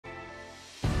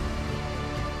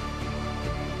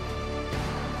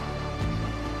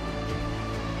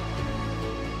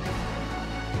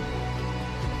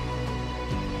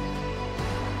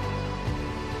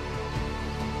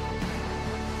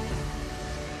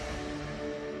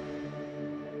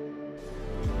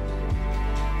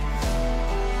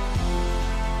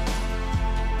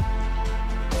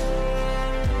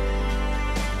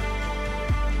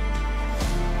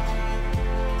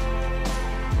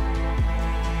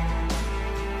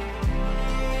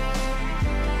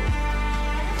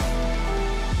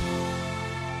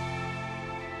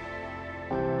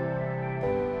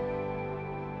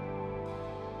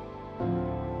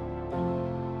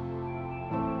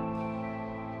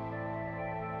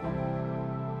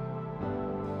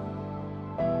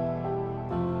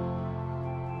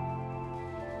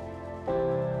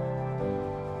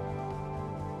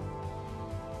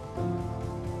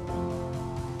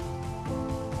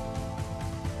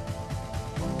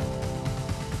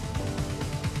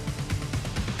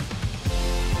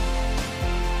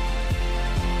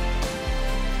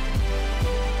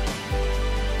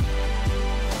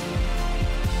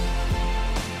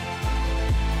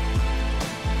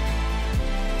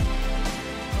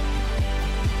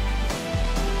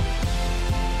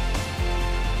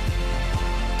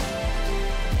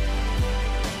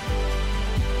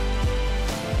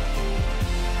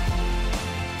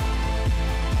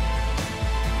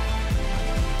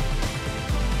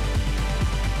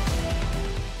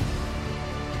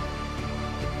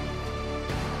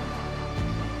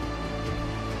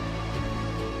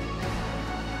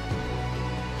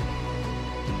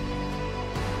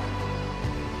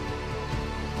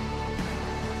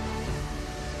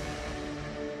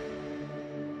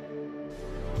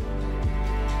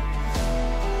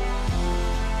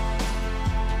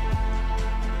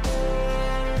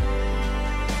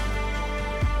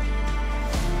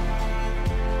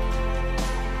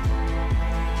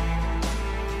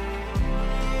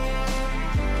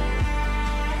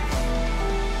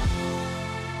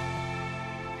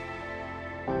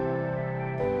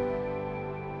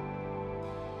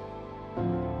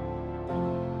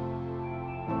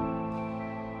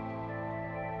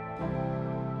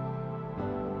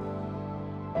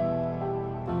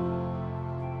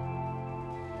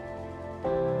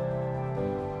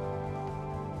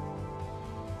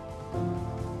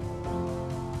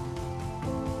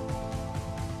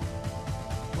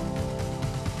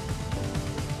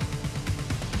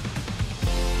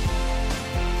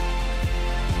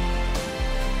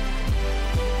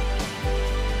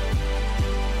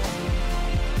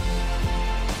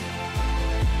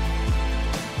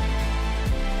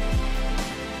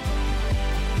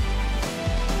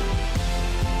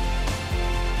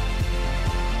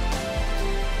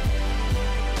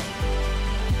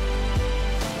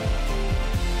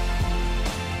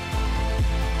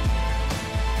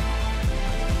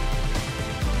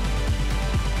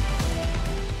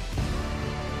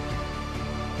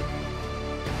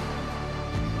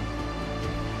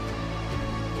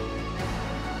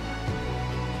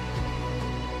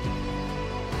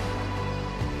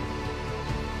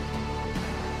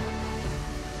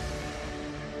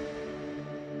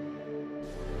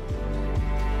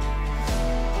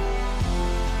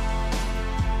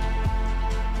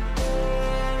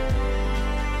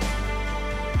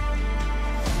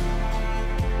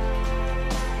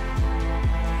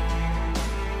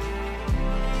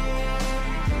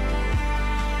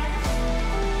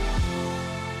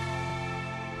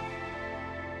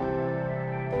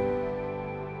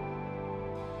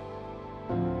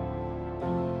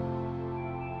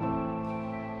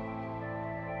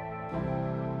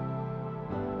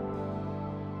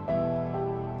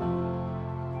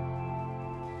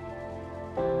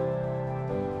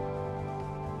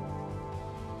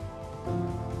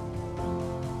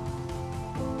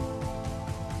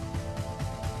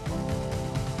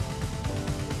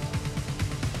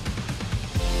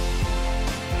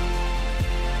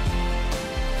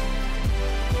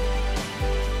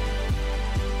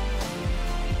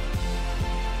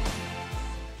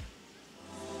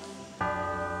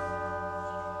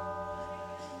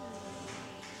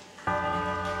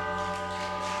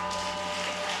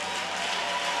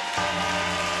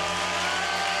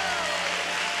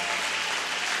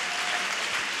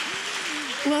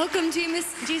Welcome to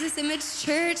Jesus Image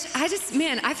Church.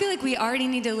 I feel like we already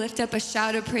need to lift up a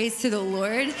shout of praise to the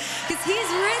Lord because he's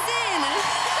risen.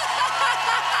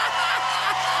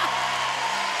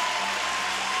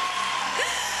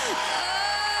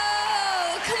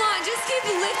 Oh, come on, just keep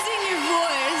lifting your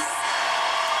voice.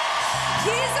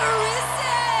 He's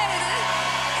risen,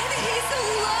 and he's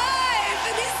alive,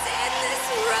 and he's in this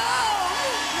room.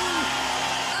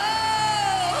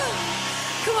 Oh,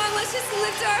 come on, let's just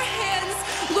lift our hands.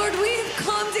 Lord, we've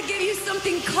come to give you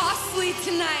something costly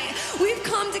tonight. We've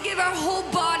come to give our whole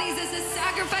bodies as a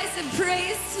sacrifice of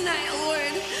praise tonight,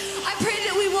 Lord. I pray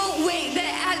that we won't wait,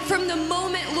 that from the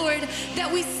moment, Lord, that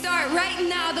we start right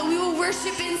now, that we will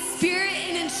worship in spirit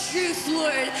and in truth,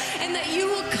 Lord, and that you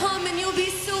will come and you'll be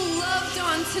so loved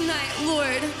on tonight,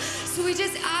 Lord. So we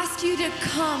just ask you to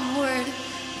come, Lord.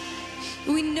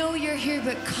 We know you're here,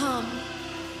 but come.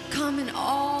 Come in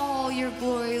all your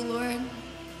glory, Lord.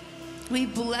 We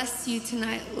bless you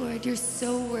tonight, Lord. You're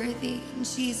so worthy. In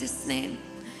Jesus' name,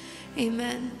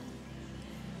 amen.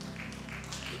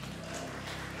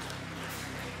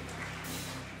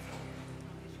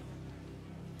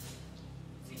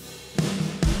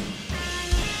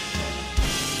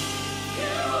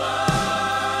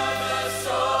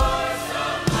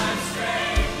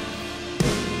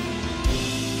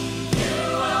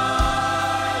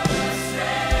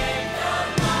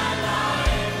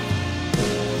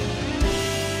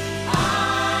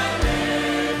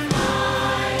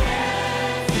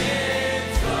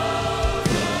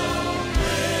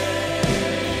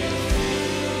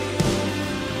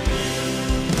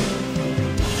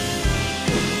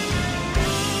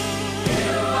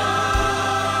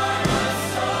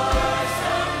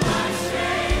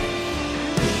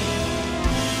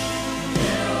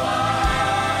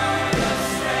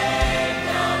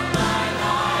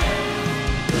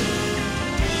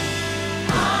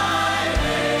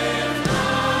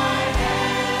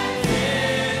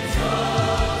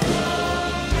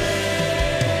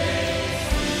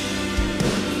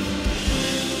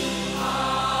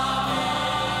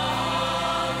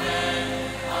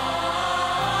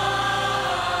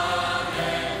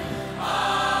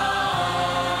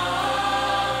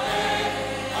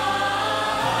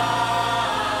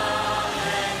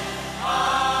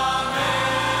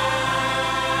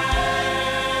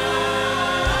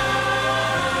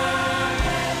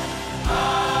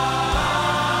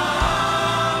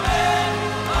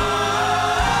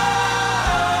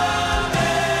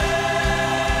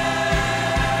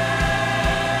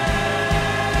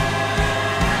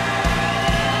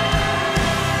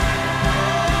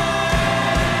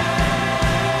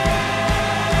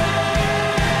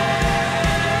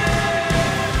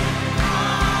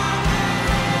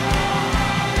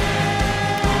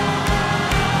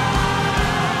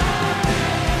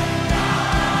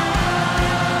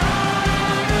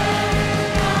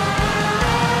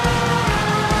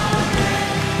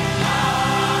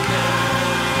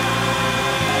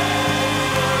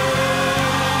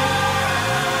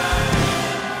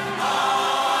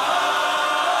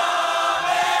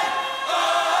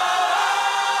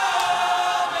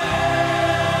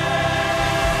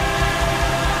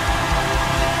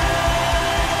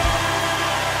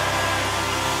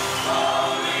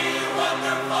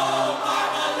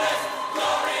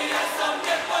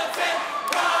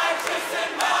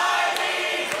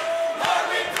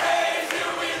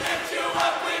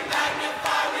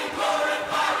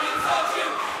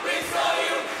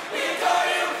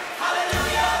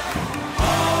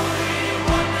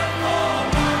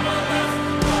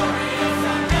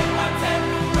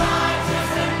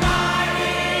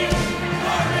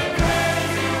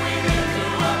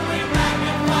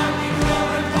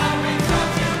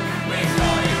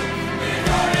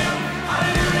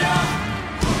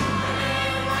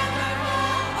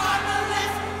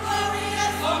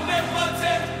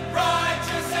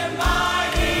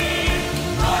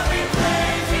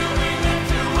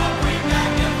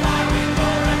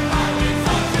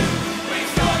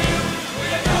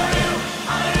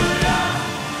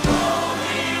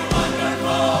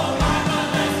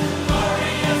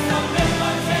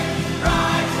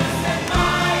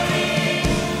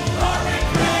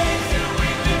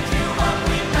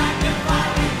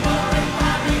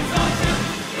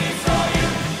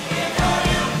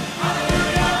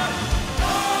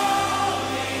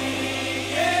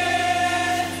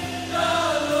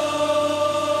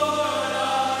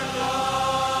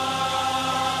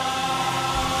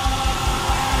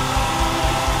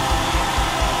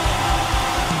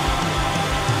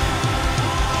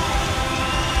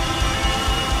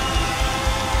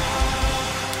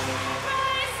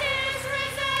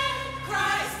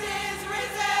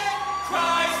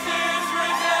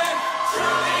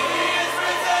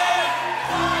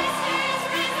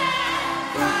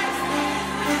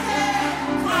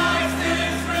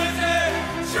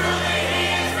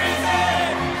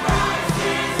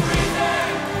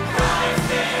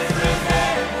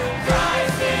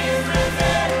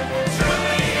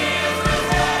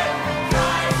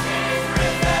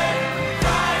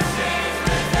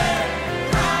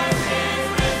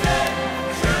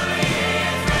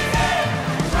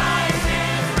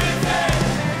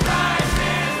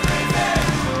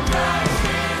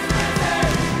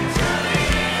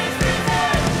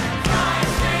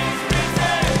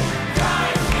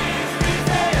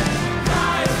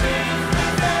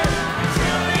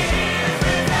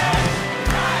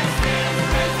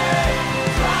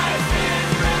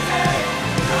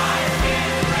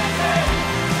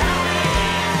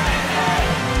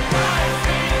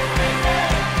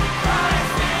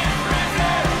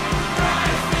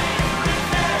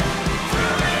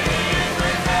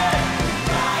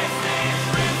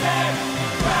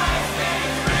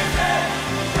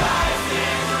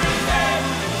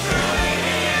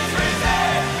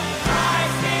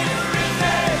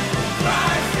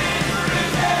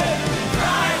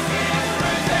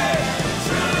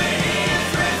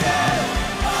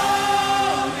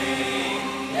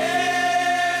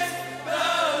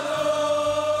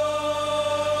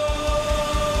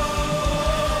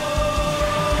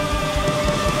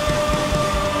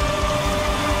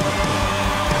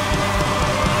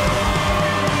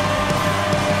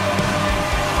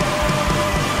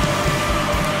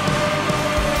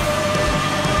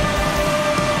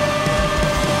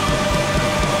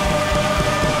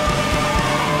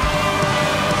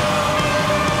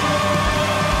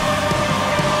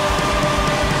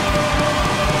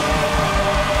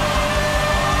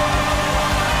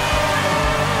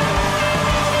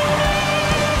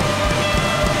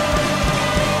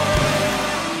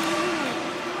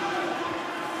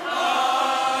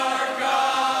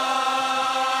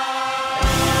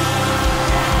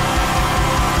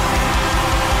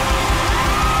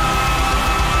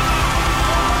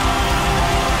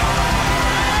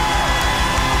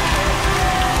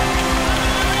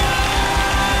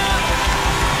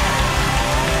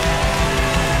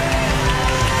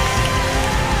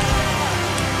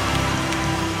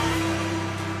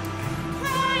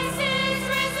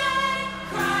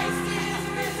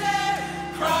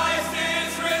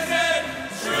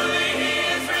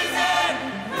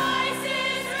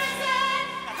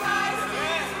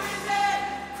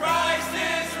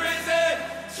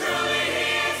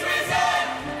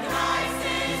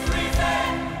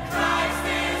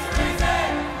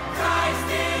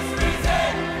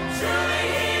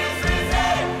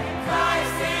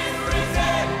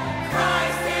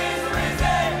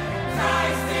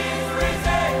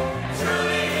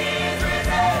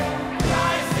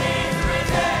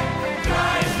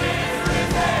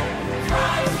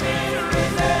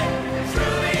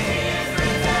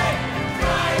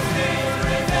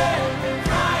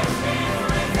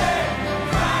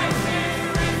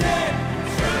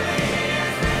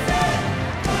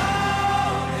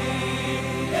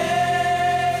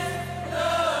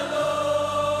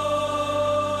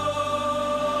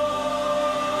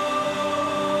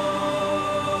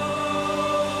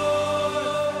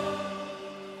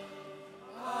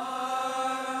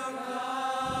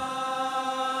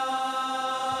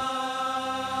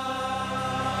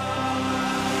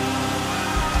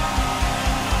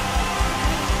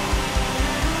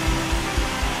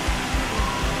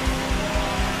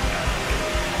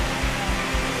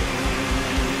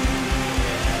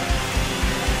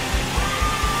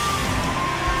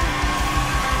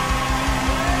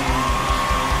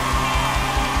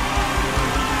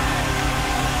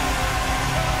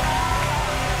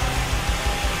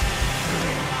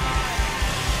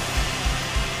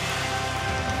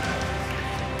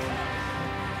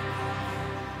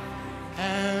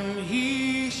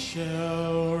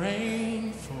 will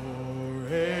reign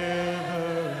forever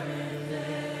and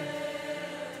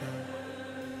ever.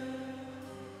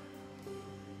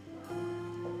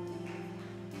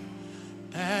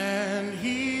 And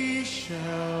he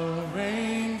shall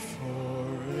reign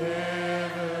forever.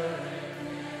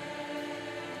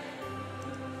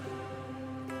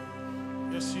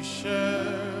 Yes, he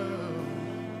shall.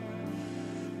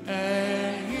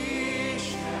 And he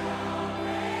shall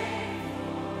reign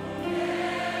forever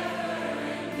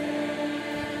and ever.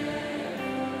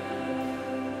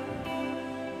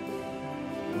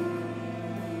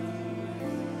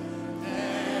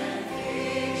 And he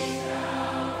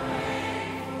shall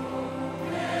reign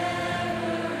forever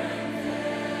and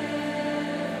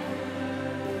ever.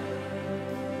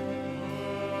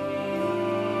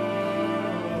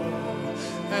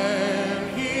 And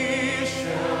he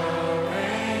shall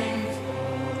reign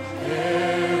forever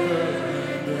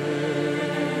and ever.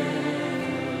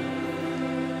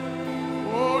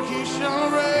 Oh, he shall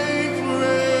reign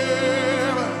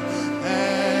forever,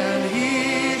 and he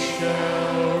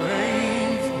shall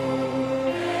reign forever.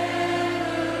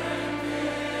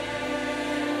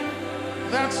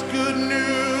 That's good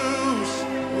news.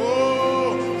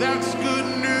 Oh, that's good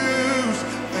news.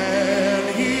 And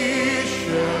he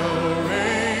shall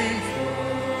reign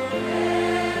forever.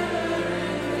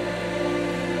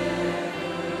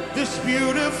 This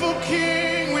beautiful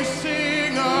King we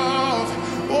sing of.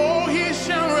 Oh, he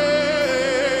shall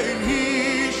reign.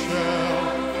 He shall.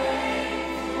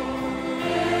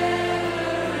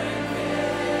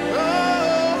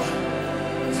 Oh,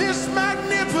 this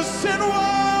magnificent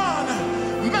one,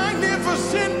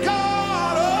 magnificent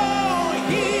God. Oh,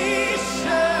 he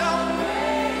shall.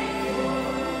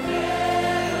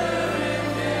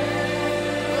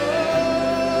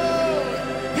 Oh,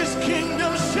 his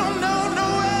kingdom shall know no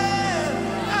end,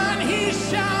 and he shall.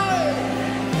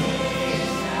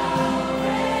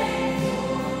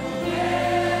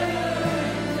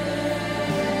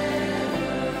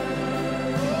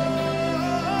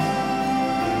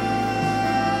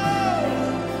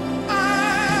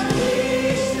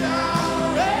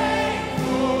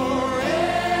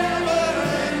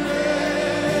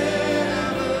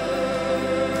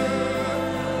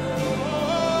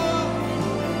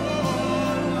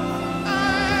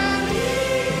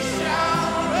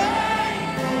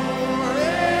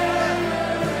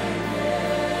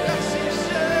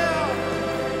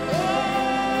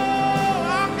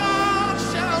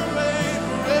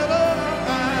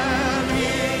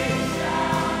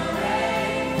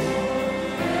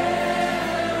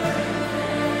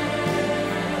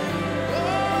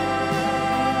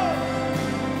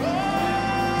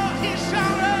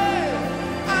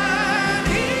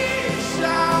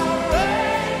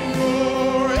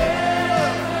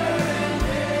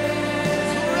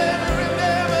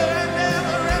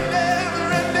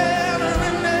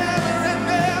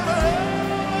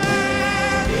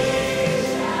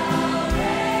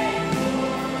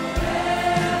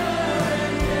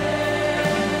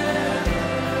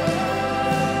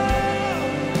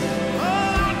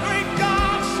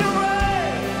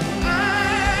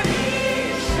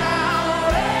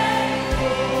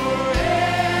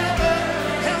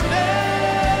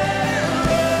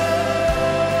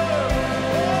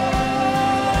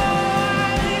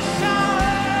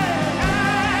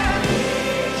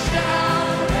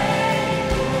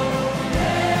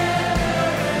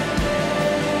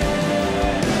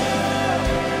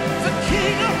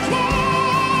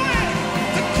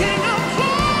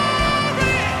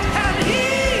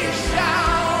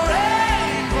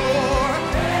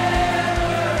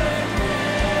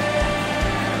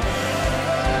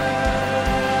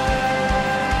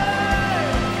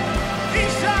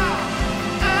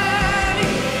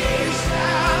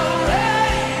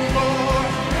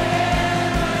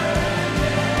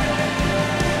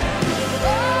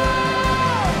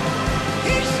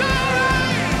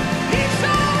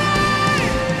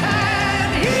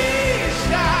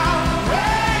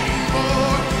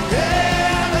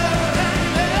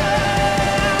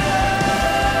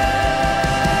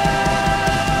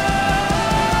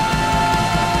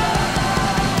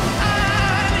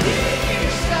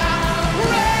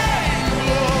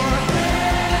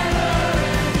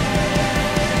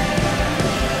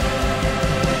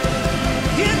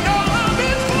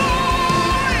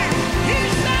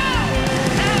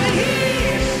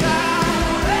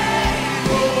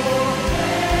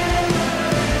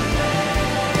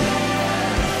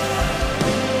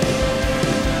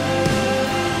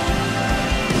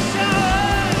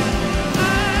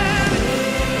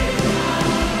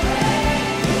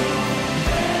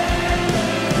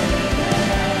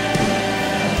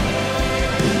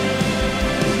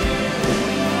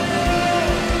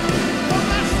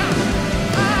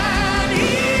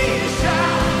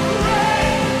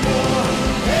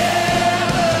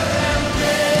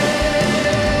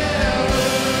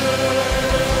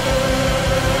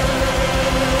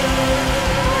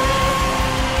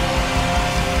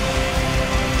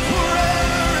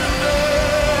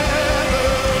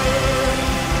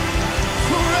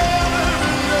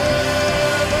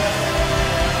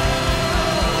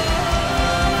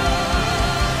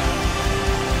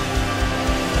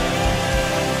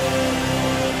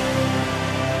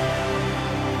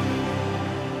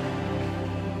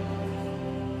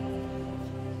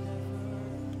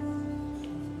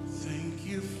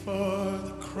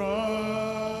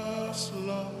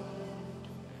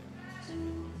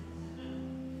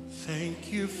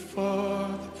 Thank you for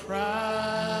the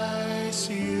price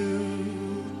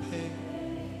you paid,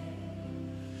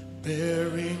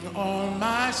 bearing all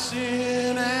my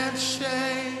sin and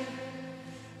shame.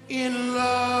 In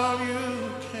love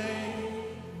you came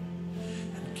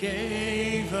and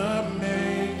gave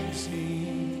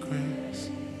amazing grace.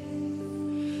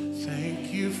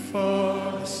 Thank you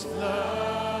for this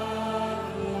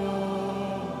love, Lord.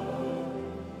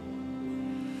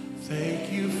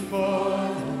 Thank you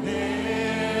for the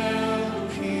nail-pierced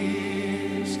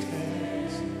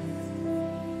hands.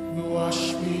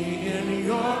 Wash me in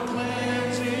your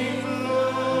cleansing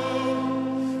flow.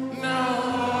 Now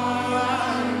all I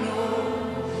know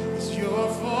is your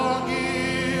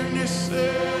forgiveness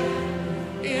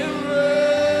and embrace.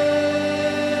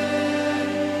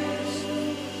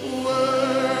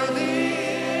 Worthy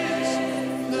is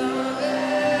the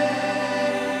Lamb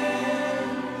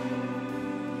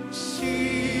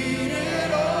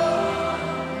seated on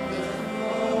the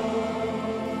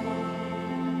throne.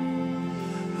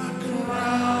 I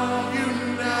crown you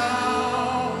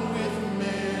now with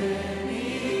many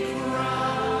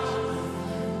crowns.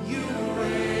 You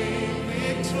reign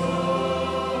victorious,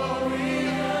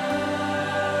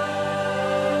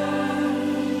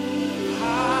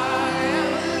 high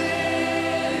and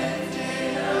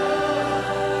lifted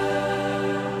up,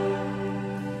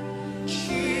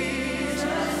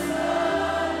 Jesus,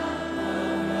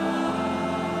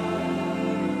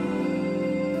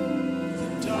 the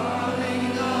darling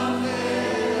of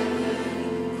heaven,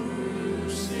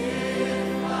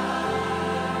 crucified.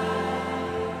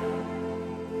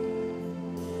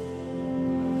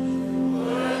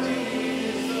 Worthy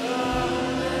is the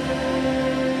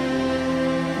Lamb.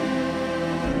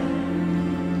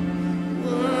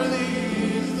 Worthy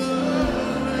is the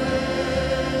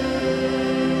Lamb.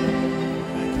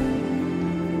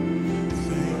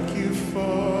 Thank you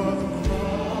for the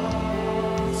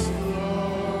cross,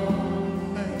 Lord.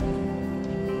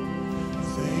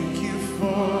 Thank you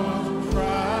for the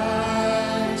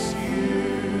price you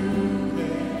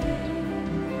paid,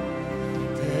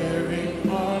 bearing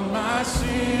all my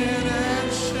sin and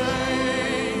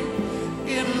shame.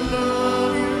 In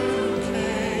love you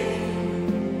came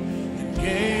and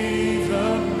gave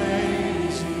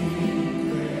amazing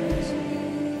grace.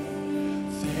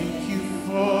 Thank you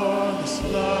for this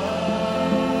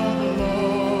love,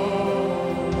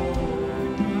 Lord.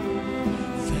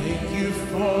 Thank you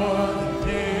for the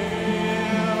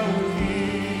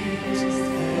nail-pierced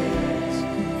hands.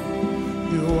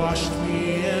 You washed me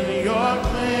in your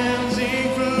cleansing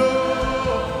flow.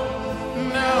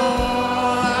 Now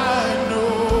all I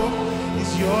know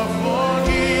is your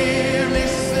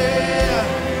forgiveness and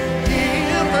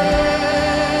embrace.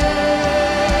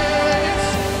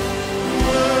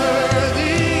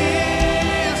 Worthy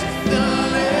is the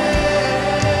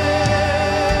Lamb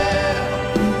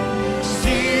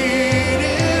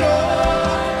seated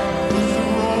on the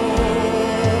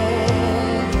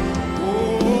throne.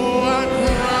 Oh, I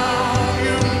crown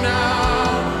you now.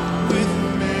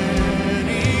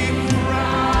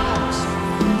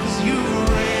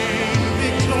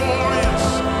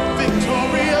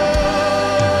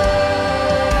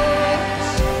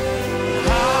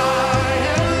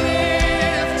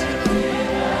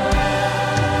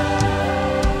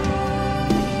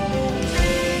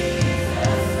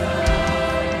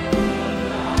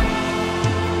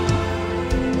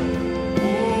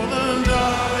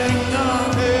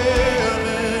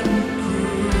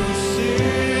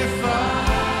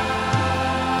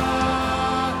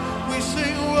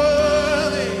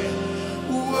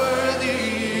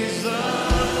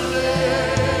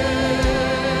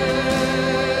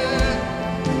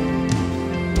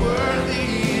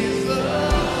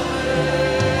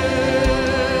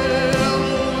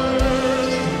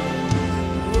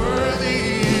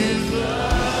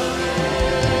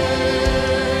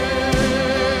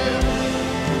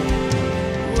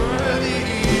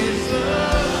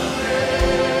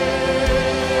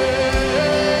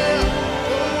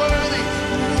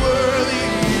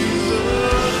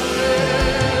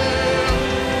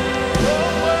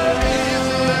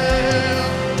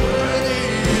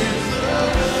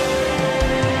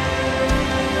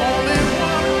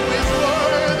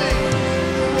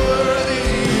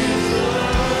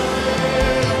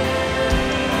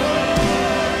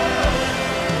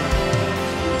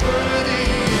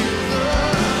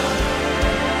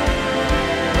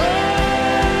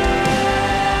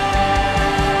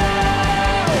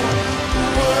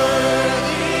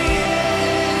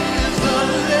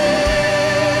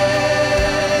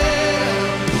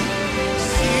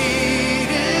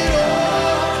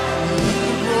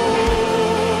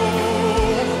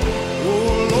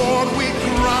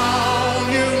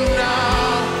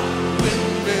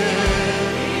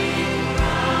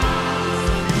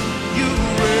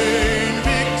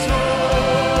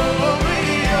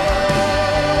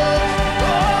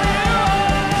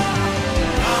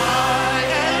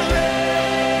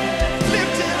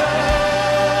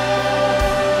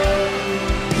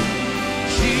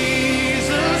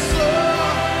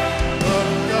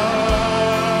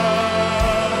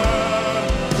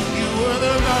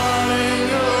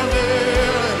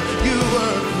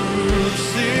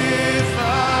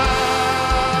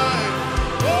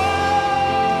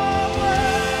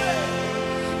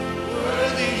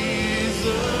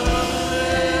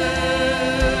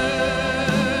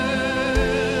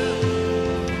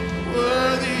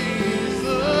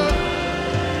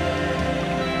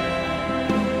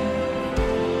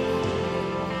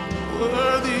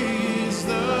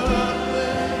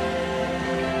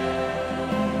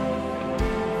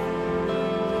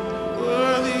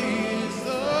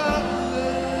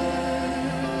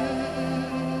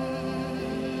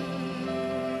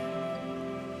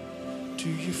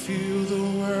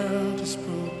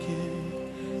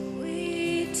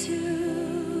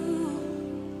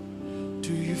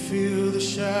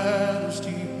 shadows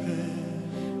deepen.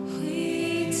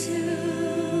 We do.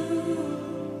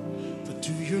 But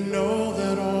do you know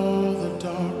that all the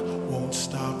dark won't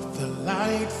stop the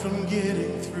light from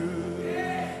getting through?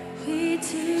 We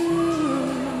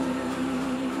do.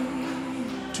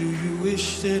 Do you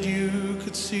wish that you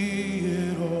could see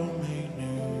it all made new?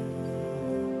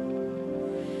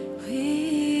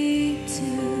 We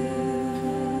do.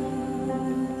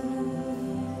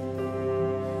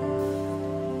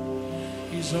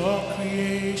 Is all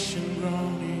creation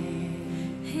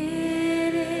groaning?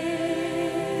 It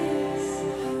is.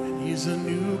 And is a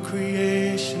new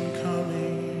creation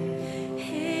coming?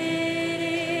 It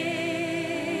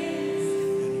is.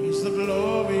 And he's the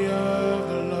glory of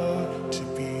the Lord, to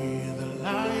be the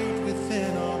light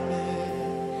within our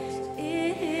midst.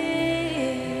 It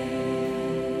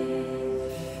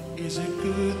is. Is it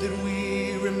good that we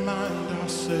remind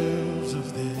ourselves of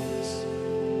this?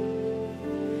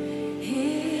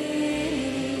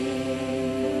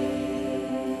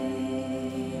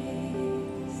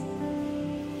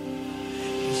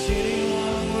 Is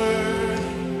anyone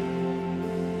worthy?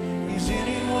 Is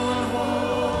anyone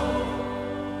whole?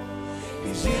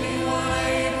 Is anyone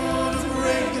able to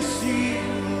break the seal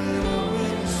and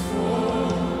open the scroll?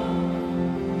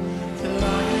 The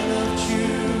Lion of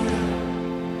Judah,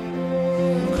 who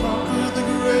conquered the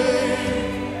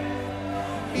grave.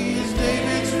 He is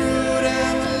David's root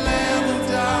and the Lamb who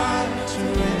died to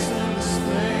ransom the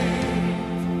slave.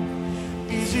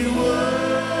 Is he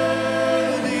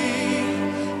worthy?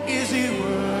 Is he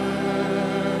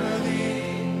worthy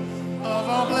of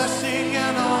all blessing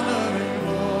and honor and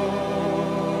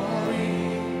glory?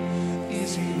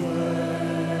 Is he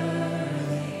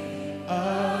worthy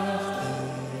of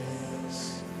this?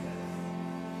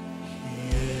 He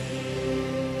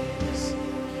is.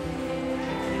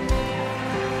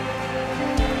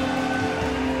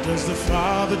 Does the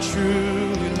Father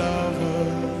truly love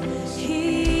us?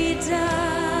 He does.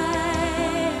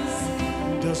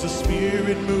 Does the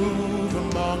Spirit move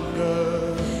among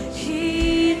us?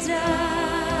 He does.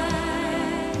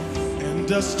 And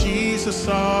does Jesus,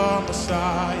 our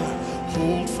Messiah,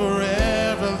 hold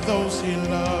forever those he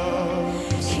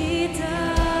loves? He does.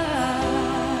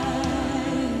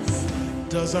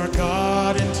 Does our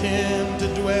God intend to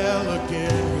dwell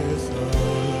again with us?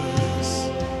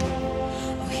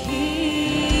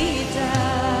 He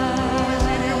does.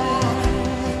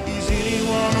 Is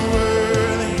anyone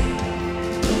worthy?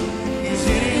 Is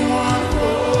anyone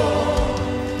whole?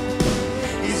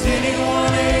 Is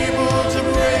anyone able to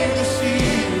break the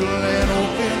seal and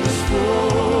open the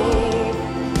scroll?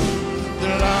 The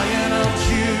Lion of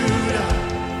Judah,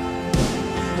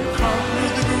 who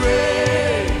conquered the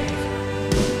grave.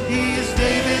 He is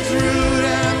David's root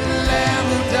and the Lamb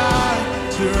who died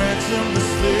to ransom the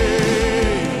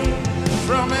slave.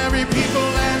 From every people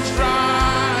and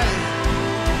tribe,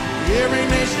 every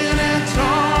nation and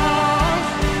tongue,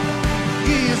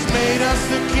 he has made us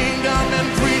the kingdom and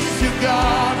priests to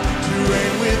God, to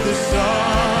reign with the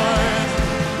Son.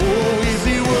 Oh, is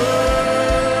he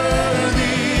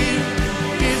worthy?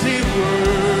 Is he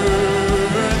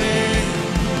worthy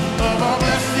of all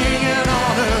blessing and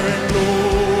honor and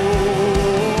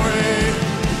glory?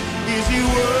 Is he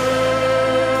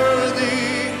worthy?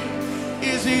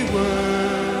 Is he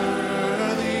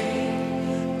worthy?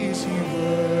 Is he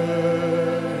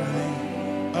worthy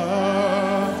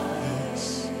of this?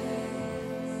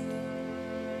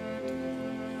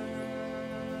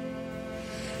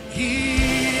 He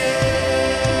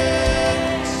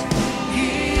is. He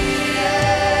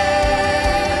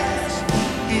is.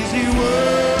 Is he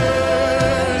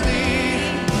worthy?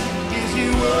 Is he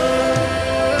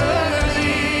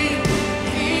worthy?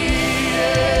 He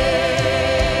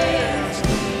is.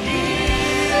 He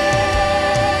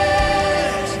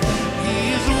is. He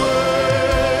is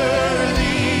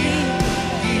worthy.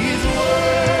 He is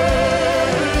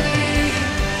worthy.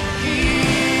 He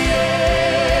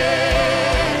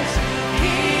is.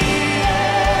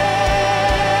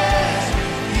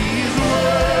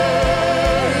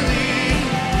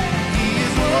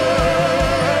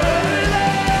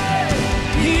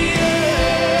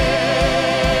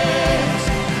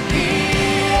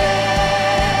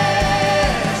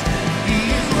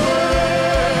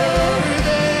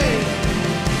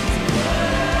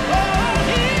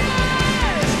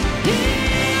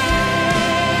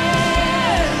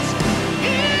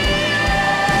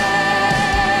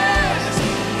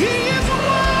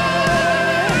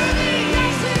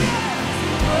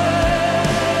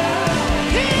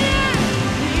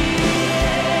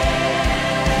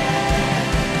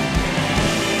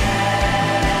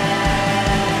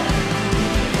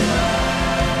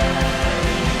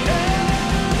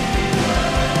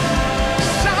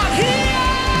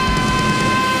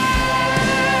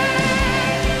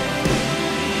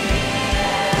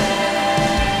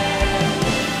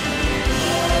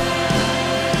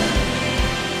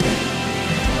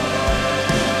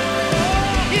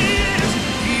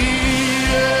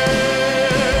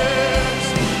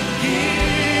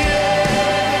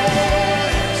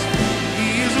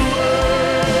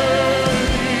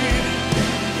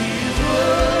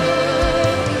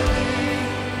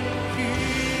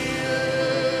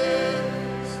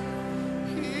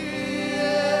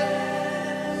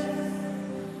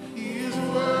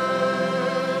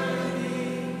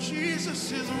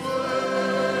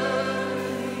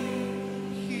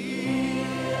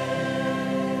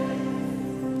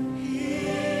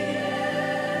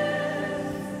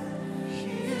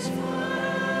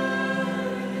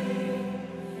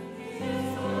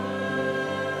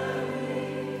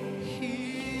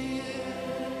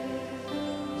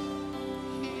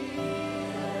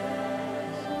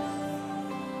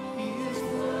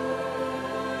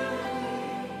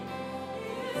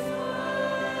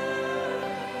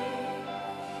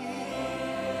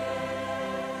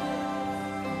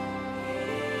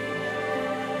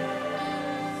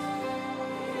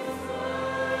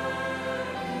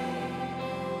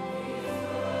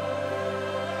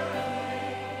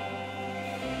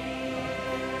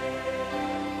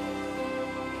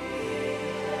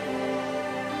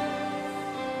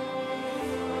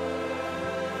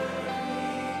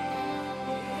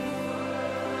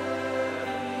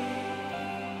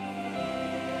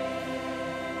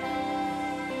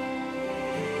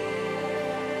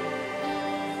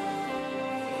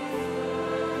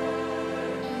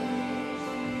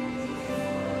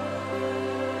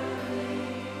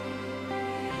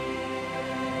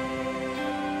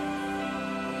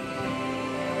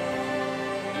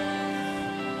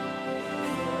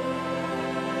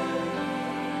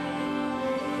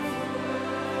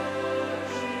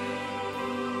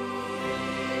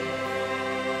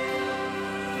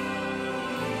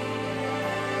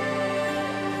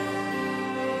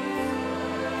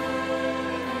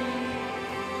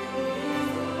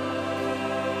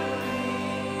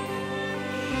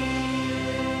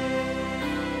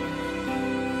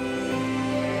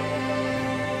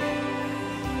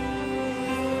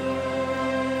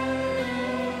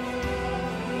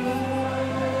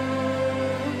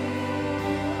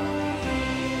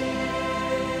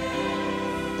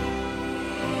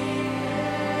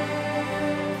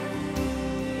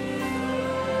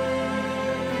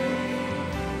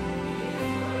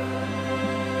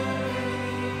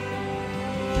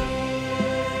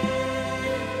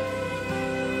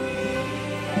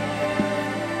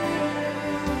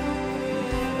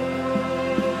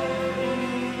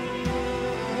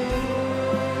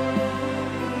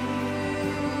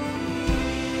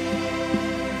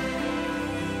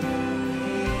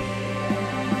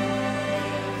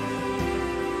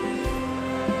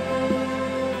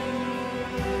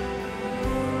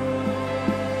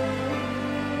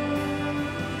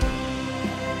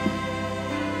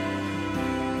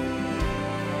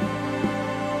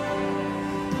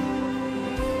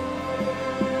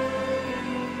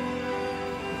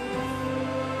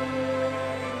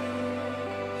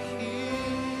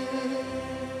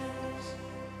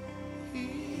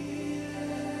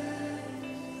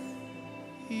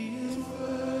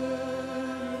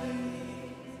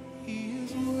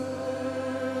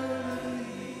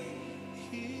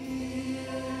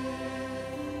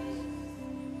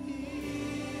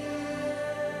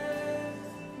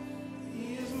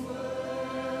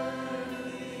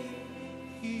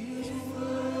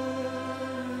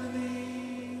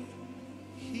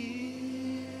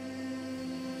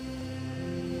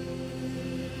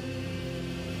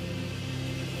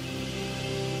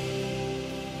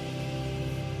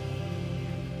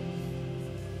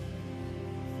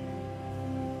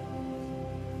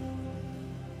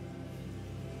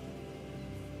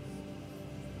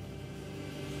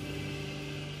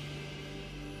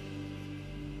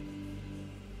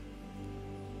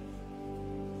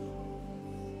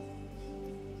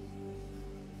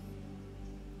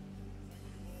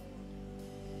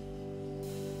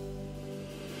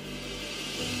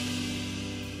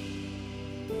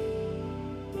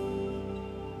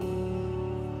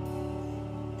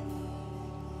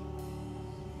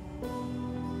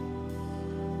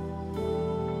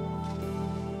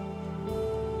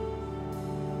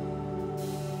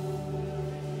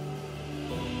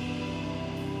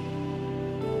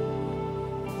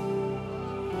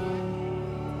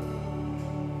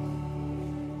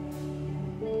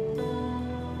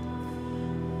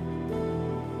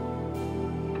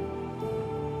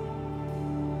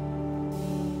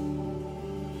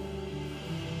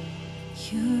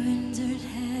 You entered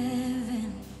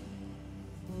heaven,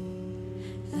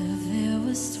 the veil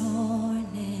was torn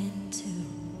in two.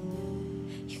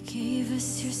 You gave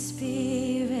us your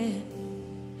spirit,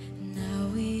 now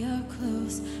we are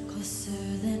close,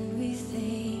 closer than we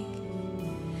think.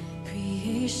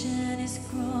 Creation is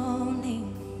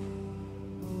groaning,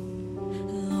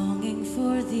 longing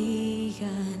for the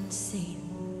unseen.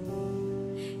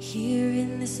 Here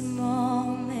in this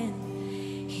moment,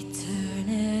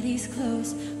 eternity's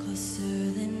close,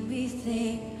 closer than we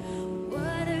think.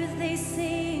 What are they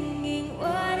singing?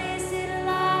 What is it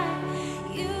like?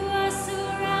 You are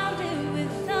surrounded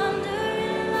with thunder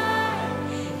and light.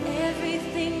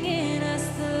 Everything in us,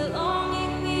 the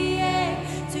longing we ache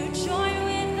to join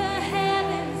with the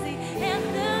heavens, the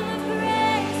anthem of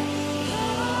praise.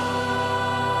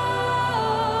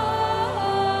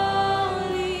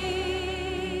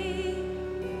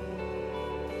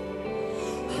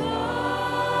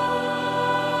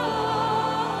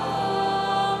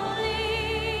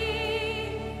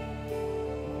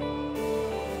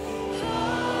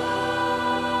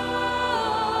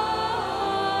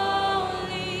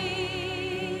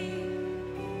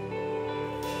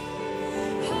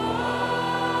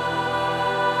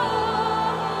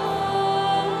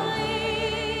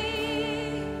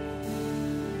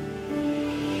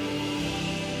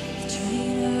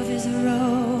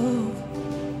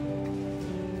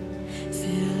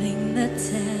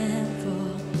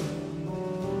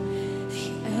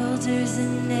 Elders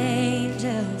and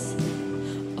angels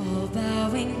all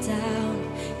bowing down,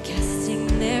 casting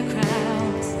their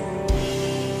crowns.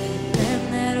 The Lamb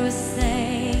that was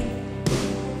slain,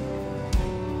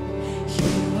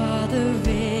 you are the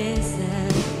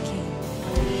risen King.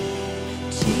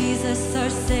 Jesus our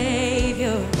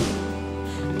Savior,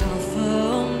 Alpha,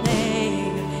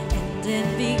 Omega, end and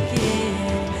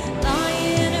begin.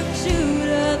 Lion of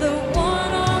Judah, the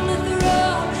one on the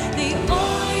throne, the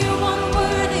only one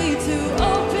worthy to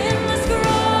open the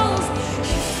scrolls.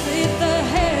 You split the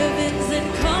heavens and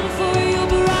come for your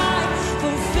bride.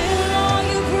 Fulfill all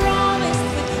you promised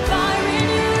with fire in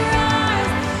your eyes.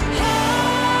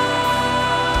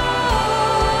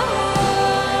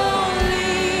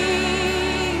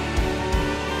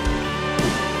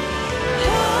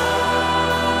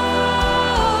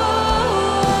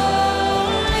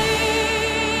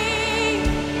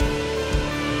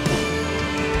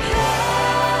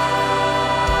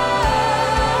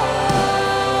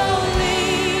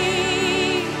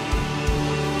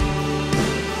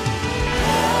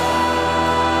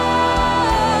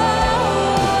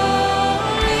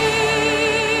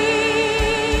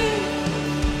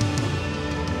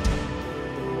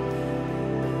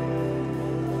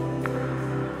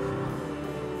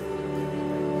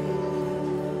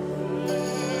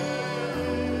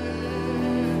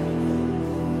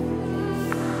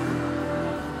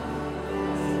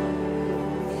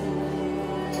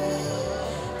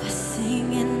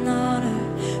 Blessing and honor,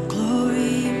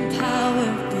 glory and power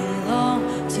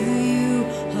belong to you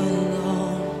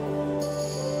alone.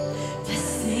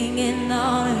 Blessing and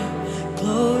honor,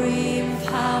 glory and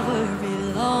power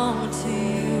belong to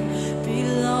you,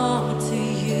 belong to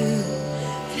you.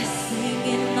 Blessing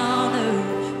and honor,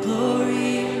 glory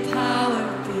and power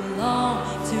belong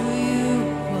to you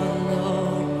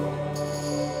alone.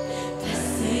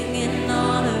 Blessing and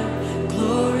honor,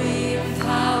 glory and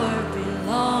power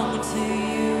belong to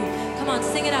you. Come on,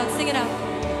 sing it out, sing it out.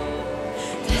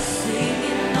 Blessing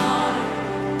and honor,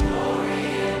 glory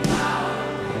and power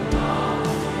belong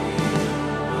to you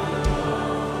alone.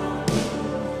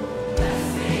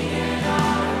 Blessing and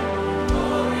honor,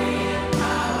 glory and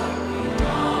power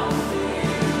belong to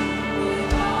you,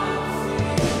 belong to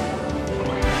you.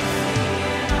 Blessing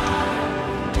and honor,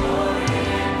 glory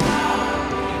and power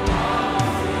belong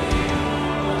to you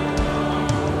alone.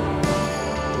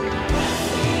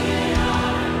 Blessing and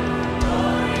honor,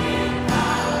 glory and power.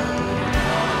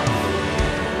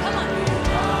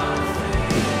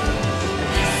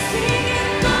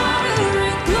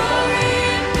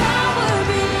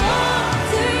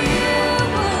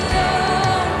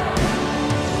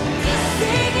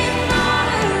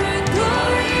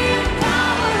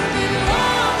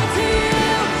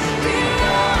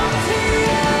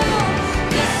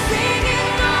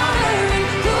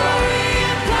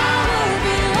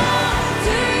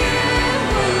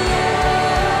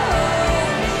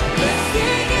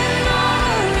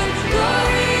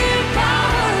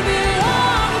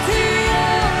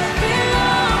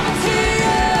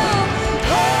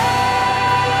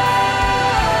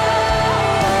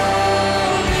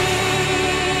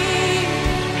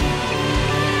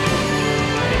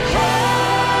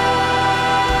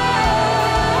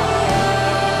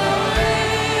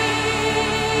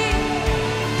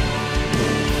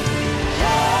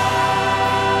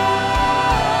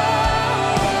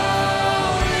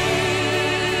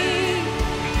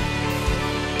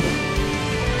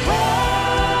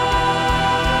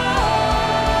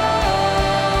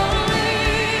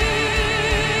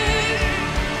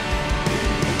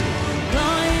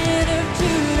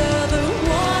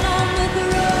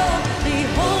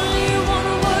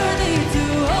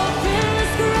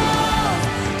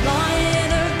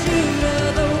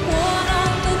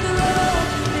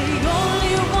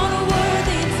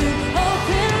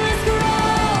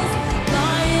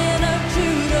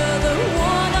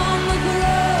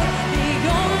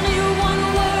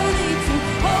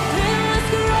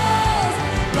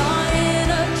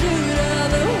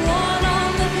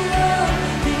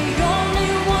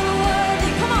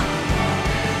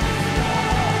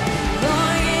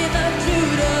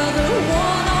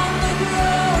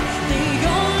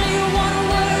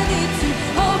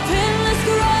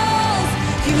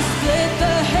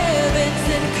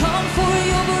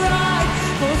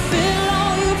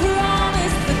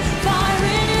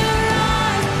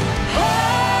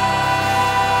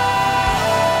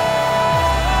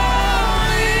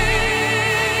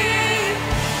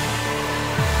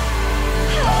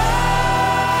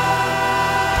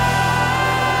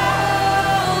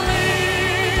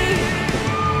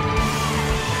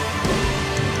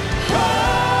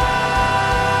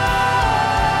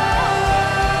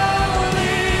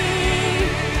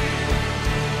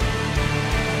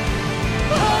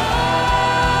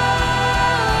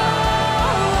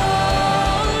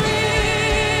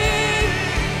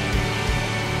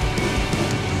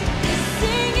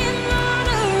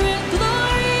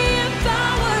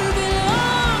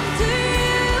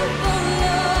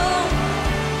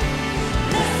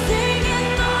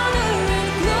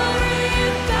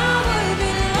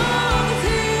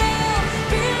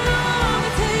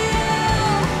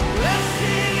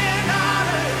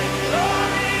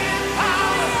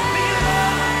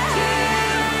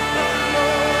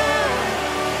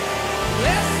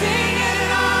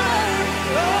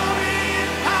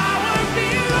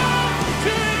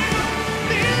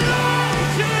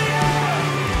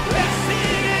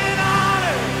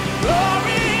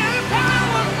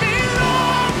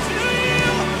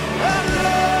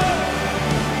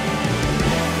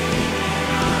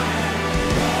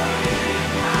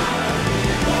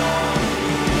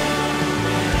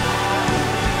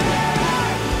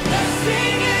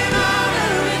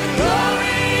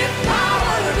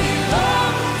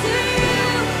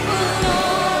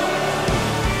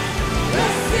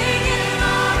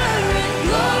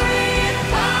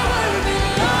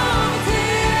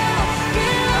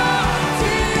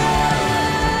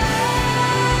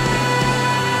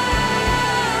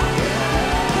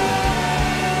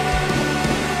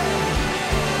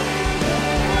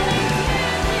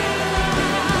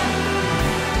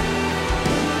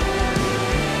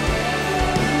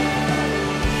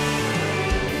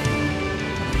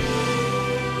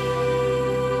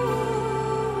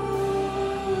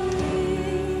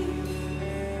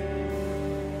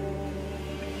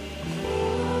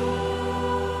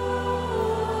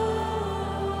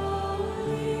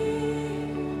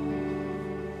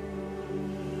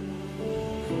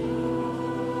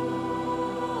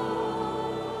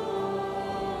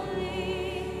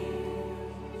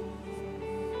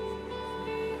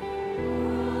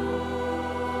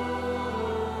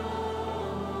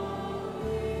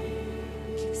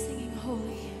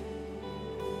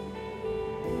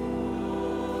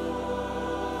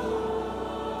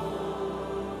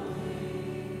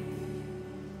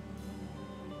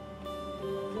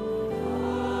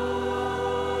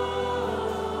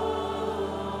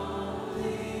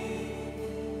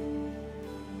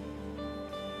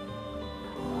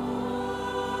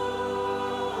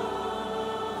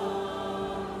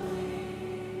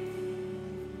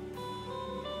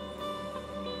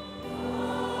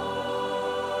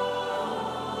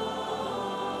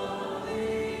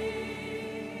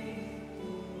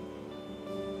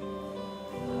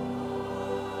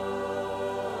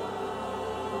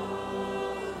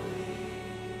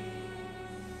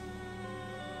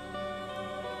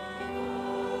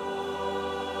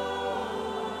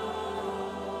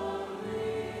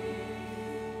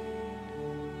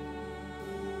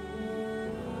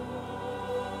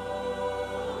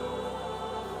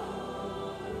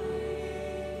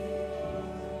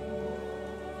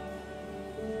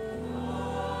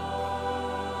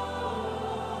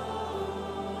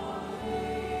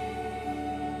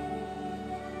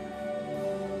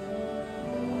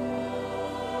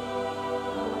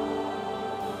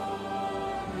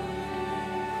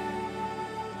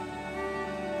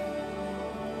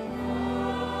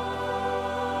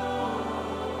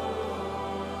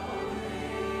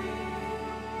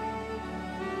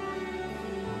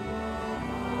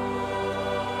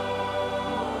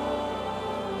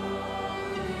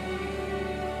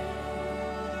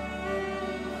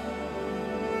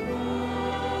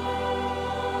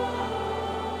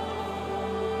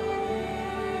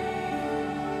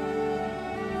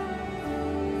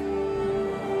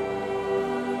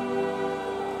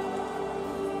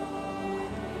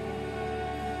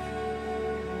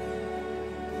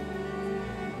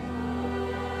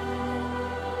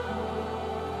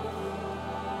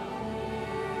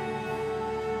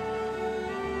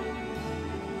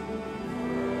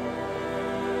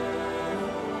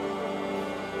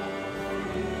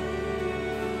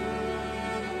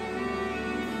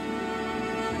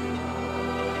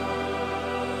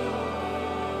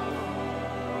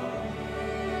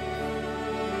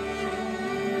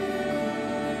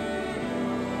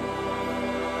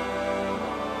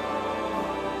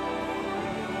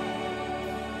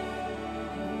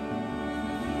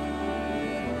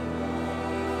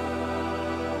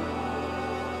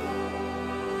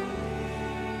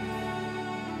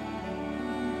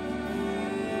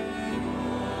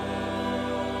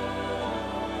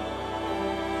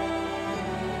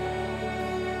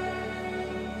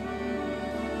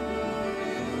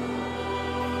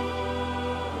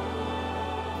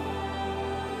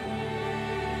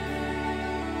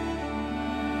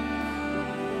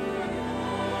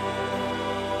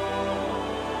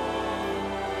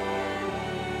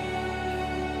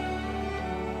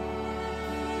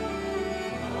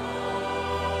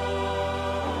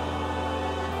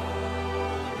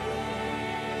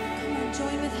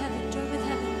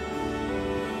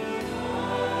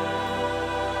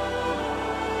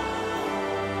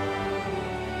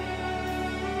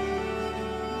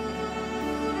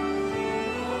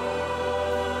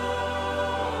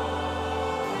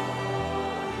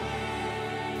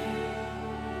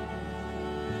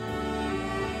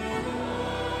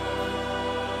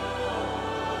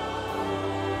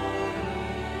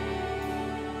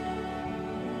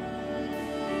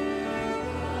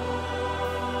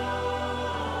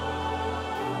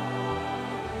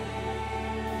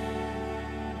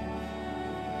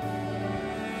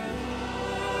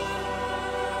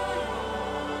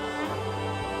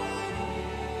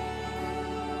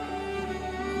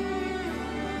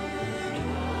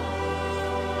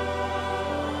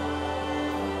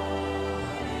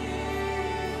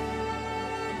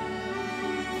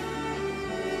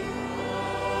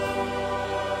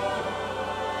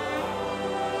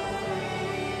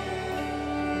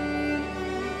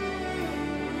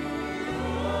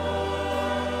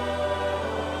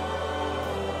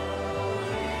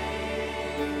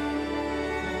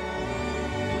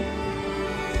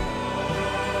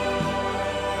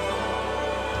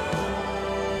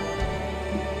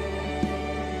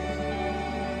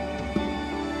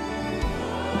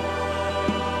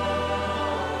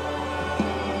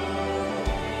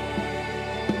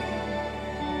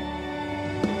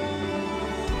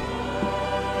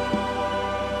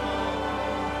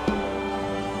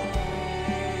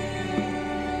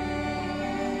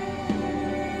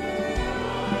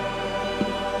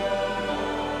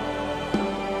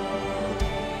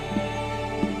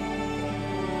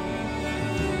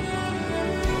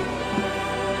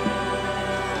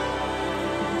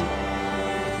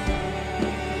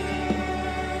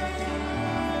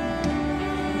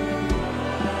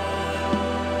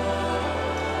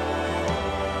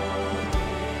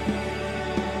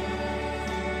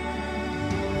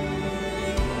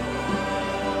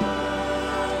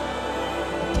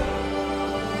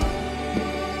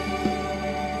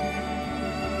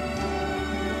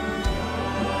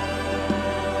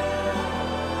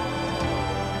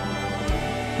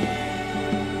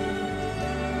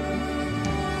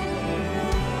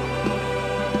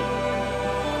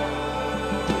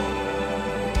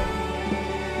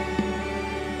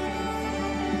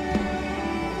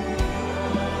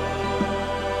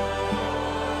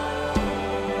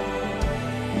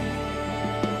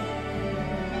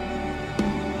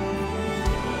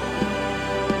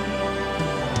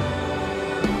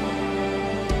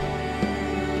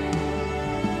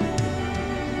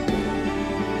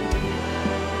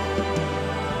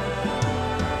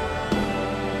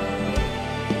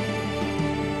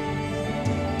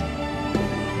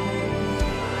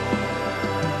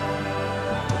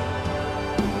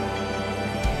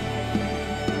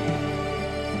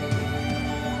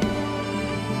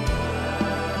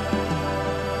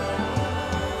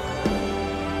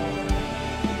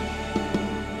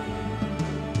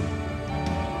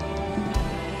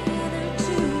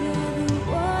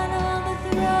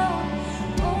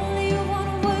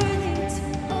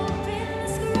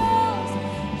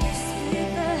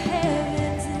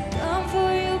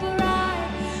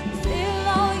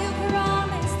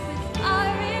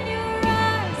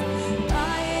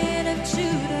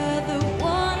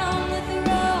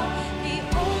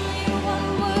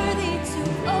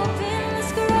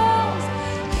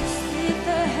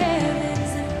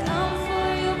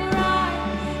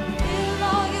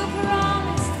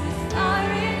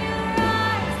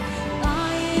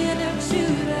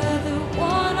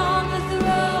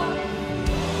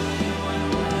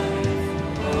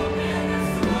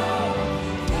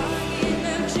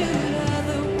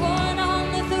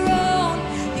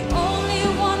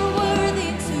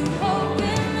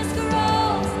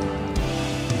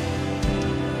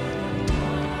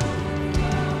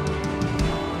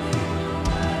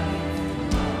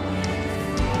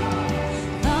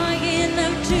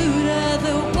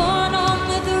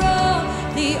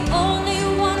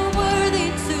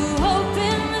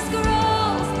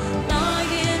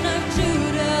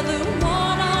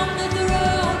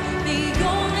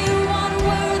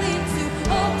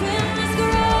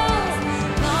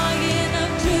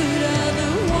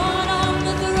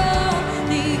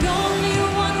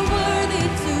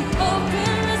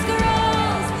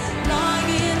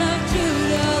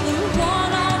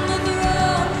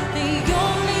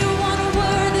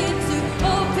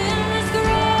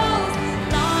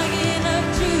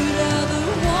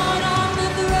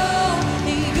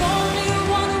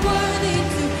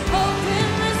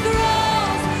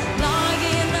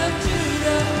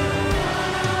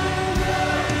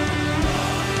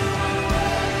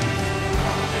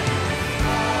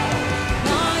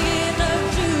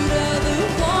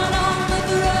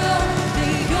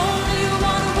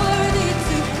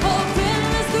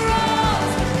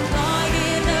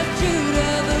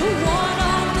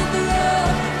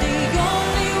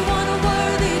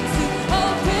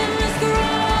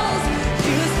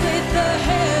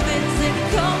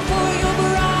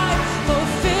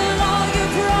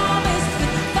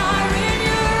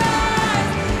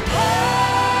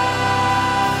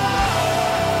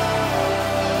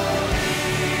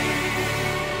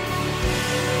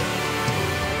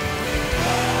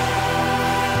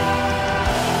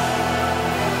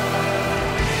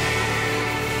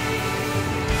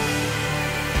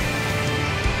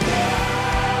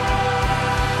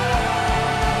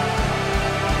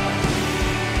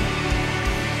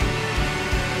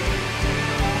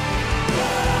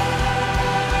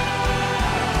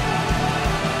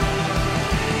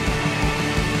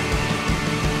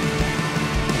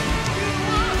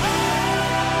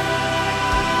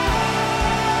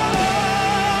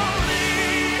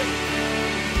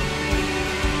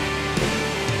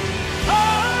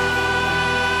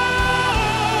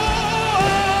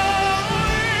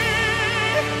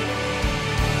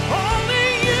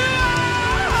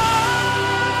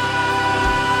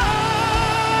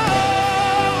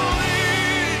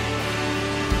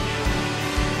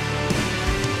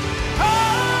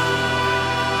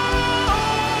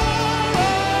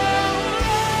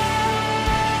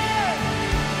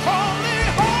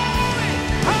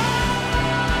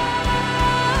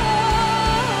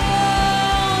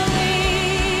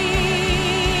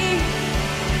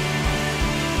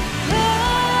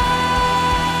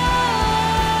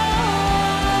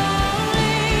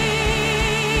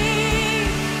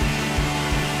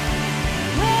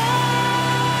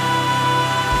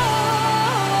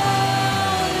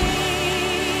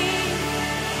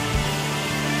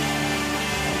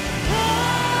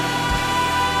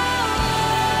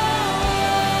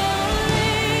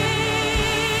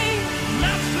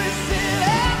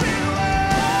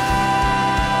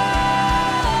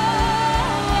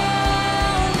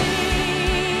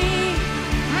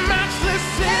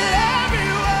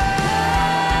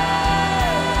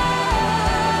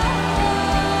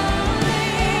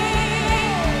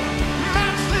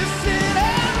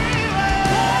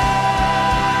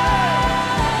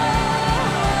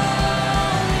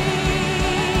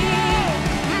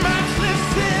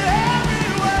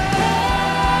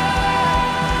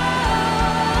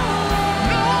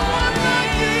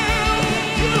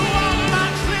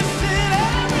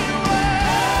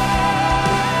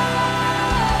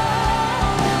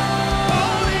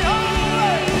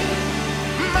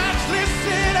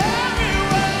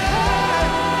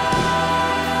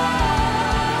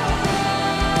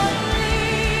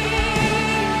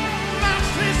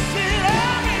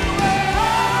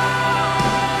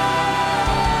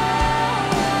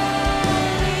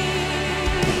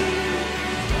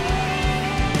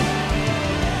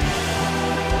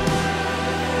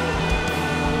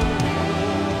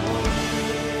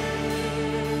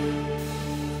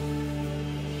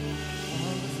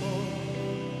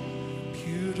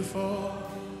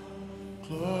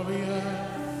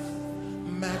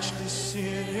 matchless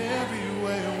in every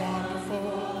way,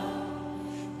 wonderful,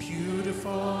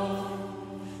 beautiful,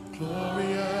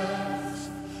 glorious,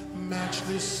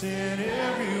 matchless in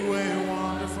every way,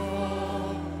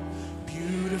 wonderful,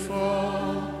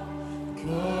 beautiful,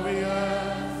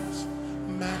 glorious,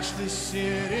 matchless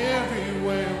in every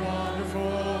way,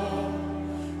 wonderful,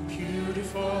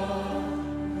 beautiful,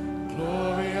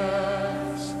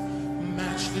 glorious,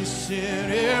 matchless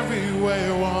in every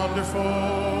way,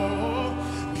 wonderful,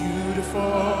 beautiful,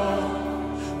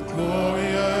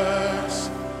 glorious,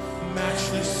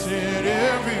 matchless in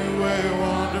every way,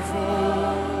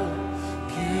 wonderful,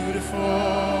 beautiful,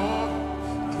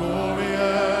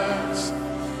 glorious,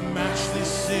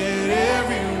 matchless in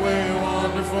every way,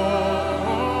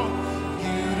 wonderful,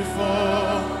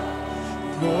 beautiful,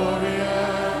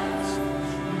 glorious,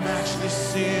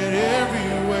 matchless in every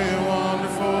way,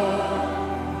 wonderful,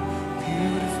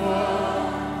 beautiful,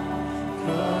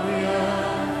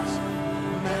 glorious,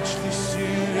 matchless in every way, wonderful, glorious,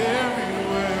 matchless in every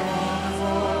way,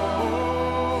 wonderful,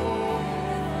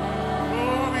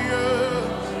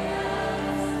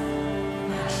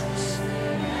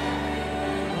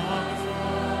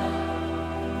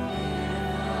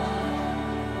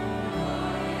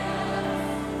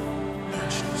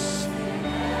 matchless in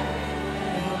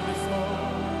wonderful.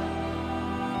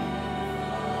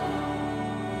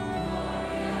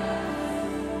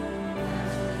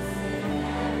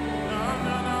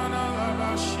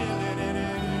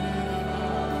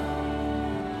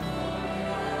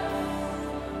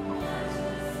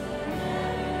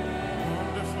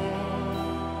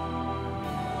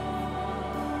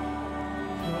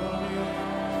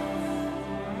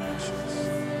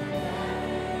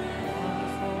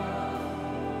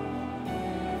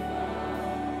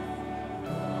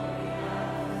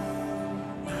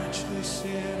 Matchless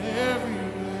in every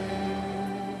way.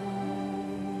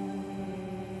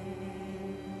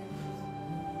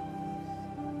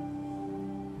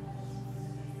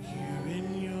 Here in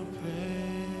your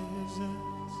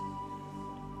presence,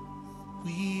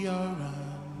 we are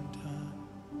undone.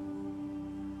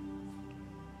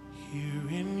 Here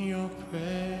in your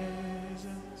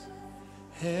presence,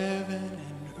 heaven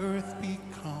and earth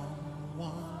become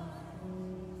one.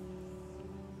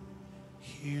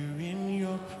 Here in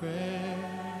your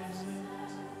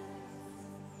presence,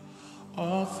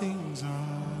 all things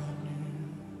are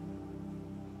new.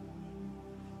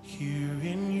 Here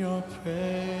in your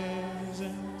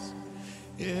presence,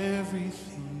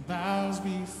 everything bows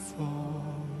before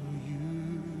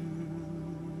you.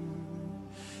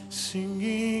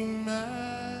 Singing majesty,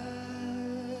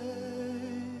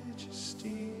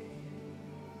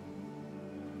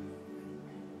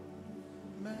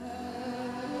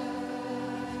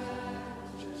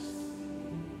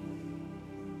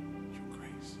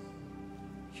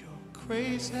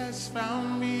 grace has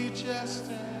found me just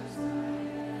as I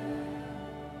am,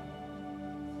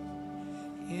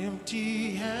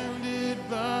 empty-handed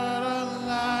but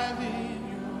alive in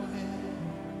your hand,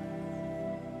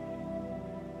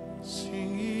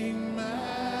 singing majesty,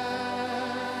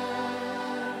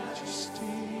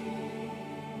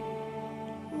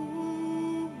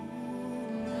 ooh,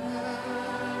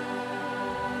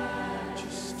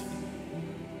 majesty,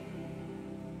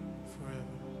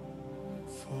 forever.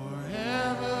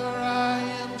 Forever I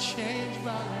am changed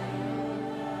by you.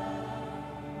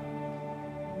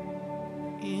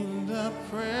 In the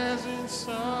presence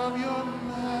of your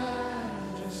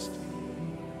majesty,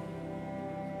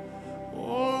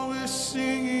 oh, we're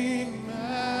singing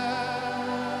majesty,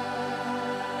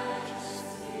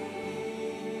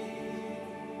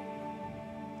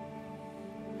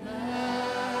 majesty.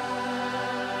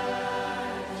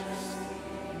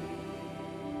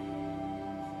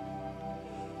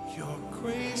 Your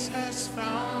grace has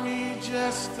found me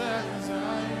just as I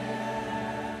am,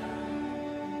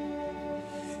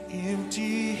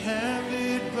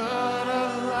 empty-handed but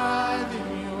alive in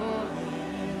your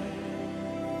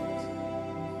hands,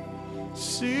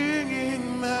 singing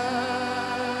majesty,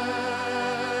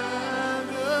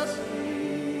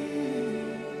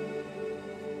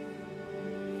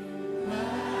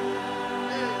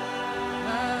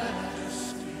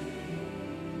 majesty.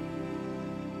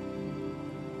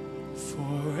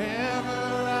 Forever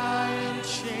I am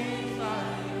changed by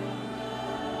you.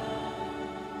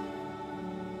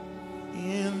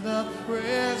 In the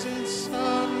presence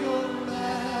of your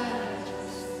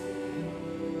majesty,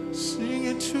 sing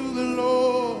it to the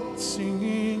Lord,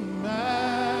 singing majesty.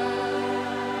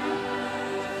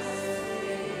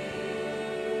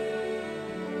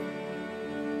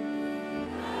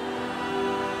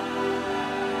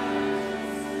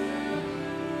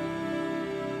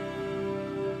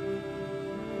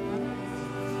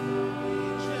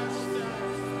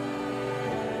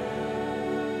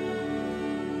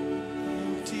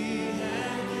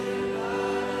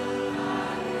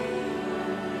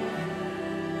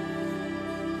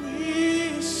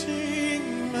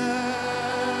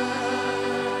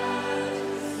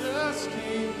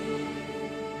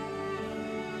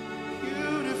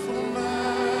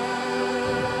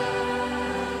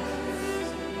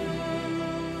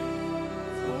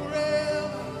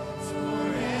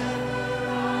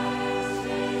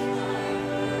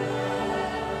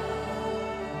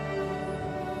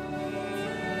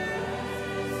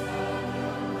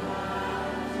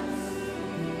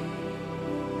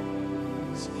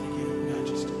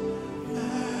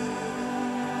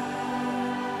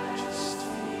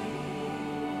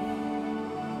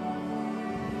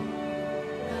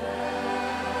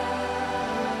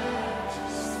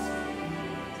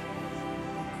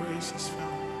 grace has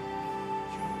found me.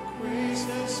 Your grace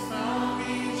has found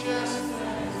me just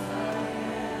as I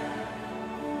am.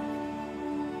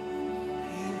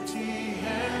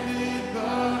 Empty-handed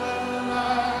but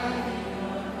alive.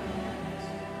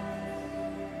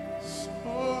 So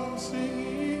I'm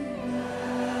singing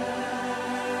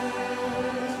majesty.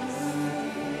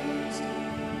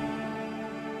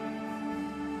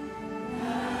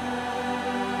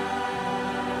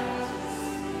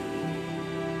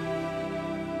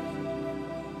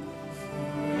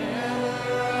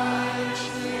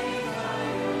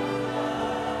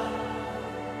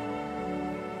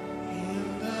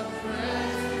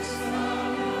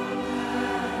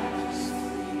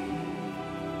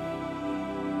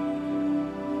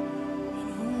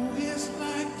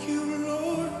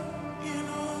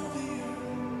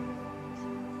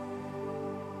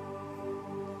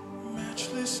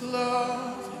 Matchless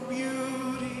love and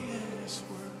beauty in this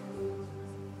world.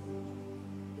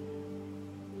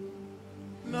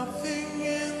 Nothing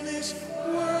in this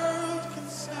world can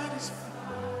satisfy.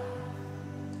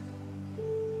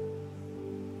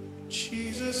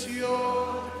 Jesus, you're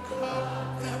the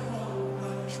cup that won't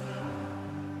run dry.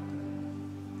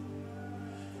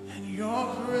 And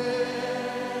your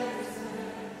presence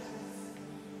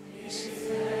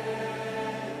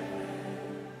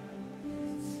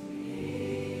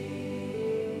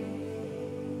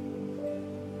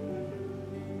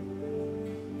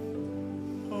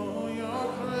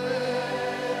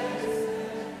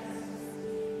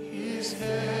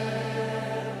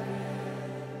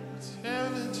is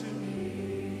heaven to me.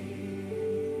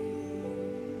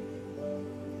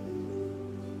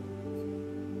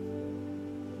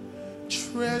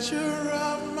 Treasure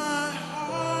of my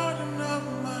heart and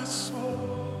of my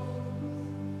soul.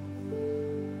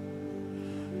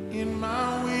 In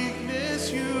my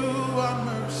weakness you are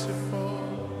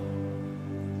merciful.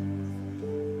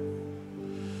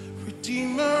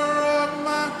 Redeemer of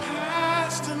my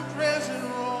past and present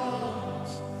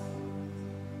wrongs.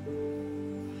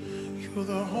 You're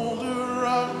the holder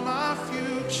of my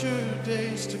future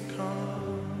days to come.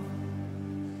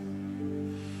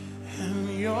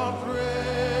 And your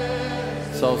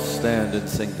presence. So stand and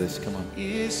sing this, come on.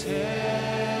 Is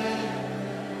heaven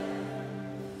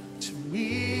to me.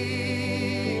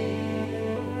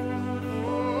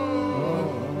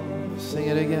 Oh, Sing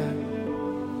it again.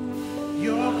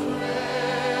 your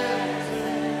presence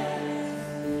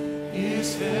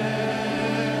is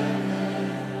heaven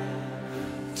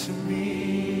to me.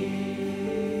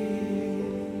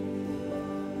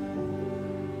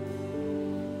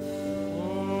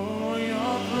 Oh,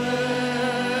 your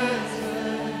presence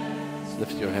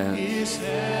Lift your hands. is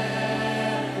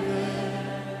heaven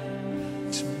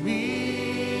to me.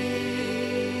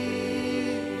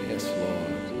 Yes,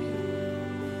 Lord.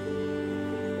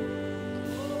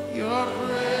 Your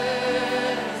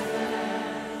presence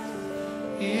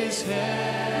is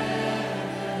heaven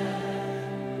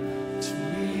to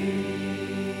me.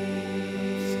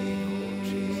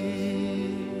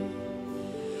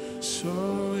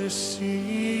 So we're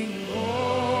singing,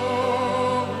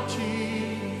 oh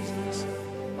Jesus,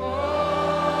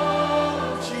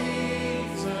 oh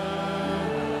Jesus.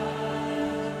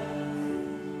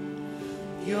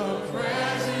 Your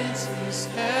presence is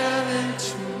heaven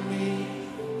to me.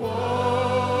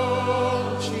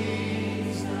 Oh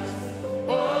Jesus,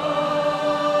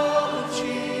 oh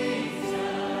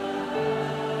Jesus.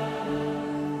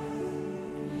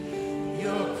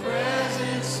 Your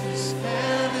presence is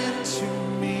heaven to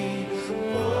me.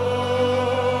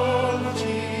 Oh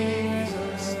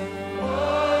Jesus,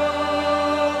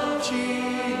 oh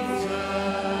Jesus.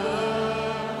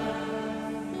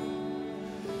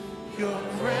 Your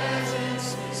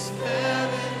presence is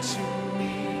heaven to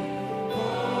me.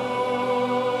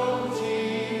 Oh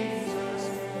Jesus,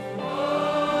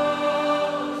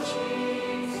 oh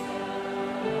Jesus.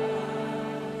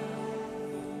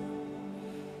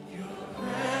 Your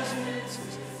presence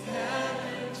is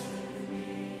heaven to me.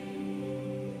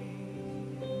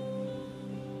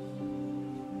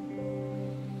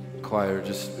 Choir,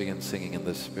 just begin singing in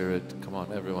the Spirit. Come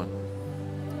on, everyone.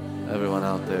 Everyone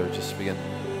out there, just begin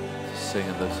to sing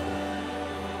in this.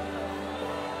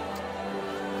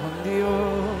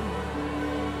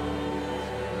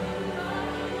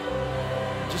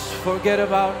 Just forget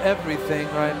about everything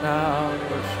right now and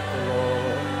worship the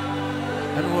Lord.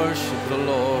 And worship the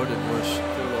Lord and worship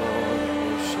the Lord and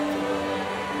worship the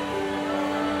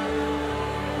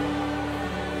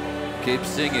Lord. Keep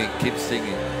singing, keep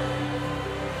singing.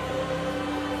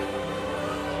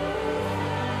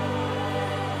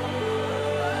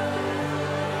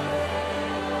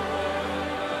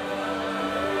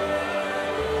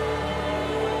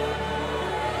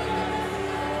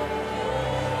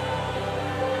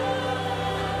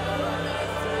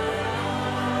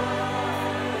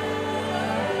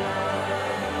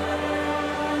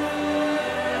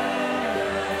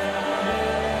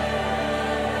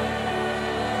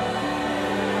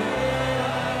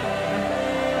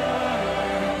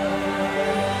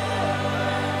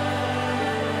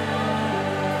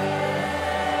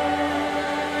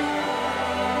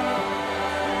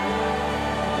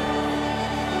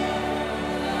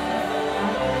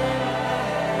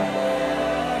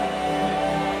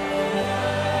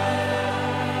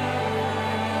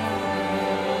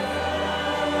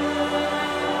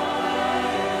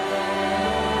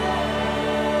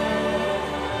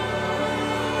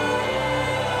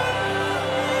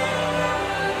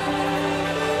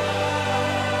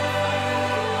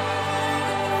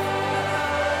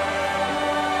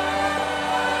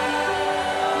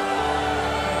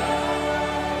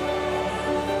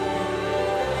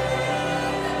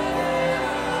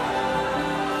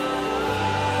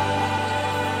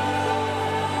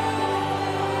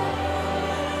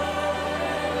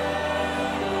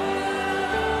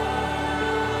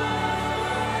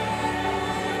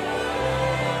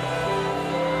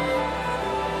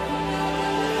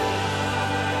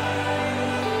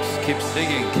 keep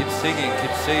singing, keep singing,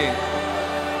 keep singing.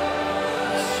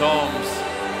 Psalms,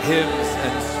 hymns,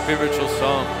 and spiritual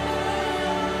songs.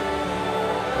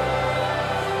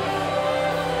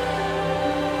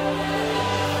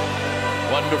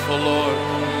 Wonderful Lord,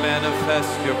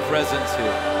 manifest your presence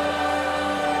here.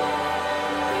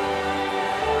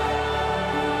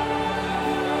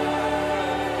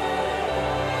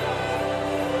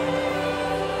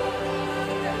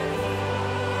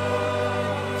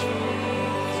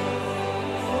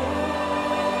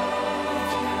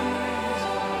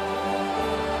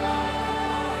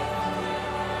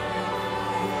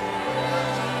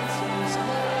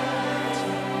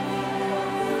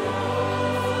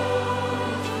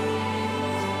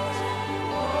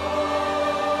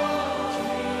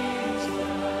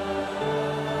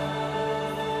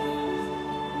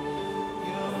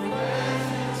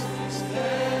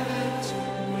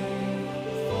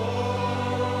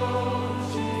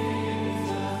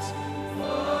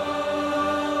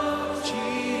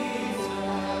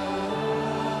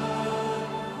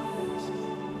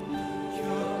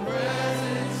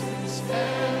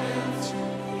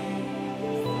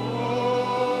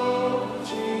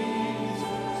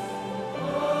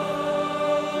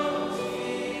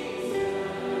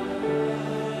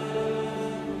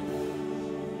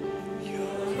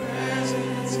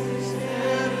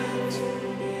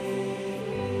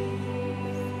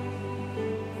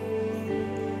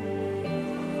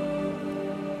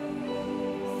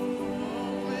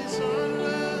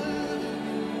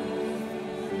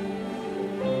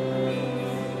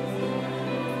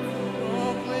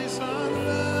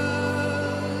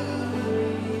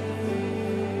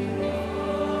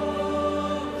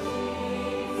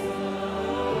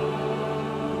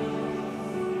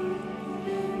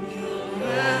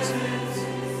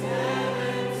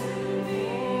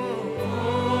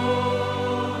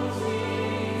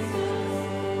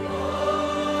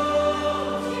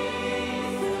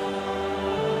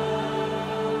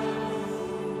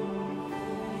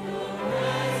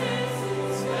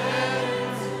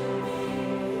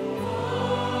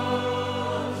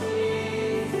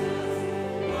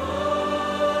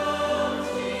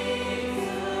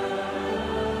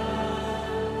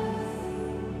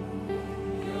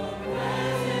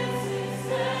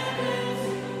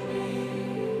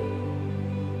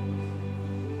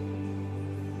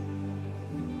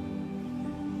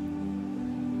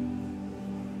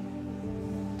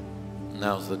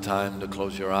 Now's the time to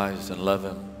close your eyes and love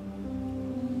Him.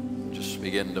 Just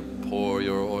begin to pour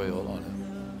your oil on Him.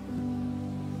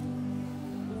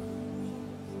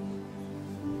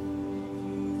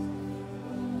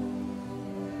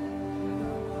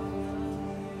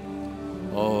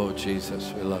 Oh,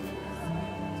 Jesus, we love You.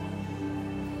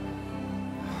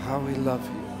 How we love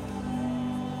You.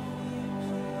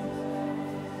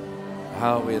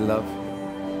 How we love You.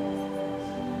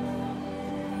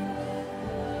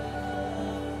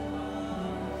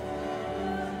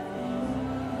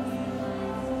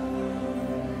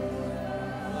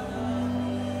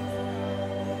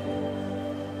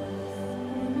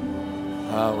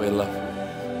 How we love You.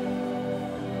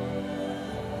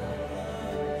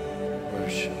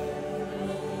 Worship.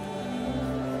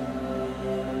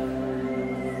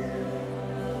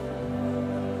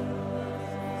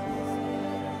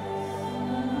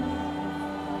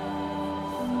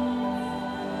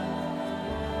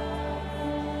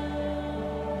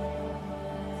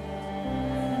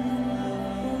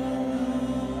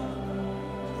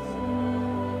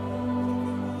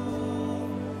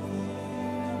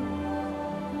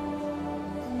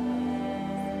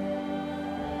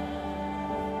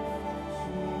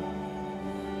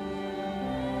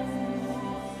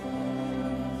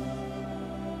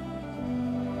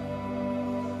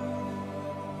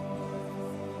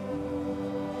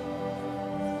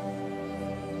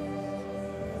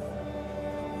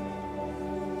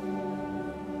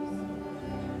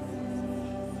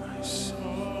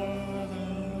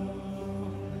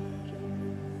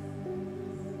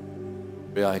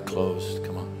 Every eye closed,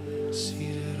 come on.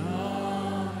 Seated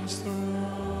on His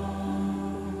throne.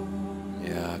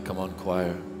 Yeah, come on,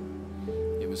 choir.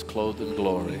 He was clothed in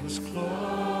glory. He was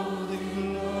clothed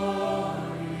in glory.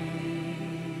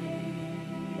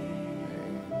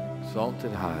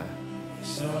 Exalted high.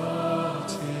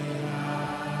 Exalted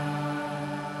high.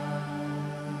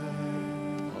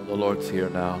 Oh, the Lord's here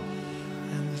now.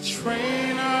 And the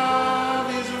train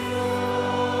of His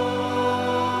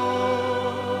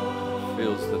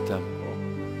Fills the temple.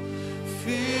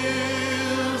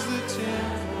 Fills the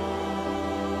temple.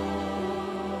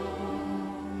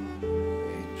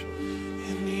 Angels.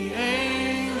 And the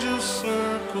angels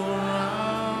circle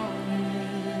around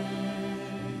Him.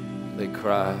 They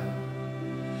cry.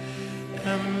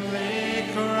 and they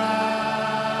cry.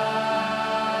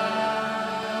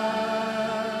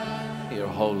 You're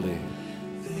holy.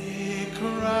 They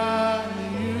cry,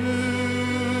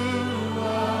 you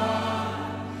are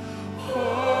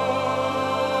holy.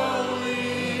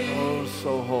 Oh,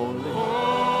 so holy. Oh,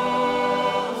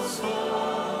 so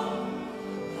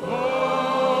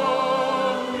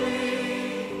holy.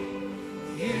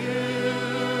 You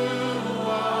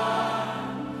are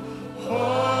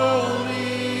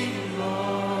holy,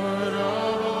 Lord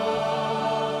of all.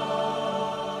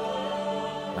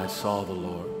 I saw the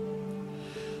Lord.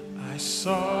 I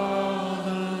saw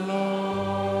the Lord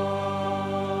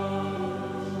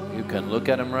You can look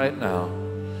at him right now,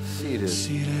 seated.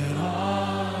 seated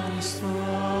on his throne.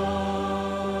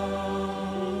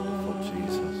 Oh,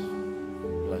 Jesus.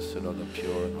 Blessed are the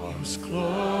pure in He heart. was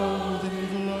clothed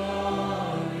in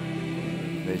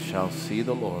glory They shall see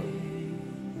the Lord.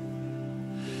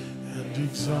 and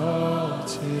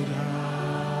exalted high.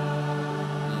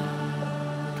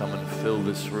 Come and fill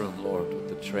this room, Lord, with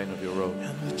the train of your robe.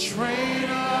 And the train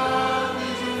of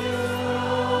his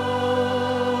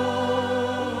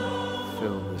robe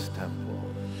Fill this temple.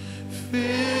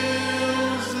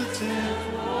 fills the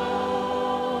temple.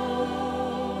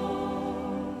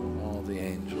 All the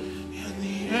angels. And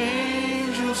the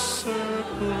angels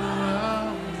circle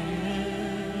around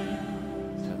him,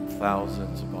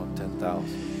 10,000s upon 10,000s.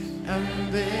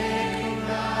 and they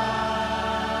cry.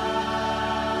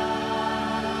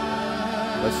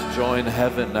 Let's join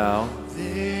heaven now.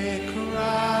 They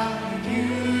cry,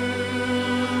 you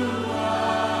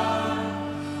are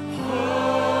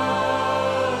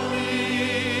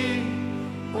holy,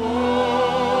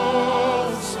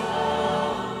 oh, so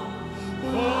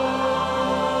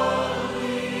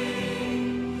holy.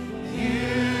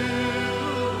 You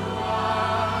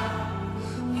are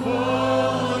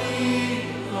holy,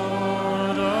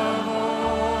 Lord of all.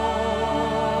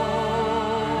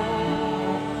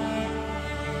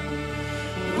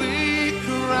 We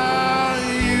cry,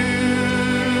 you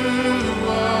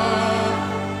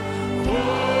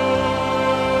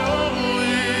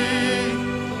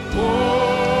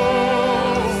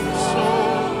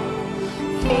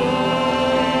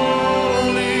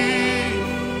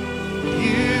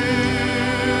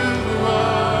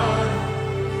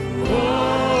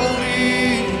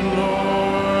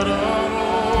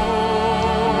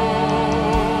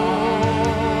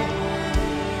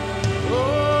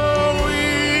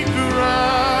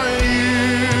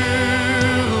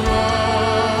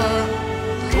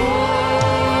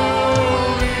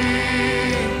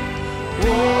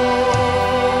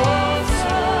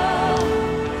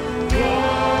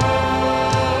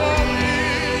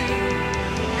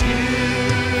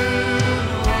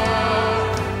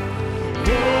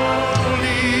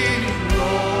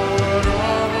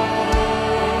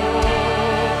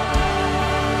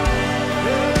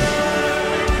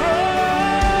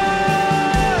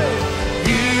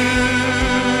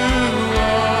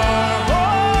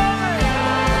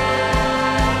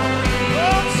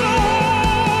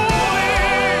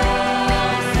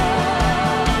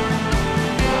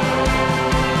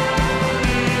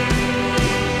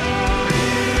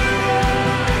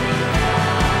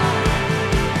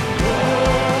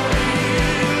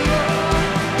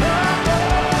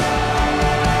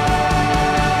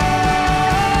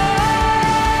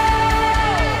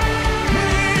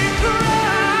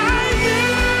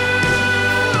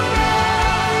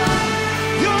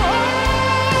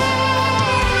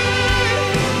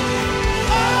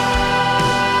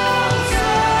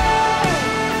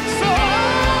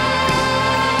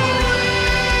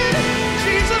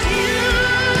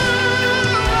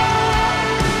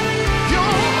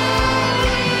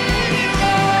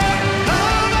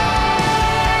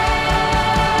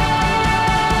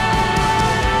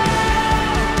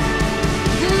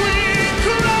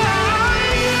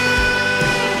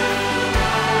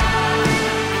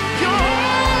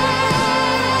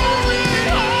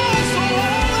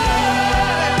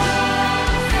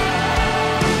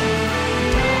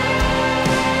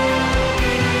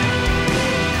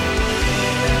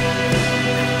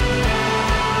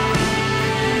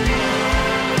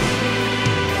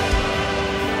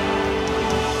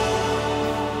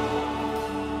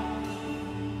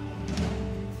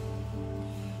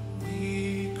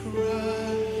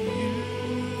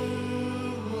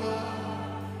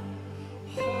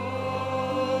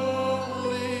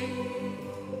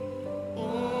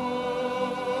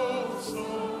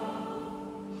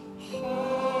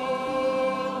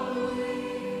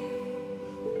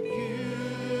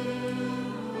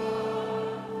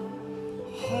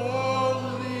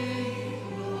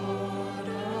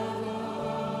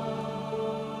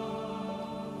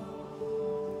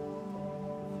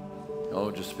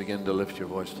know, just begin to lift your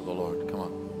voice to the Lord. Come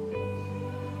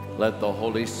on. Let the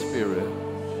Holy Spirit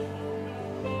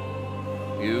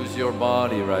use your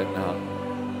body right now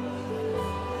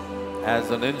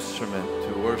as an instrument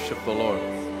to worship the Lord.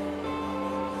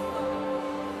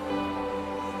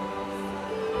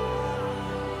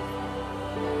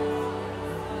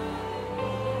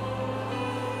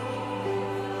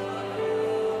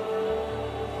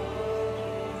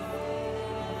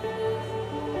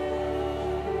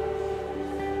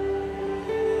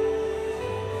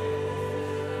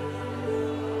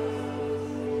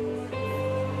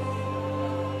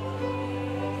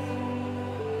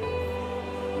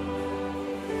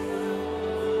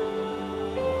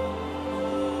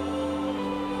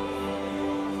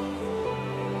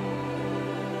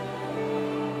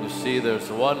 See, there's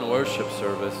one worship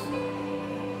service,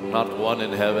 not one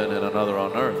in heaven and another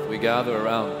on earth. We gather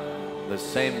around the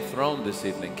same throne this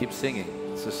evening. Keep singing.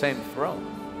 It's the same throne.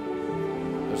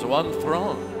 There's one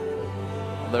throne.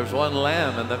 There's one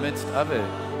lamb in the midst of it.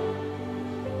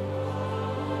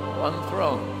 One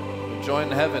throne. We join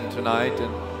heaven tonight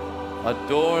and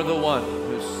adore the one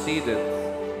who's seated,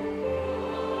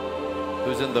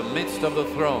 who's in the midst of the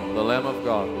throne, the Lamb of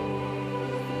God.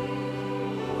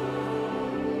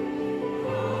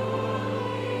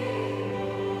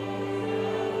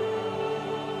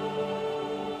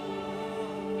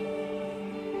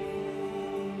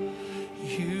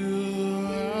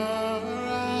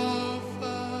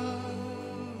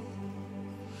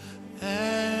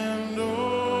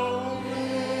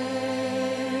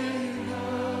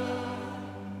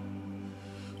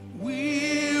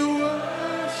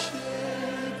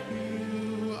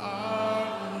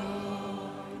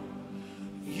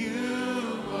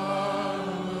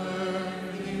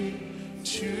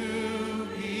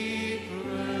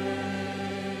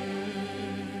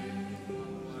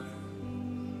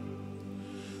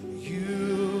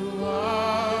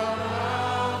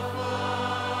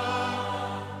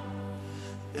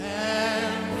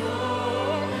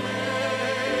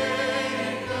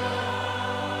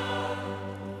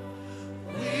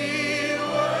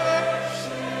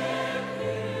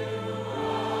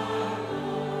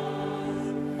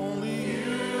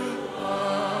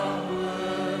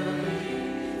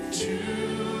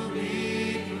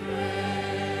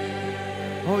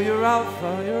 Oh, you're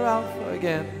Alpha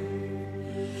again.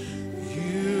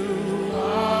 You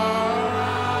are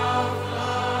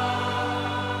Alpha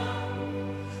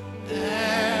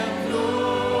and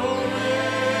Omega.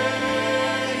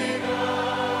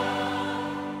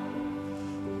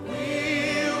 We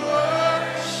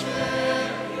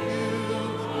worship you,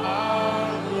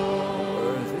 our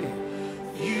Lord. Worthy.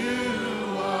 You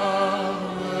are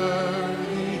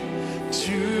worthy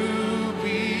to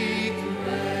be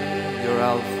praised. You're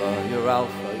Alpha, you're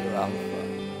Alpha, you're Alpha.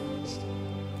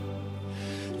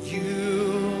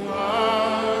 You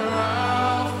are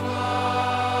Alpha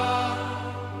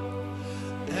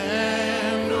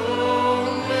and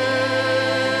Omega.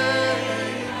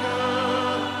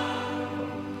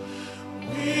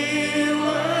 We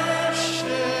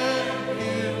worship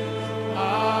you,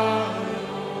 our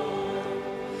Lord.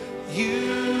 You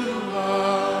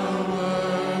are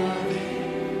worthy.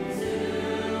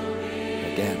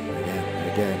 Again.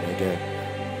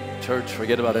 Church,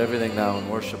 forget about everything now and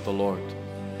worship the Lord.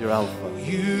 You're Alpha.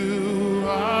 You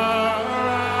are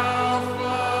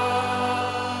Alpha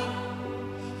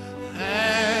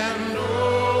and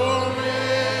Omega.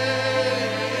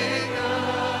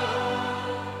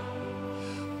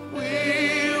 We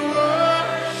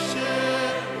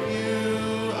worship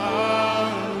you,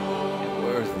 our Lord.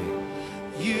 Worthy.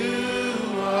 You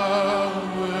are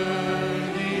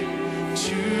worthy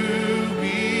to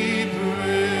be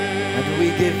praised. And we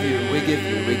give you. We give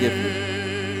you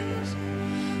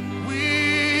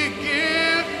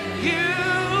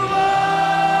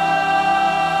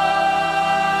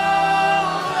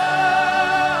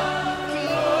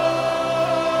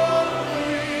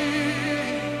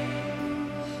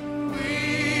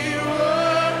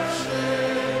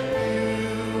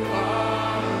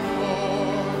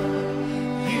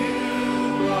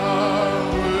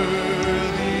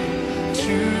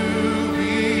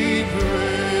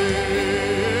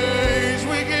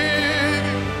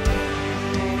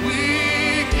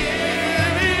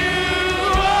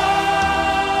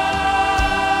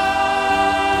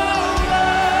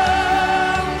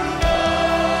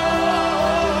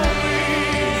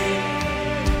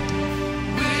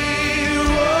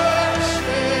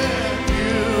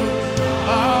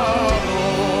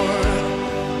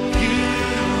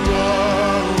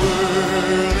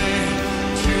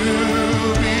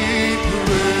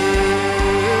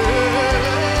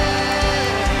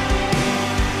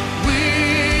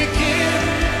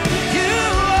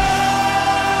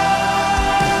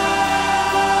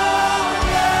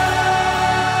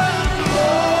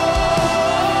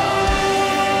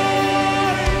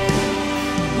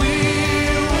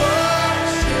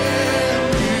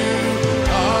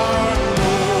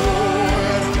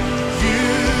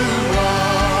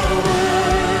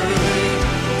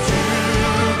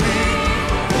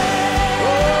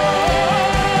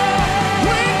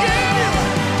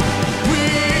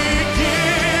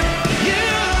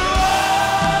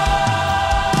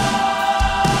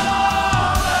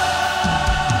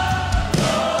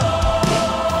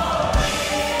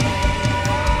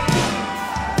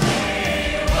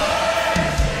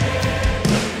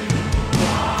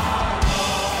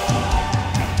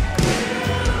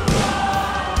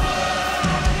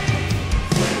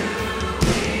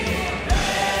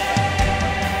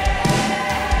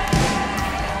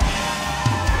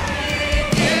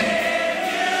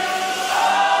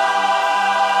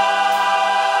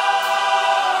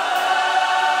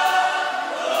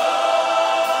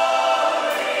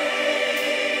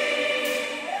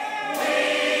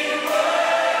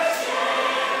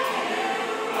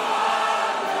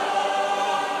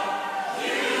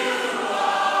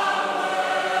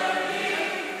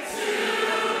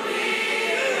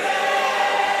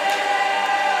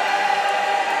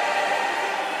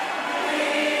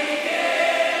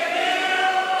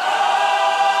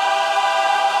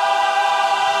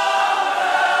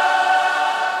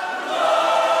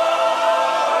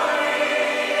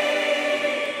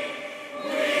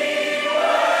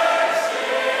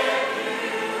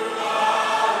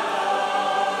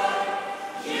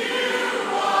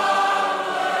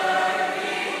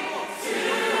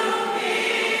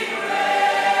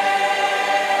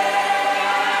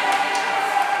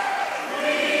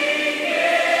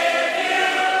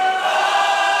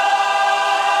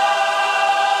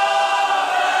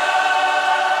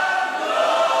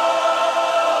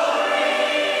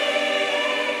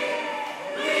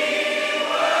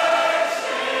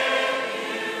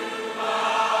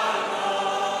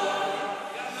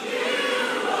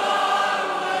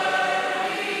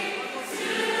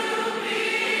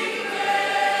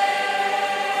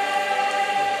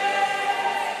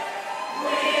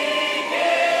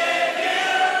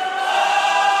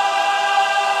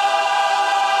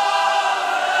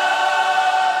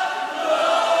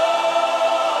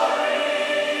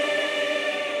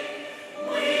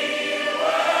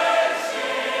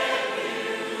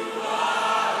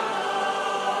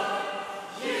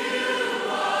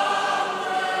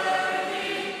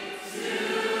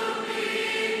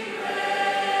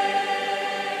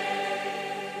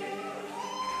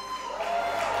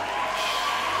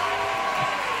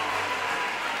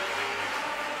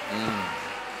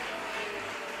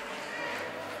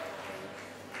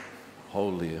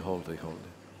Holy, holy, holy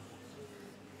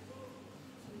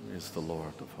is the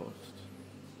Lord of hosts.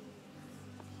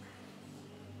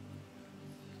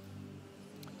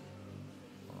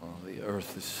 Oh, the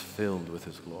earth is filled with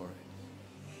His glory.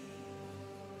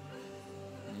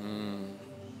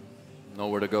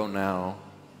 Nowhere to go now.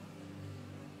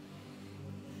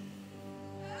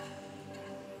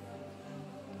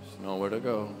 There's nowhere to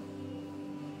go.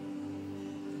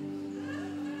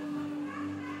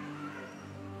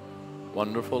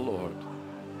 Wonderful Lord.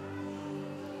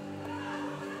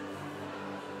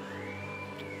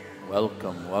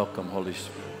 Welcome, welcome, Holy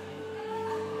Spirit.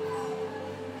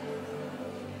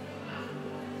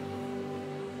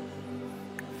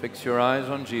 Fix your eyes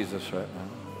on Jesus right now.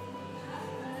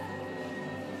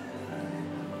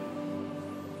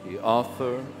 The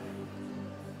author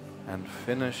and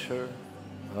finisher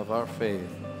of our faith.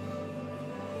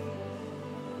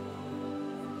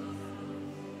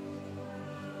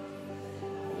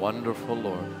 Wonderful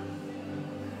Lord.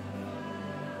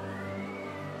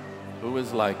 Who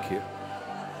is like you?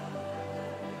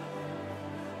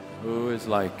 Who is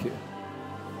like you?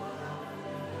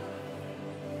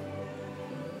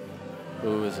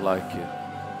 Who is like you?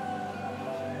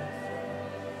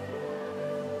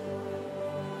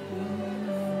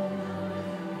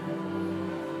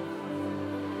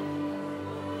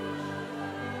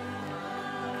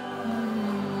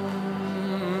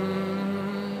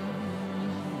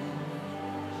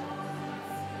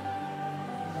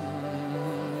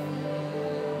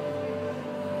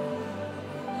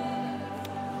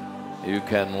 You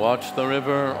can watch the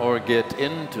river or get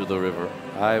into the river.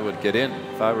 I would get in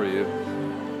if I were you.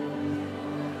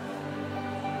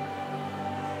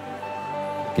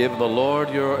 Give the Lord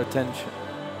your attention.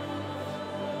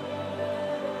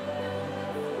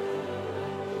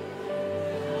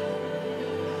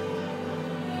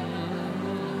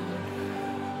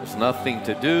 There's nothing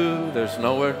to do. There's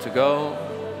nowhere to go.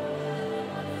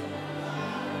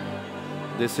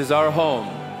 This is our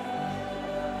home.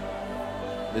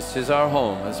 This is our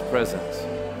home as presence.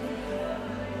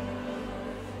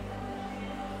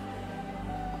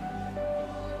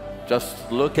 Just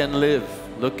look and live,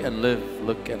 look and live,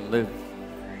 look and live.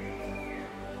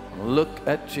 Look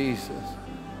at Jesus.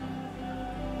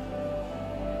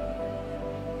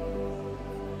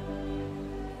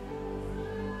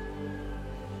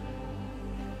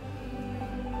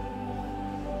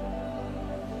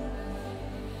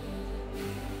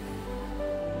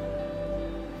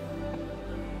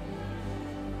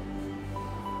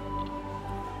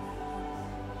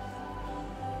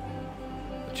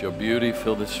 Your beauty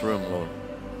fill this room, Lord.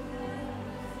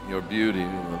 Your beauty,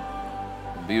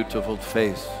 the beautiful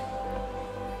face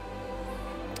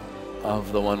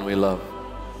of the one we love.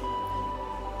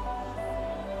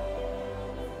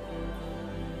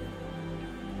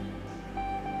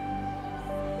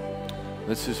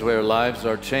 This is where lives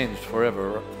are changed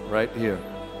forever, right here.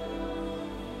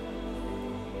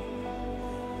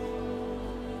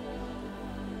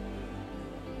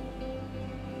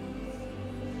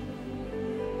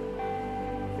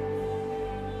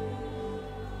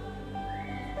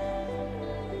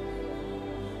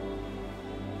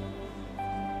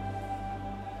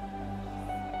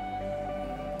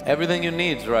 Everything you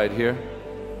need is right here.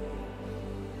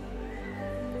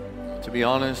 To be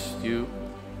honest, you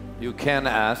can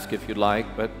ask if you'd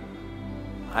like, but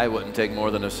I wouldn't take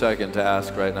more than a second to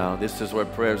ask right now. This is where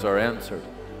prayers are answered,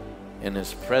 in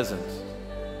His presence.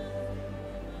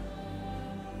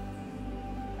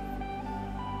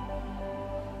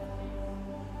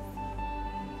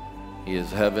 He is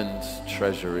heaven's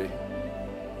treasury.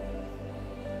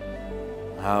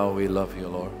 How we love you,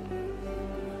 Lord.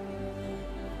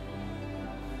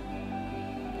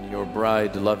 Your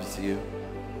bride loves you.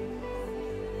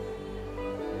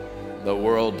 The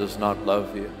world does not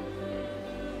love you,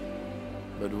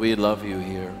 but we love you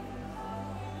here.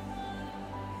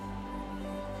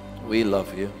 We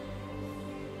love you.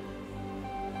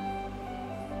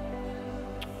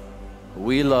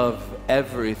 We love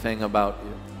everything about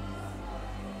you.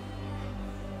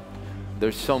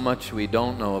 There's so much we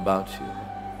don't know about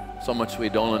you, so much we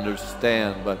don't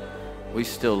understand, but we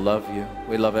still love you.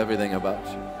 We love everything about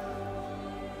you.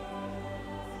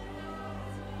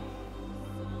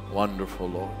 Wonderful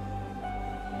Lord.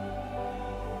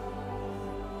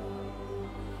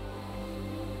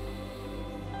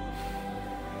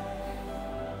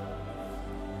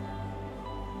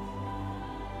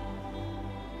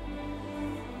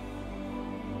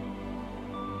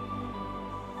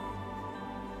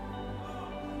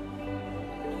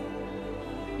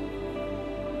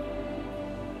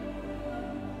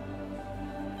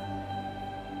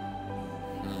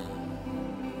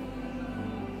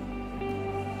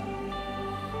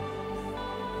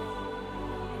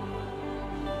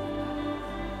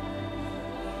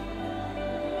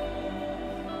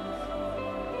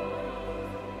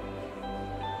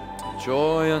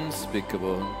 joy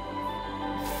unspeakable,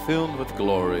 filled with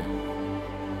glory.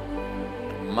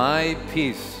 My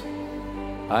peace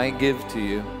I give to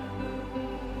you.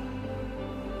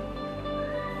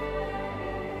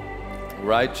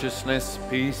 Righteousness,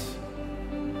 peace,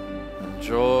 and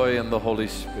joy in the Holy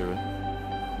Spirit.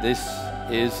 This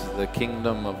is the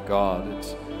kingdom of God.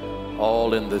 It's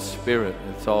all in the Spirit.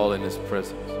 It's all in His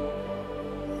presence.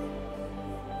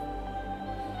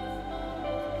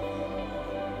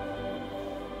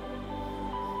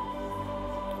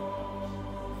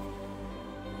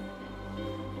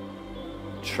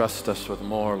 Trust us with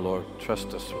more, Lord.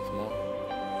 Trust us with more.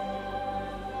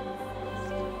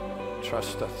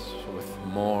 Trust us with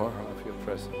more of your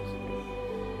presence.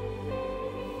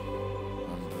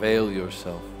 Unveil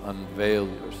yourself. Unveil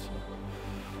yourself.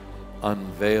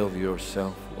 Unveil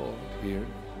yourself, Lord, here.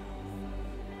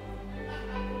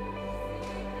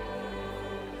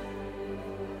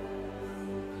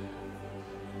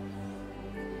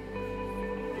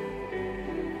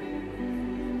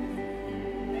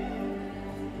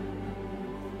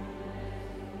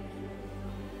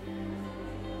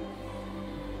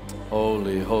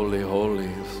 Holy, holy, holy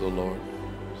is the Lord,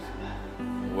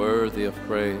 worthy of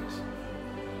praise.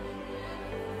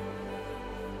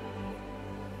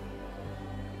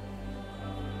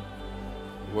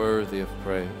 Worthy of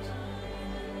praise.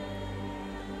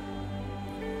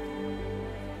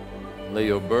 Lay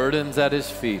your burdens at His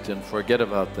feet and forget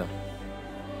about them.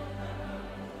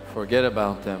 Forget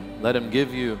about them. Let Him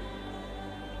give you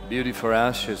beauty for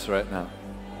ashes right now.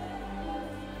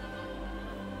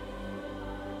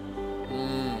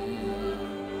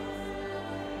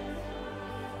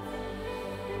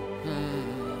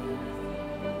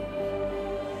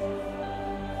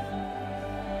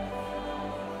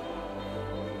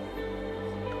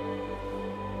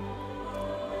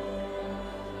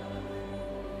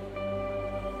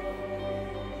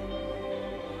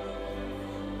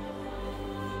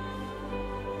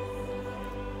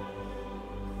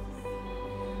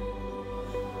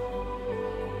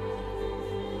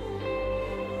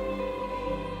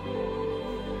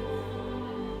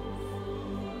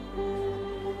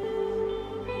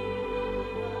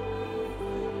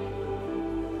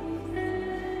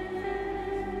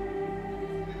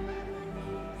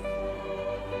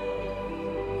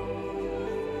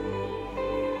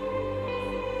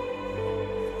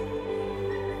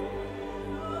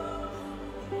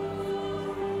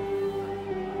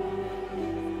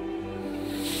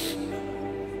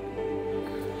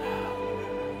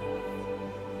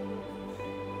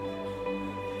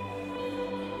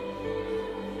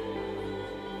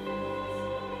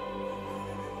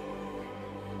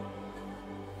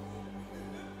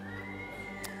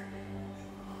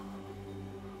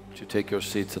 You take your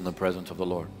seats in the presence of the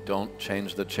Lord. Don't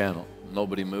change the channel.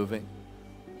 Nobody moving.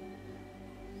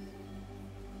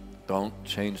 Don't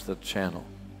change the channel.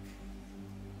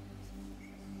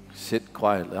 Sit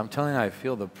quietly. I'm telling you, I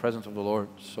feel the presence of the Lord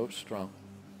so strong.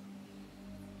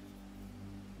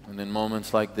 And in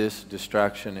moments like this,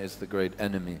 distraction is the great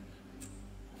enemy.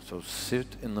 So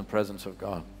sit in the presence of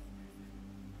God.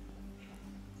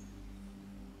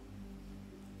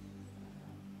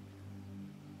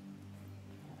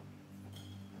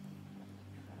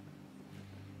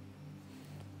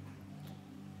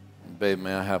 Babe,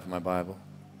 may I have my Bible?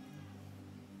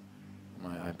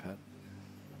 My iPad?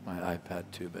 My iPad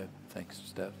too, babe. Thanks,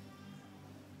 Steph.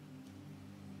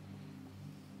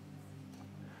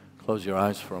 Close your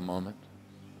eyes for a moment.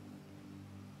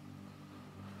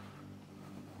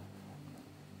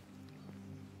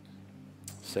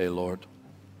 Say, Lord,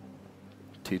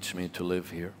 teach me to live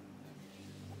here.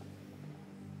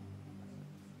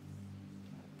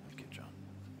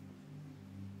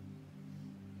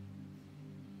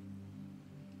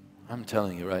 I'm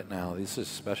telling you right now, this is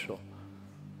special.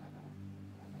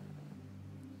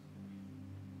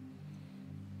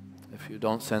 If you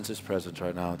don't sense His presence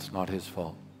right now, it's not His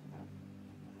fault.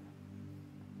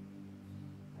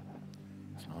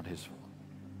 It's not His fault.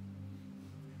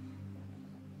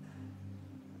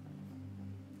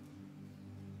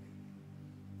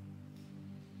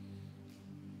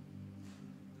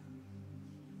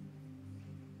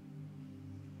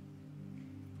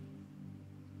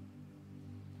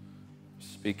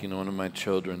 Speaking to one of my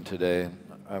children today,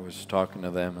 I was talking to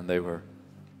them and they were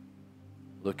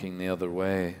looking the other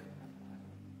way.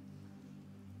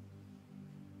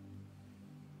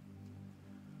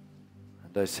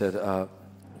 And I said,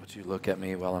 would you look at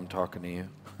me while I'm talking to you?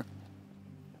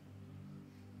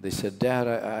 They said, Dad,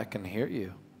 I can hear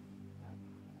you.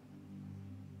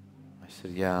 I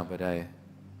said, yeah, but I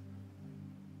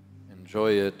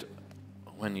enjoy it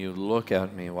when you look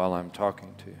at me while I'm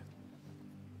talking to you.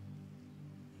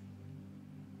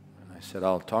 said,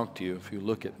 I'll talk to you if you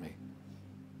look at me.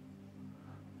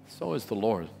 So is the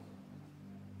Lord.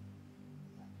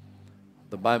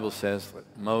 The Bible says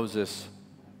that Moses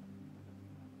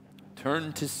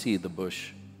turned to see the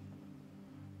bush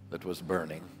that was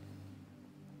burning.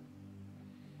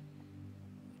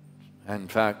 In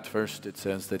fact, first it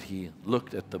says that he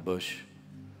looked at the bush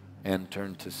and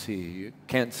turned to see. You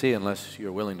can't see unless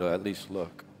you're willing to at least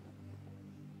look.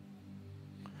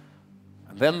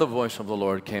 And then the voice of the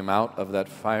Lord came out of that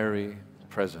fiery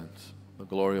presence, the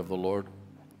glory of the Lord.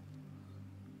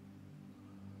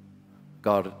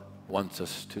 God wants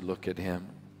us to look at him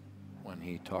when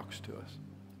he talks to us.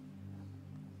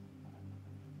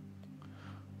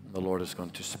 The Lord is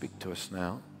going to speak to us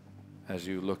now as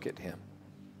you look at him.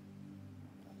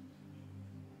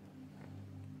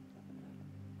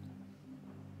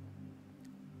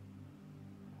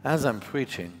 As I'm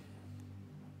preaching,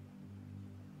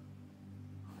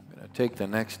 I'm going to take the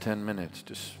next 10 minutes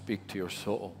to speak to your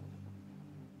soul.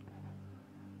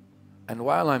 And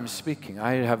while I'm speaking,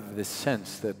 I have this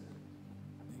sense that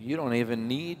you don't even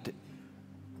need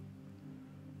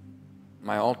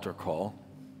my altar call,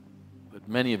 but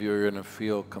many of you are going to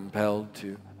feel compelled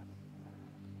to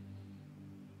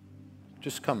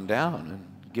just come down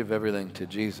and give everything to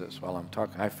Jesus while I'm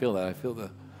talking. I feel that. I feel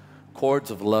the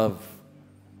cords of love,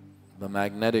 the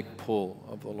magnetic pull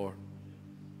of the Lord.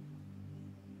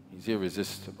 He's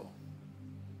irresistible.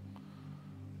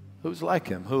 Who's like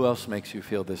him? Who else makes you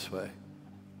feel this way?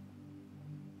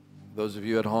 Those of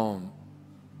you at home,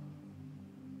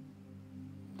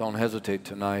 don't hesitate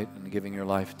tonight in giving your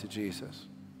life to Jesus.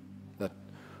 That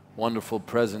wonderful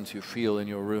presence you feel in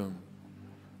your room,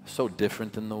 so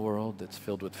different in the world that's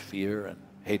filled with fear and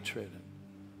hatred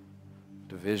and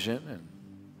division and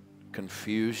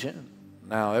confusion.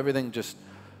 Now everything just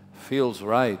feels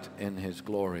right in his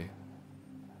glory.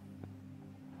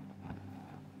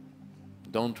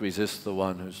 Don't resist the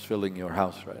one who's filling your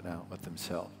house right now with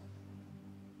himself.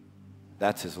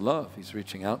 That's his love. He's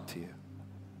reaching out to you.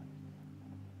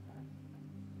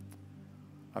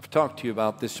 I've talked to you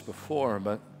about this before,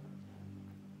 but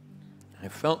I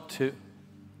felt to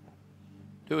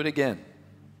do it again.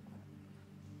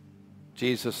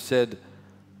 Jesus said,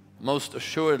 "Most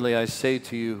assuredly I say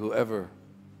to you, whoever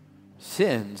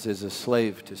sins is a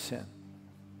slave to sin."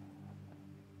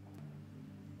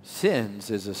 Sins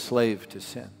is a slave to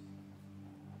sin.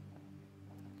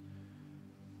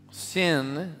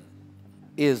 Sin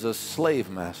is a slave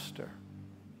master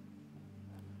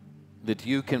that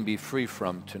you can be free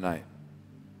from tonight.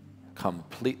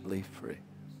 Completely free.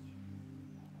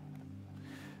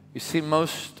 You see,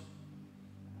 most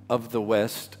of the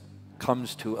West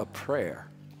comes to a prayer.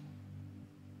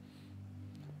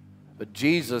 But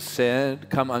Jesus said,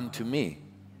 "Come unto me."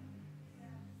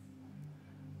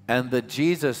 And the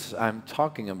Jesus I'm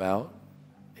talking about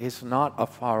is not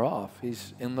afar off.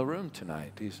 He's in the room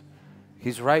tonight.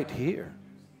 He's right here.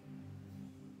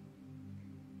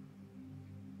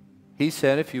 He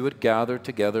said, if you would gather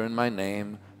together in my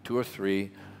name, 2 or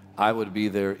 3, I would be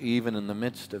there even in the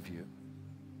midst of you.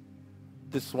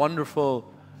 This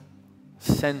wonderful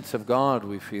sense of God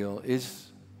we feel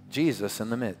is Jesus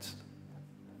in the midst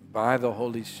by the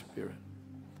Holy Spirit.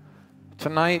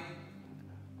 Tonight,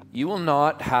 you will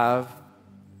not have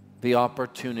the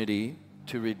opportunity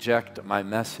to reject my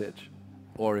message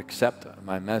or accept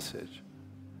my message.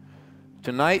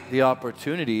 Tonight, the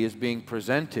opportunity is being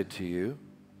presented to you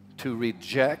to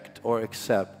reject or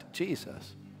accept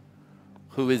Jesus,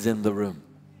 who is in the room.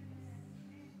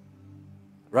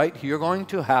 Right? You're going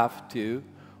to have to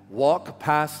walk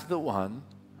past the one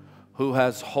who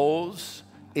has holes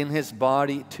in his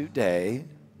body today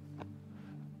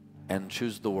and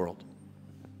choose the world.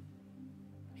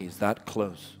 He's that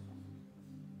close.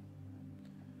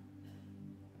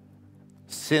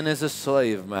 Sin is a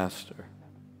slave master.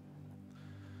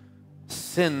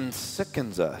 Sin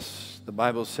sickens us. The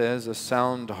Bible says a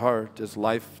sound heart is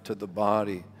life to the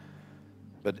body,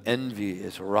 but envy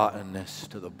is rottenness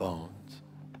to the bones.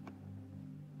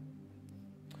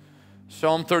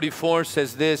 Psalm 34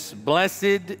 says this,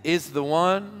 "Blessed is the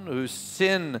one whose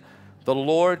sin the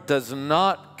Lord does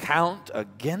not count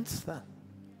against them,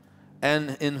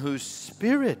 and in whose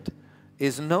spirit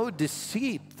is no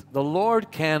deceit." The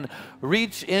Lord can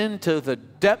reach into the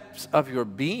depths of your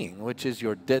being, which is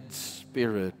your dead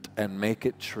spirit, and make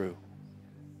it true.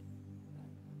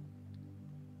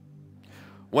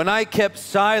 When I kept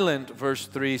silent, verse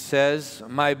 3 says,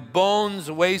 my bones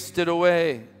wasted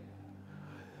away.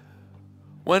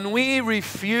 When we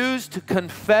refuse to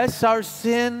confess our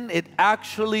sin, it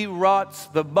actually rots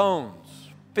the bones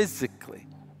physically.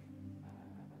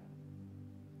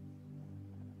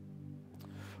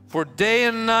 For day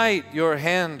and night your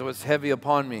hand was heavy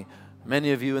upon me.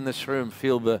 Many of you in this room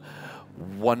feel the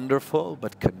wonderful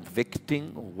but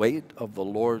convicting weight of the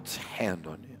Lord's hand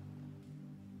on you.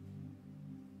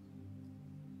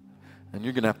 And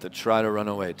you're going to have to try to run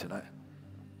away tonight.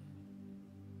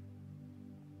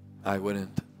 I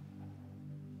wouldn't.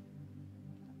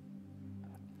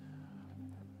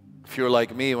 If you're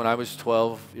like me, when I was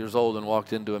 12 years old and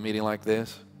walked into a meeting like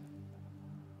this,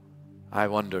 I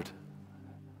wondered,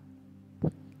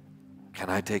 can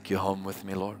I take you home with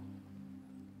me, Lord?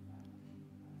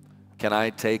 Can I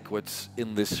take what's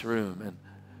in this room and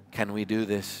can we do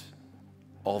this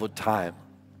all the time?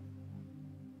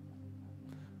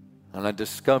 And I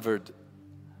discovered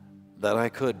that I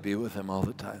could be with Him all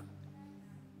the time.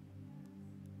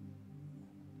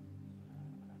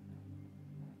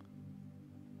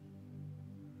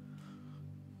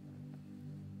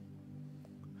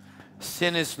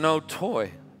 Sin is no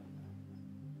toy.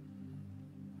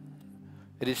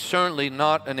 It is certainly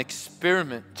not an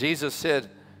experiment. Jesus said,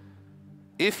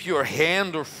 if your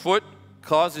hand or foot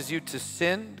causes you to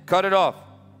sin, cut it off.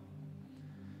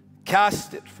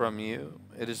 Cast it from you.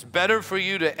 It is better for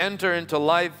you to enter into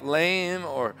life lame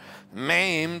or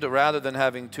maimed rather than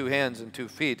having 2 hands and 2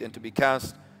 feet and to be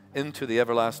cast into the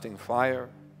everlasting fire.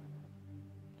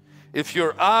 If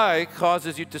your eye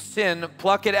causes you to sin,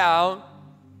 pluck it out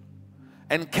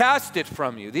and cast it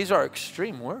from you. These are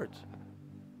extreme words.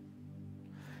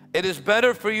 It is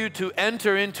better for you to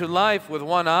enter into life with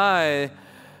 1 eye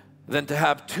than to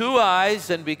have 2 eyes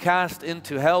and be cast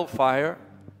into hellfire.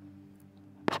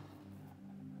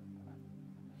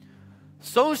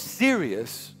 So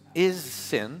serious is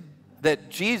sin that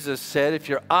Jesus said, if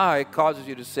your eye causes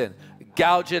you to sin,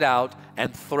 gouge it out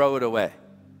and throw it away.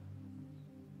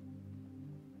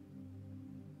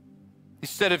 He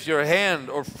said, if your hand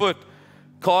or foot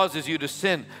causes you to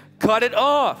sin, cut it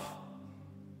off.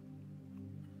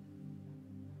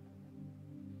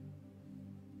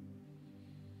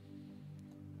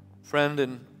 Friend,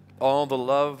 in all the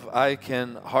love I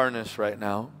can harness right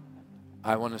now,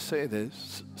 I want to say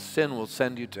this: sin will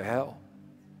send you to hell.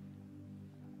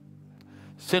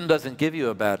 Sin doesn't give you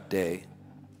a bad day.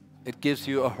 It gives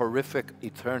you a horrific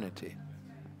eternity.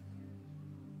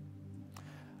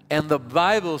 And the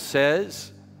Bible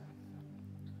says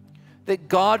that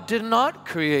God did not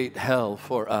create hell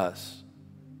for us,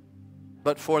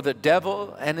 but for the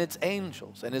devil and its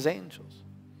angels and his angels.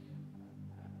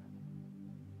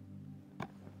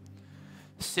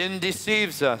 Sin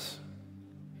deceives us.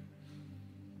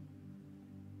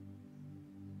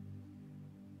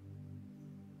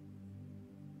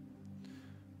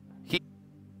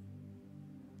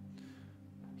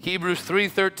 Hebrews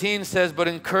 3:13 says, but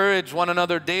encourage one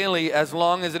another daily as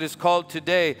long as it is called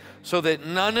today, so that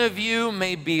none of you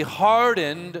may be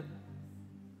hardened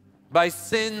by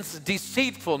sin's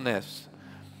deceitfulness.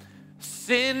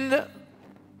 Sin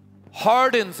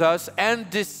hardens us and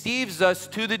deceives us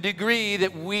to the degree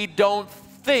that we don't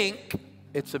think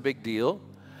it's a big deal,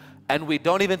 and we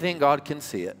don't even think God can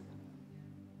see it.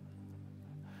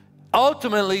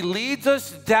 Ultimately leads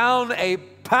us down a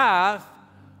path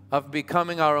of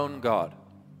becoming our own God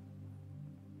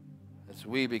as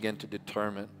we begin to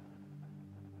determine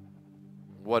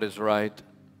what is right,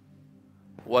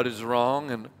 what is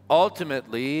wrong, and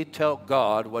ultimately tell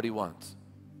God what He wants.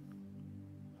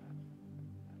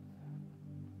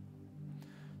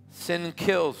 Sin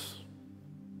kills.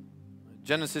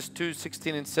 Genesis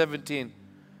 2:16 and 17.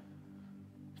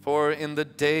 For in the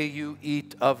day you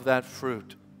eat of that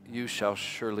fruit, you shall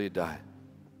surely die.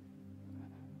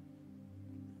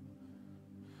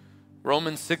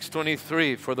 Romans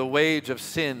 6:23, for the wage of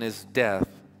sin is death,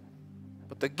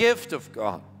 but the gift of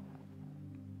God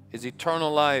is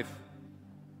eternal life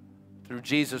through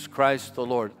Jesus Christ the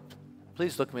Lord.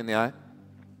 Please look me in the eye.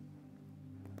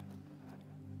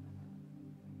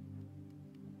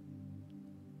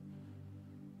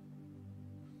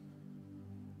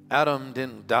 Adam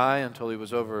didn't die until he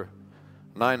was over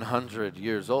 900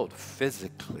 years old,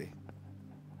 physically.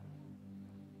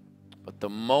 But the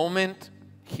moment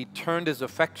he turned his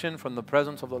affection from the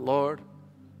presence of the Lord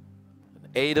and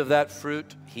ate of that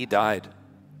fruit, he died.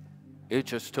 It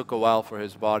just took a while for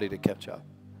his body to catch up.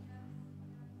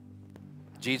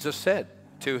 Jesus said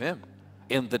to him,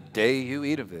 in the day you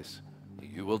eat of this,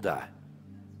 you will die.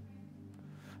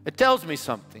 It tells me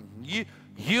something.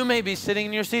 You may be sitting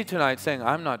in your seat tonight saying,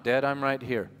 I'm not dead, I'm right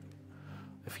here.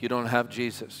 If you don't have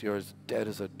Jesus, you're as dead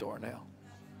as a doornail.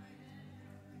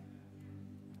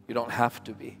 You don't have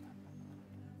to be.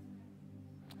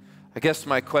 I guess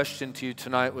my question to you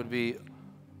tonight would be,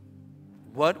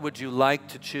 what would you like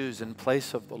to choose in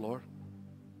place of the Lord?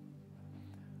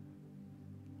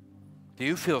 Do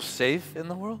you feel safe in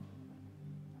the world?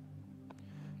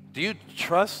 Do you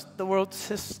trust the world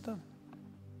system?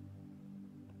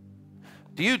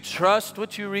 Do you trust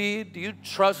what you read? Do you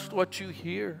trust what you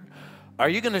hear? Are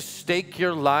you going to stake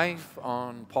your life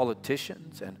on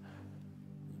politicians and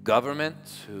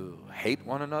governments who hate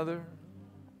one another,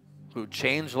 who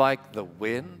change like the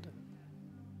wind?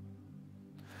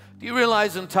 Do you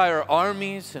realize entire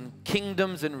armies and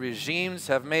kingdoms and regimes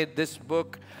have made this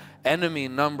book enemy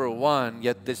number one,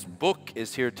 yet this book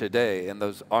is here today and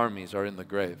those armies are in the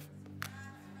grave?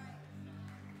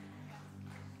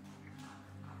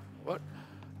 What?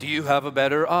 Do you have a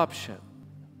better option?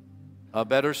 A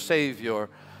better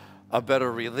Savior? A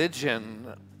better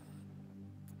religion?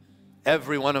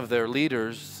 Every one of their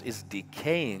leaders is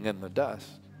decaying in the dust.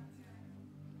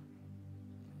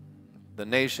 The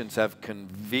nations have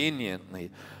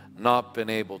conveniently not been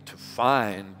able to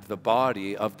find the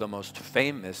body of the most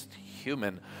famous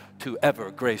human to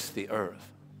ever grace the earth.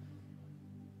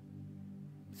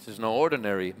 This is no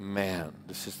ordinary man.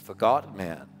 This is the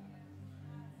God-man.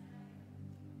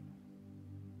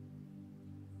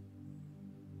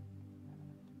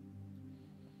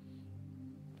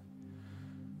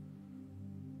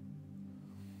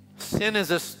 Sin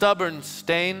is a stubborn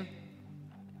stain.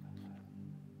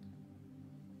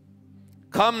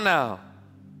 Come now,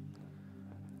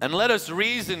 and let us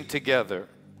reason together.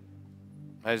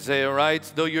 Isaiah writes,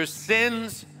 though your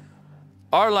sins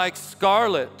are like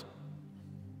scarlet,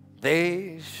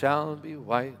 they shall be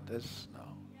white as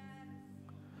snow.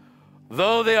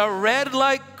 Though they are red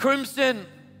like crimson,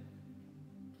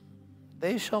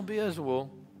 they shall be as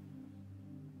wool.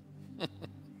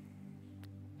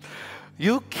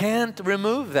 You can't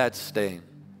remove that stain.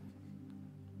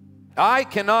 I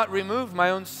cannot remove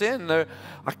my own sin. There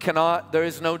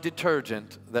is no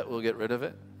detergent that will get rid of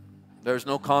it. There's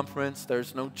no conference,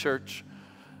 there's no church,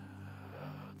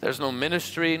 there's no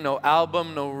ministry, no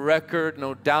album, no record,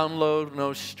 no download,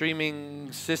 no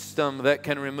streaming system that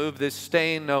can remove this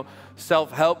stain, no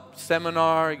self-help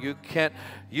seminar. You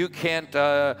can't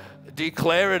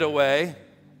declare it away.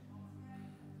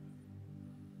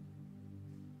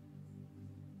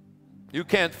 You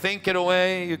can't think it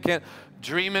away. You can't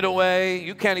dream it away.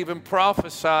 You can't even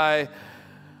prophesy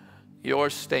your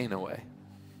stain away.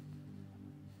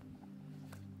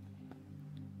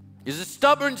 It's a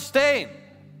stubborn stain.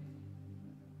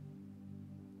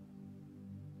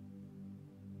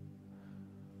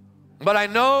 But I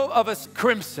know of a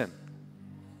crimson.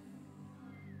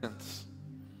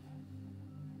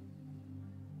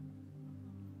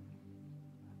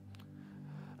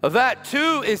 That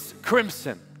too is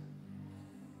crimson.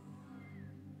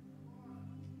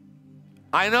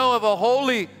 I know of a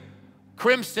holy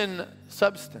crimson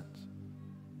substance.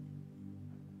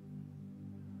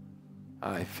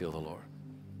 I feel the Lord.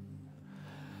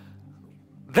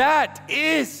 That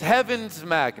is heaven's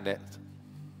magnet.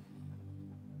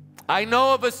 I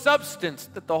know of a substance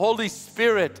that the Holy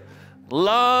Spirit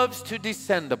loves to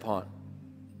descend upon,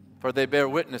 for they bear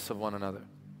witness of one another.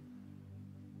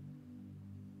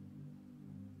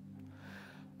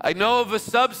 I know of a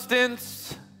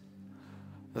substance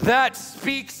that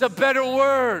speaks a better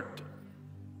word.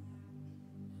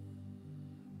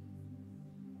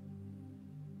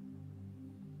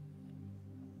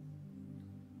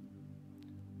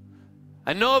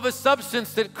 I know of a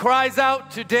substance that cries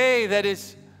out today, that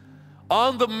is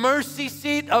on the mercy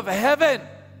seat of heaven.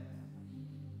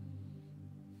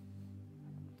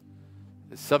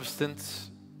 The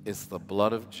substance is the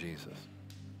blood of Jesus.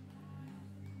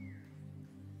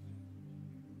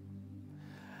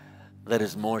 That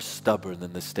is more stubborn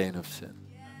than the stain of sin.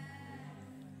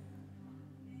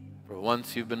 For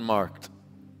once you've been marked,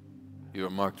 you are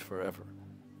marked forever.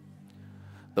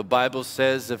 The Bible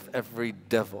says if every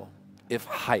devil, if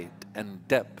height and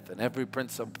depth and every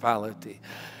principality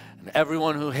and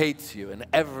everyone who hates you and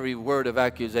every word of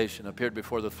accusation appeared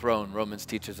before the throne, Romans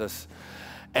teaches us,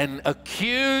 and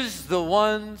accused the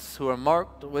ones who are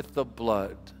marked with the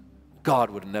blood,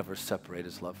 God would never separate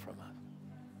his love from us.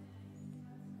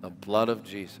 The blood of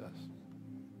Jesus.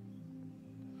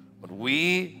 But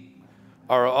we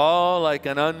are all like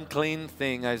an unclean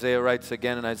thing, Isaiah writes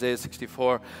again in Isaiah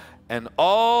 64, and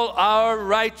all our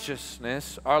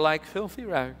righteousness are like filthy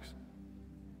rags.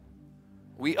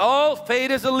 We all fade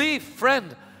as a leaf,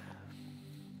 friend.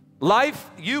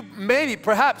 Life, you maybe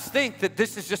perhaps think that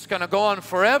this is just going to go on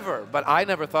forever, but I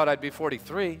never thought I'd be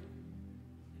 43.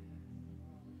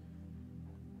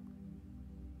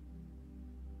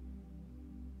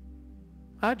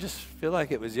 I just feel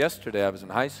like it was yesterday I was in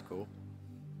high school.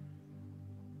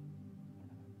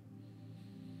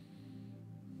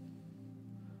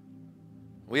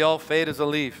 We all fade as a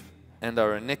leaf, and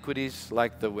our iniquities,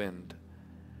 like the wind,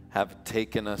 have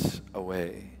taken us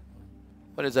away.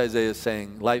 What is Isaiah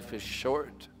saying? Life is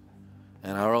short,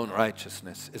 and our own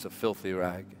righteousness is a filthy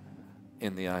rag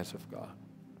in the eyes of God.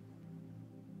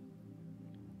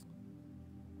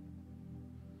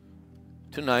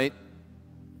 Tonight,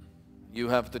 you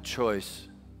have the choice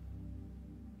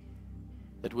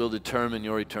that will determine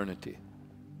your eternity.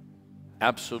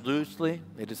 Absolutely,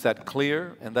 it is that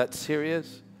clear and that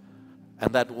serious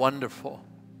and that wonderful.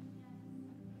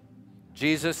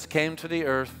 Jesus came to the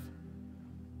earth,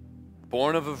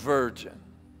 born of a virgin,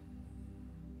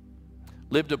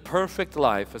 lived a perfect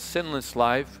life, a sinless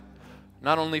life,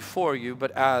 not only for you,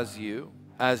 but as you,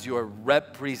 as your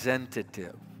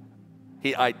representative.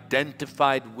 He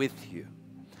identified with you.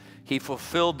 He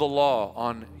fulfilled the law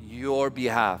on your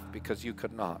behalf because you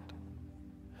could not.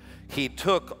 He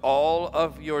took all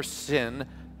of your sin,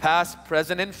 past,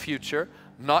 present, and future,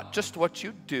 not just what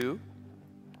you do,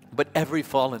 but every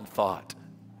fallen thought.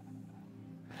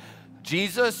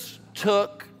 Jesus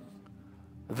took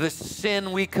the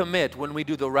sin we commit when we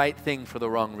do the right thing for the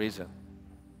wrong reason.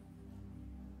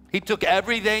 He took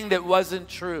everything that wasn't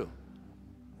true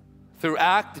through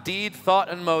act, deed, thought,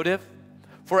 and motive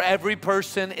for every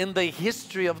person in the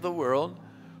history of the world,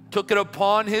 took it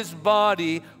upon his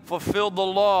body, fulfilled the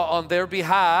law on their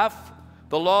behalf,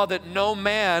 the law that no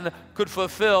man could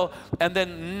fulfill, and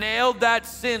then nailed that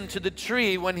sin to the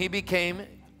tree when he became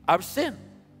our sin.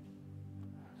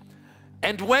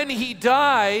 And when he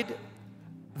died,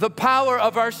 the power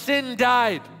of our sin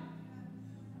died.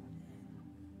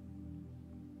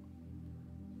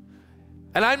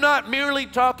 And I'm not merely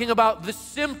talking about the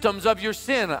symptoms of your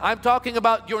sin. I'm talking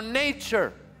about your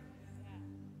nature.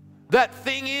 That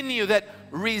thing in you that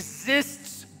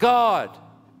resists God.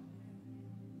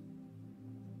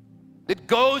 It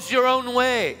goes your own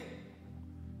way.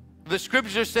 The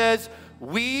scripture says,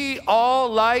 we all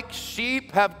like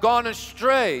sheep have gone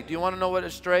astray. Do you want to know what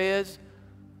astray is?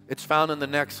 It's found in the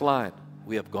next line.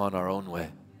 We have gone our own way.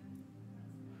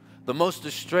 The most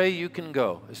astray you can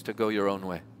go is to go your own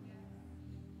way.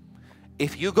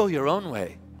 If you go your own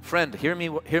way, friend, hear me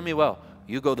well,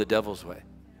 you go the devil's way.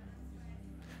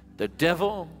 The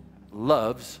devil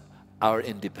loves our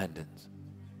independence.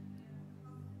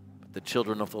 But the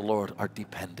children of the Lord are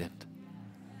dependent.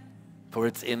 For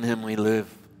it's in Him we live,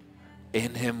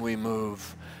 in Him we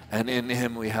move, and in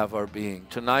Him we have our being.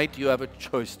 Tonight you have a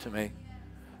choice to make.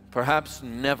 Perhaps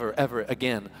never, ever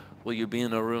again will you be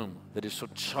in a room that is so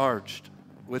charged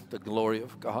with the glory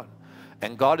of God.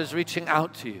 And God is reaching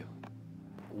out to you,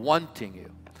 wanting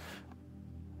you.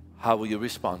 How will you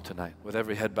respond tonight? With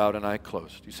every head bowed and eye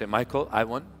closed. You say, Michael, I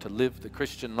want to live the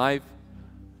Christian life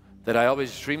that I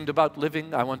always dreamed about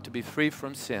living. I want to be free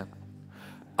from sin.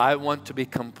 I want to be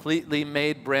completely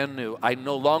made brand new. I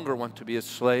no longer want to be a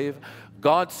slave.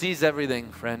 God sees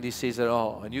everything, friend. He sees it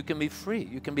all. And you can be free.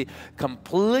 You can be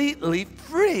completely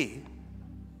free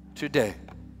today.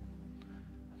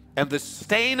 And the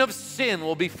stain of sin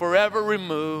will be forever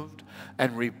removed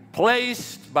and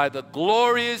replaced by the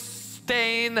glorious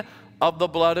stain of the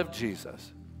blood of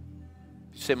Jesus.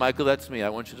 You say, Michael, that's me. I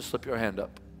want you to slip your hand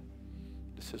up.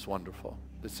 This is wonderful.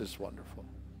 This is wonderful.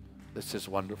 This is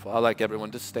wonderful. I'd like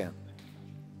everyone to stand.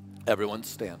 Everyone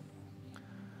stand.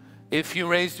 If you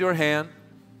raised your hand,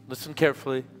 listen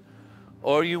carefully,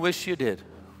 or you wish you did.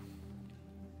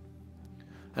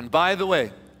 And by the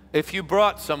way, if you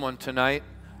brought someone tonight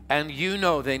and you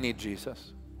know they need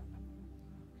Jesus,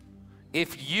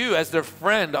 if you as their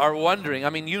friend are wondering, I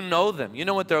mean, you know them, you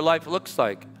know what their life looks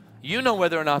like, you know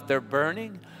whether or not they're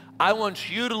burning, I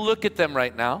want you to look at them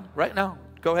right now,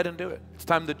 go ahead and do it. It's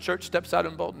time the church steps out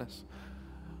in boldness.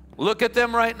 Look at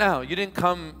them right now. You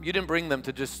didn't bring them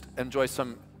to just enjoy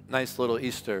some nice little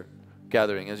Easter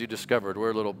gathering. As you discovered,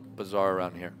 we're a little bizarre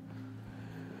around here.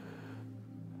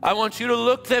 I want you to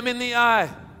look them in the eye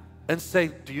and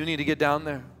say, do you need to get down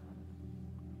there?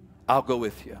 I'll go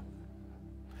with you.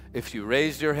 If you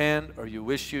raised your hand or you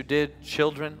wish you did,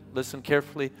 children, listen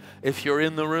carefully. If you're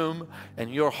in the room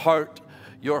and your heart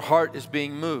is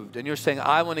being moved and you're saying,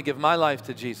 I want to give my life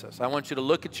to Jesus. I want you to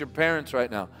look at your parents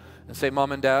right now and say,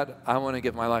 Mom and Dad, I want to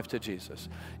give my life to Jesus.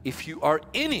 If you are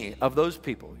any of those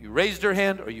people, you raised your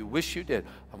hand or you wish you did,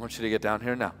 I want you to get down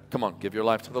here now. Come on, give your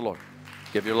life to the Lord.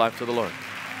 Give your life to the Lord.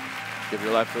 Give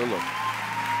your life to the Lord.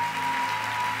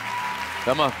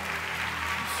 Come on.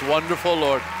 It's wonderful,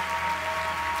 Lord.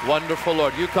 Wonderful,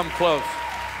 Lord. You come close.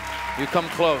 You come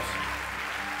close.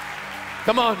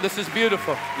 Come on, this is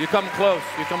beautiful. You come close.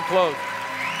 You come close.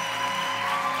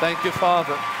 Thank you,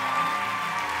 Father.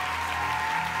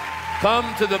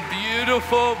 Come to the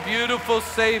beautiful, beautiful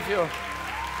Savior.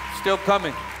 still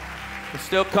coming. It's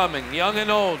still coming. Young and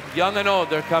old,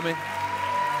 they're coming.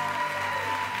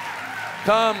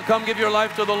 Come give your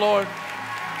life to the Lord.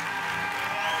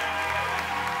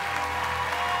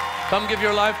 Come give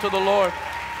your life to the Lord.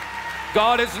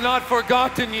 God has not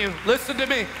forgotten you. Listen to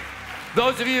me.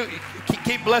 Those of you,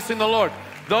 keep blessing the Lord.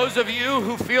 Those of you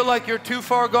who feel like you're too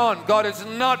far gone, God has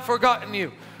not forgotten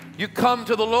you. You come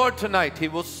to the Lord tonight. He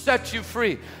will set you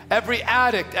free. Every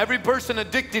addict, every person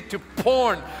addicted to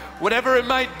porn, whatever it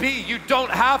might be, you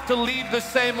don't have to leave the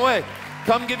same way.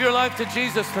 Come give your life to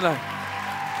Jesus tonight.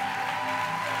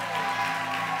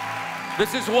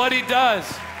 This is what He does.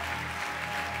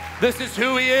 This is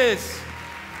who He is.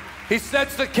 He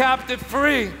sets the captive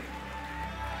free.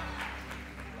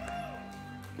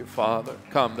 Thank you, Father.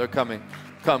 Come, they're coming.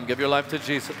 Come, give your life to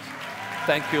Jesus.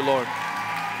 Thank you, Lord.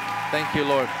 Thank you,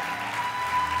 Lord.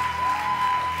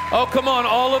 Oh, come on,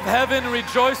 all of heaven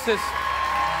rejoices.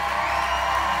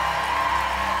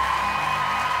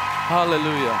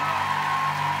 Hallelujah.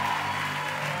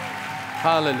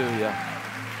 Hallelujah.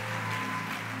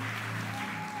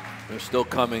 They're still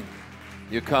coming.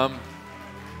 You come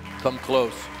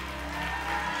close.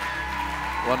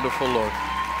 Wonderful Lord.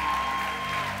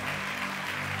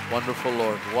 Wonderful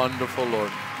Lord. Wonderful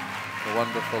Lord.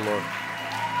 Wonderful Lord.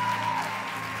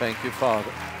 Thank you,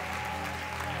 Father.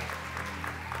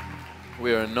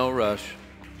 We are in no rush.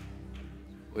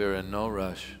 We are in no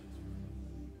rush.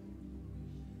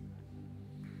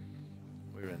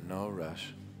 We're in no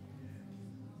rush.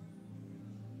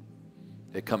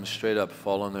 They come straight up,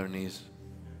 fall on their knees.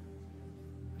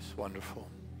 It's wonderful.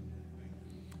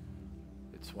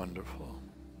 It's wonderful.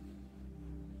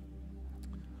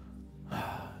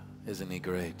 Isn't He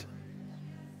great?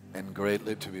 And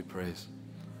greatly to be praised.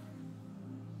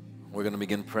 We're going to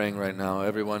begin praying right now.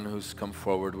 Everyone who's come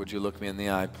forward, would you look me in the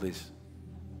eye, please?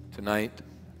 Tonight,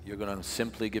 you're going to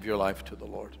simply give your life to the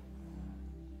Lord.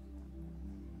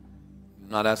 I'm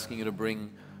not asking you to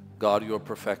bring God your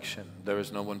perfection. There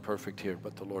is no one perfect here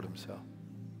but the Lord Himself.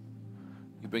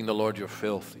 You bring the Lord your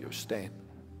filth, your stain.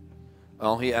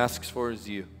 All He asks for is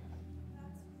you.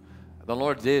 The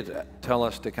Lord did tell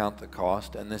us to count the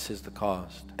cost, and this is the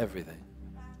cost, everything.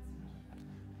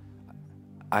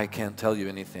 I can't tell you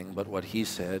anything but what He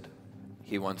said.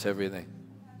 He wants everything.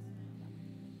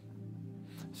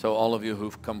 So all of you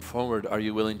who've come forward, are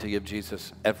you willing to give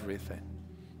Jesus everything?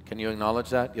 Can you acknowledge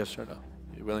that? Yes or no?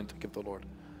 You're willing to give the Lord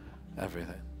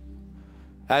everything.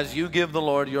 As you give the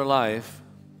Lord your life,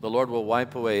 the Lord will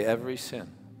wipe away every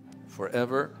sin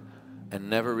forever and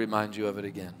never remind you of it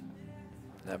again.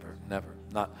 Never, never.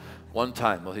 Not one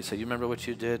time will He say, you remember what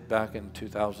you did back in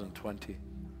 2020?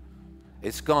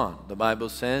 It's gone. The Bible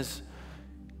says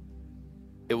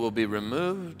it will be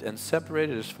removed and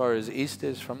separated as far as east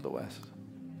is from the west.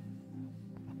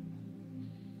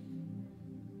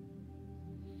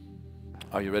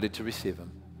 Are you ready to receive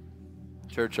Him?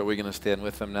 Church, are we going to stand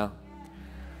with Him now?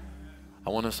 I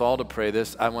want us all to pray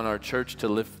this. I want our church to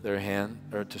lift their hand,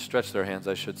 or to stretch their hands,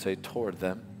 I should say, toward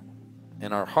them.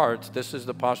 In our hearts, this is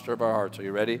the posture of our hearts. Are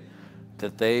you ready?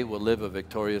 That they will live a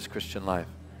victorious Christian life.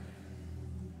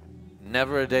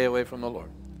 Never a day away from the Lord.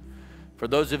 For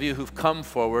those of you who've come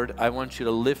forward, I want you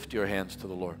to lift your hands to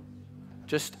the Lord.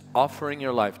 Just offering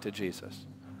your life to Jesus.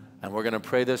 And we're going to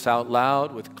pray this out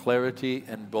loud with clarity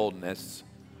and boldness.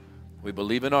 We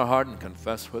believe in our heart and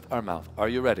confess with our mouth. Are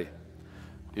you ready?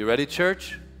 You ready,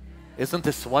 church? Isn't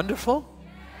this wonderful?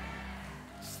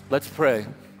 Let's pray.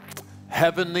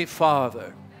 Heavenly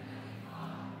Father,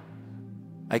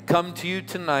 I come to you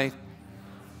tonight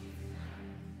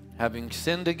having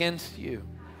sinned against you.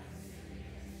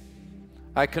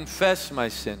 I confess my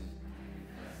sin.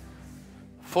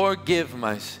 Forgive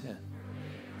my sin.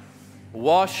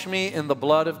 Wash me in the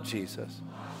blood of Jesus.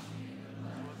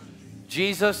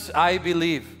 Jesus, I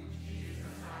believe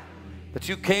that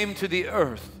you came to the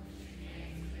earth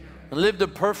and lived a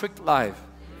perfect life,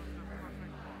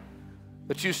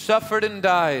 that you suffered and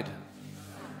died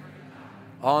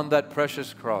on that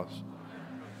precious cross,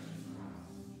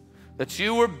 that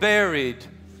you were buried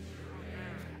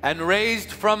and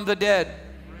raised from the dead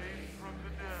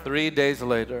 3 days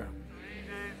later.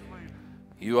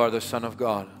 You are the Son of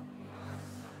God,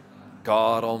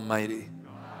 God Almighty,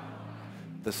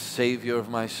 the Savior of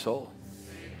my soul.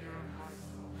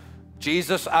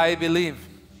 Jesus, I believe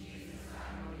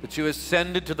that you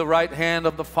ascended to the right hand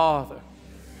of the Father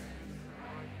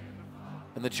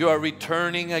and that you are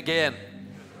returning again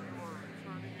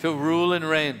to rule and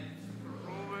reign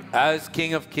as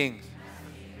King of Kings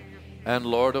and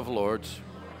Lord of Lords.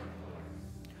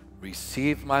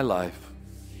 Receive my life.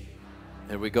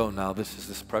 Here we go now. This is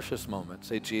this precious moment.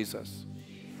 Say, Jesus,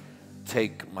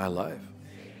 take my life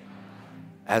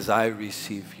as I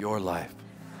receive your life.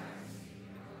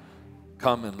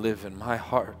 Come and live in my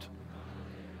heart.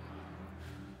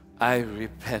 I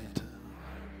repent.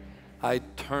 I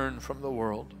turn from the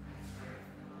world.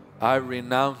 I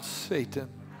renounce Satan.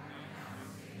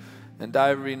 And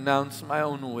I renounce my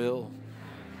own will.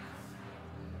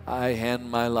 I hand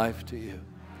my life to you.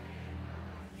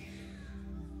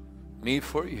 Me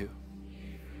for you.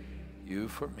 You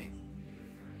for me.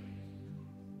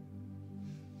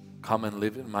 Come and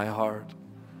live in my heart.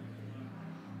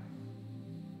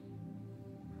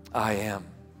 I am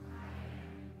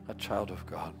a child of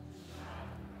God.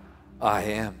 I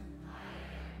am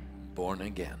born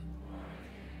again.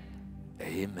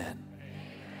 Amen.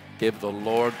 Give the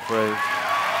Lord praise.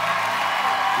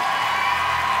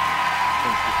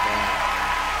 Thank you, Father.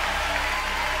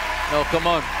 No, come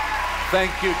on.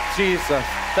 Thank you, Jesus.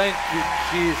 Thank you,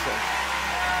 Jesus.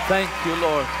 Thank you,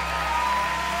 Lord.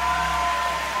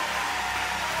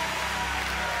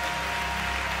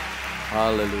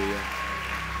 Hallelujah.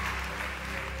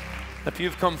 If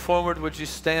you've come forward, would you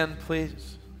stand,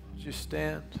 please? Would you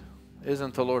stand?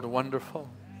 Isn't the Lord wonderful?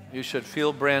 You should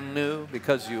feel brand new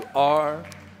because you are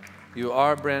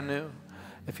brand new.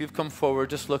 If you've come forward,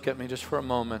 just look at me just for a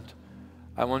moment.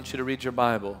 I want you to read your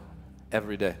Bible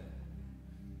every day.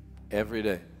 Every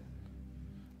day.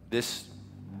 This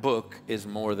book is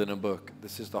more than a book.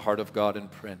 This is the heart of God in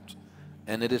print.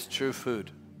 And it is true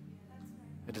food.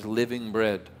 It is living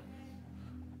bread.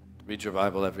 Read your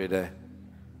Bible every day.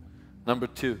 Number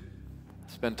 2,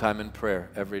 spend time in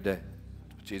prayer every day.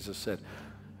 Jesus said,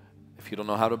 if you don't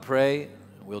know how to pray,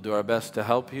 we'll do our best to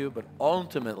help you, but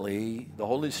ultimately, the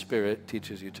Holy Spirit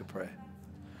teaches you to pray.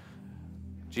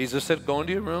 Jesus said, go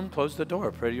into your room, close the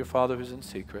door, pray to your Father who's in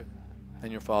secret,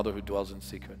 and your Father who dwells in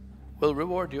secret will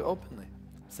reward you openly.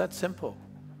 It's that simple.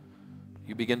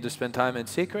 You begin to spend time in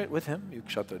secret with Him. You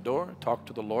shut the door, talk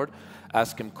to the Lord,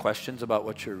 ask Him questions about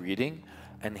what you're reading,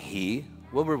 and He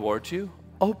will reward you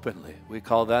openly. We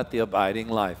call that the abiding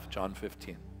life, John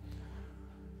 15.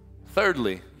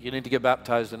 Thirdly, you need to get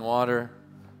baptized in water.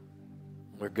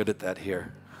 We're good at that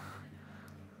here.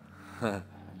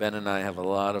 Ben and I have a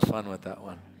lot of fun with that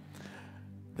one.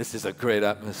 This is a great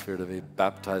atmosphere to be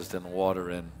baptized in water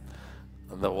in.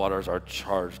 And the waters are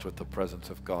charged with the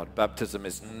presence of God. Baptism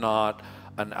is not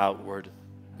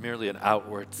merely an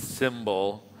outward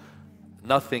symbol.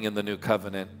 Nothing in the new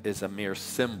covenant is a mere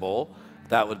symbol.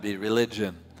 That would be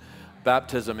religion.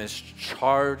 Baptism is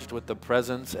charged with the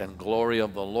presence and glory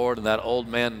of the Lord, and that old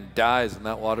man dies in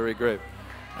that watery grave.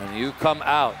 And you come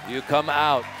out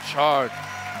charged,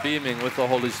 beaming with the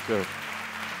Holy Spirit.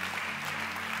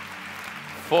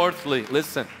 Fourthly,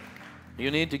 listen, you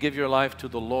need to give your life to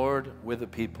the Lord with the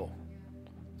people.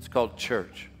 It's called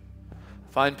church.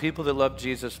 Find people that love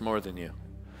Jesus more than you.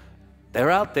 They're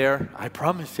out there, I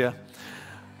promise you.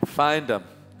 Find them,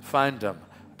 find them.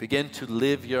 Begin to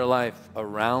live your life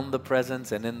around the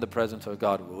presence and in the presence of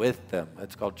God with them.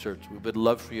 It's called church. We would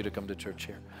love for you to come to church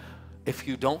here. If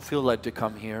you don't feel led to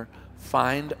come here,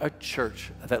 find a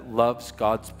church that loves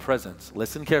God's presence.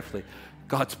 Listen carefully.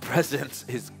 God's presence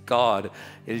is God.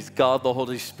 It is God, the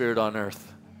Holy Spirit on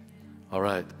earth. All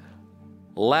right.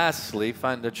 Lastly,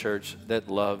 find a church that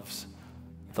loves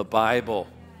the Bible.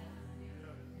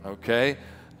 Okay?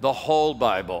 The whole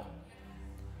Bible.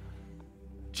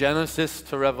 Genesis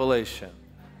to Revelation.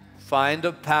 Find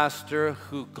a pastor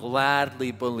who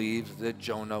gladly believes that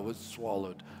Jonah was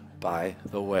swallowed by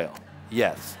the whale.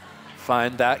 Yes,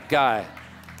 find that guy,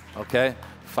 okay?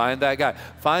 Find that guy.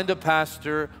 Find a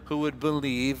pastor who would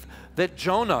believe that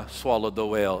Jonah swallowed the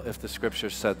whale if the scripture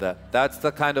said that. That's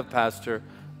the kind of pastor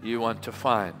you want to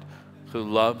find who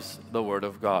loves the Word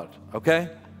of God, okay?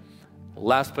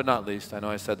 Last but not least, I know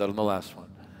I said that on the last one.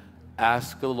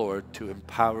 Ask the Lord to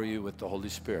empower you with the Holy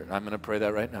Spirit. I'm going to pray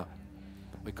that right now.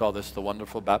 We call this the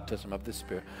wonderful baptism of the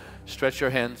Spirit. Stretch your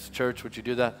hands. Church, would you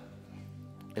do that?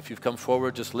 If you've come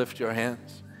forward, just lift your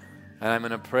hands. And I'm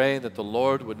going to pray that the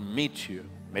Lord would meet you.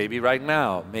 Maybe right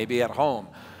now, maybe at home.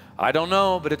 I don't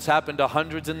know, but it's happened to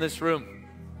hundreds in this room.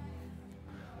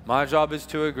 My job is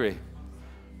to agree.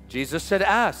 Jesus said,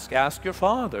 ask your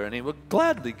Father, and He will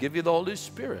gladly give you the Holy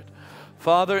Spirit.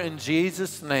 Father, in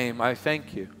Jesus' name, I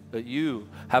thank you that you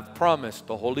have promised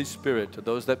the Holy Spirit to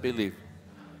those that believe.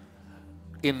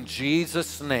 In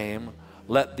Jesus' name,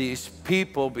 let these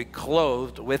people be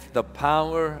clothed with the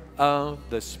power of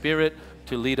the Spirit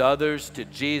to lead others to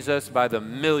Jesus by the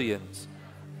millions.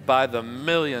 By the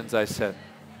millions, I said.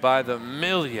 By the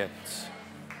millions.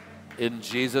 In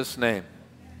Jesus' name.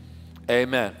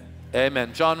 Amen.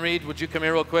 Amen. John Reed, would you come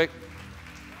here real quick?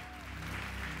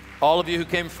 All of you who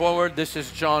came forward, this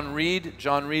is John Reed.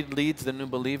 John Reed leads the New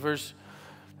Believers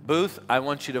booth. I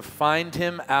want you to find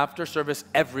him after service.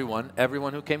 Everyone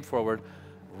who came forward,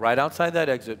 right outside that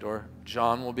exit door.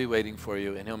 John will be waiting for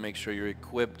you, and he'll make sure you're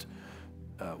equipped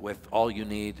with all you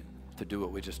need to do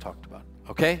what we just talked about.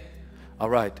 Okay? All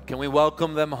right. Can we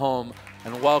welcome them home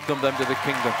and welcome them to the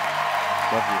kingdom?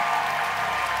 Love you.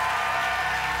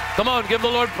 Come on, give the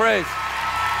Lord praise.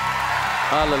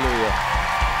 Hallelujah.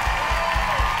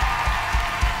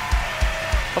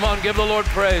 Come on, give the Lord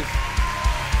praise.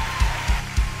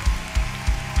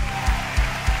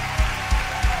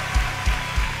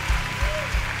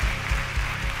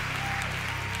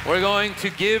 We're going to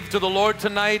give to the Lord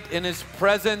tonight in His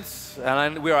presence,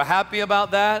 and we are happy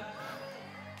about that.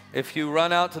 If you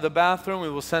run out to the bathroom, we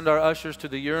will send our ushers to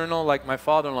the urinal like my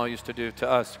father-in-law used to do to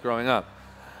us growing up.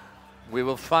 We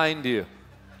will find you.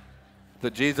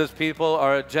 The Jesus people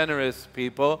are a generous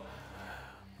people.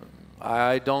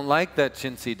 I don't like that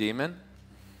chintzy demon.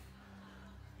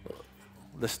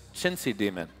 The chintzy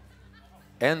demon.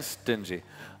 And stingy.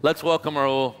 Let's welcome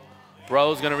Raul.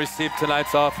 Raul's going to receive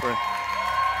tonight's offering. Oh,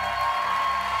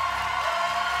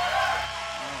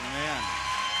 man.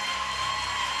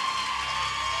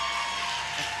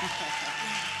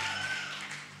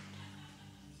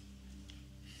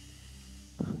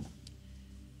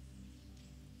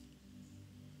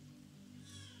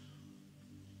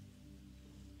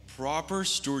 Proper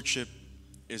stewardship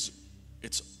it's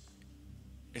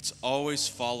always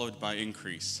followed by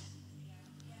increase.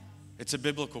 It's a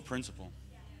biblical principle.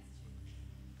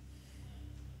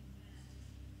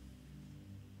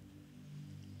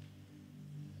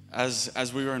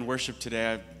 As we were in worship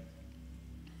today,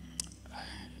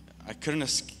 I couldn't.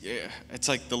 It's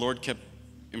like the Lord kept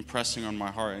impressing on my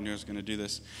heart. I knew I was going to do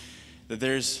this. That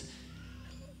there's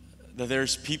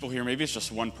people here. Maybe it's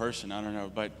just one person. I don't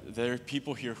know. But there are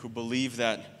people here who believe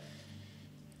that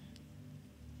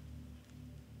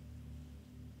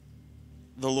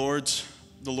the Lord's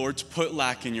put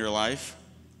lack in your life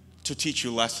to teach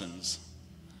you lessons.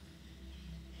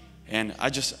 And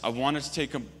I wanted to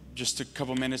take just a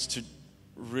couple minutes to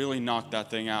really knock that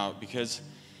thing out, because,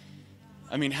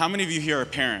 I mean, how many of you here are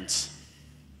parents?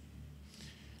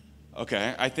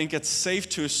 Okay, I think it's safe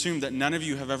to assume that none of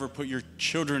you have ever put your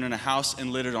children in a house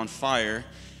and lit it on fire,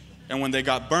 and when they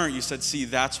got burnt, you said, see,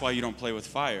 that's why you don't play with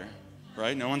fire,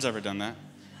 right? No one's ever done that.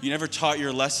 You never taught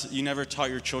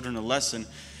your children a lesson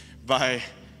by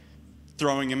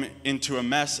throwing them into a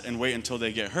mess and wait until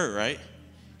they get hurt, right?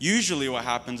 Usually what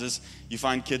happens is you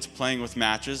find kids playing with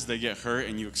matches, they get hurt,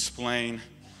 and you explain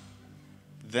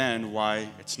then why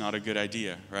it's not a good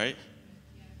idea, right?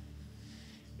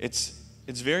 It's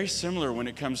very similar when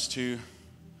it comes to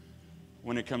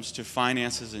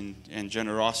finances and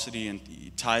generosity and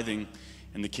tithing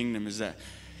in the kingdom, is that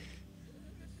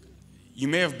you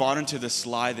may have bought into this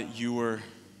lie that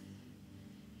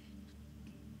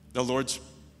the Lord's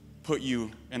put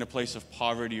you in a place of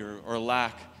poverty or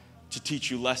lack to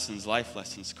teach you lessons, life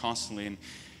lessons constantly. And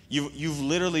you've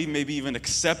literally maybe even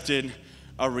accepted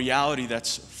a reality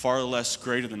that's far less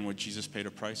greater than what Jesus paid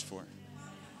a price for.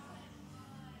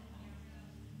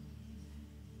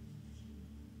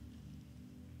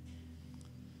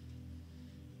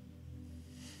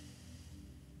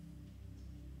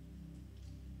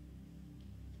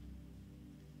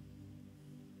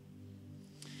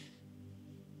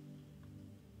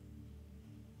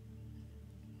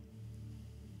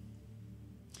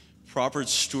 Proper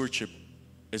stewardship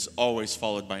is always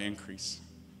followed by increase.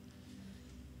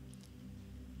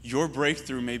 Your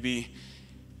breakthrough may be,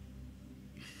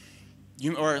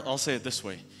 or I'll say it this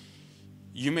way.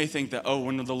 You may think that,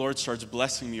 when the Lord starts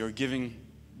blessing me or giving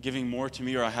more to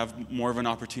me, or I have more of an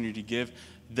opportunity to give,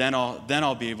 then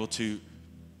I'll be able to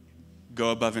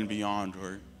go above and beyond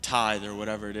or tithe or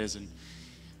whatever it is. And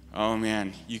oh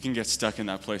man, you can get stuck in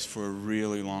that place for a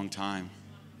really long time.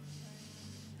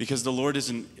 Because the Lord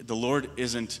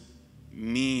isn't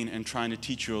mean and trying to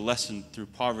teach you a lesson through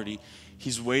poverty.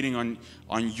 He's waiting on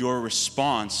your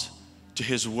response to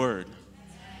His word.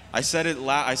 I said it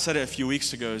a few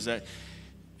weeks ago, is that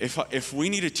if we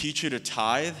need to teach you to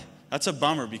tithe, that's a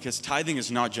bummer, because tithing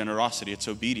is not generosity, it's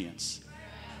obedience.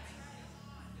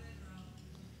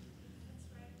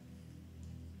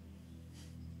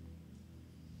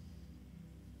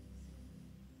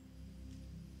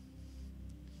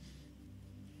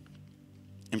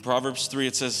 In Proverbs 3,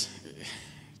 it says,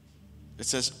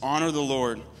 honor the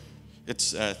Lord.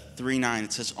 It's 3:9.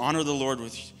 It says, honor the Lord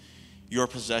with your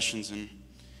possessions and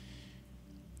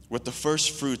with the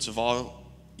first fruits of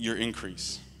all your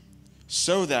increase,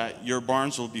 so that your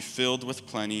barns will be filled with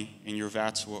plenty and your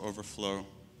vats will overflow.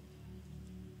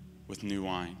 with new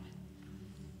wine.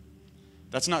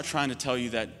 That's not trying to tell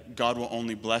you that God will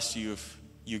only bless you if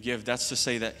you give. That's to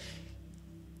say that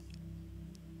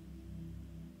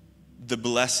the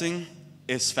blessing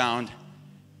is found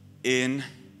in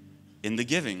the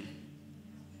giving.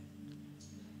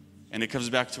 And it comes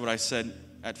back to what I said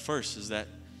at first, is that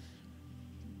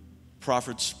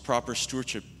proper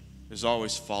stewardship is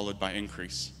always followed by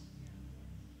increase.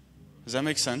 Does that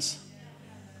make sense?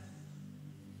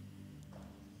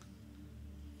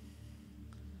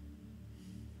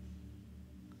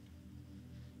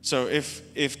 So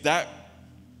if that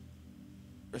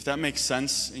makes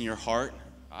sense in your heart,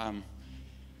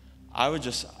 I would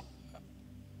just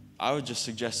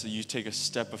suggest that you take a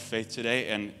step of faith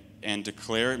today and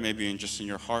declare it, maybe in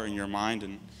your heart and your mind,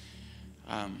 and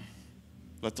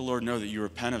let the Lord know that you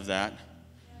repent of that,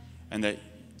 and that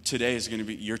today is going to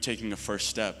be you're taking a first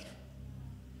step,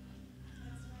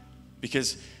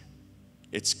 because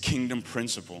it's kingdom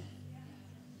principle.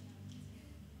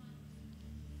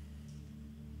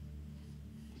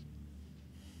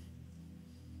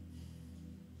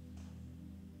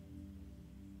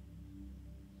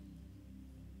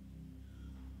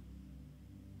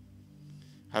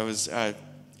 I was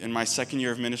in my second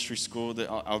year of ministry school.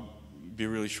 I'll be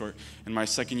really short. In my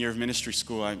second year of ministry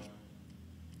school,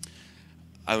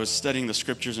 I was studying the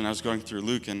scriptures, and I was going through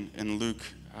Luke. And Luke,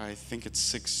 I think it's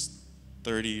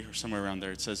 6:30 or somewhere around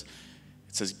there. It says,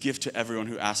 "Give to everyone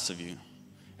who asks of you,"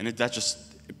 and that just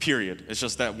period. It's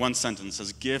just that one sentence. It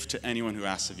says, "Give to anyone who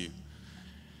asks of you."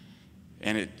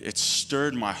 And it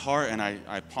stirred my heart, and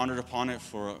I pondered upon it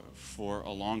for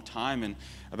a long time. And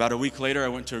about a week later, I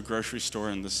went to a grocery store,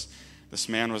 and this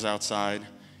man was outside.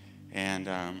 And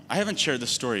I haven't shared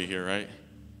this story here, right?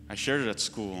 I shared it at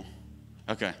school.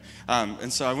 Okay.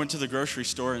 And so I went to the grocery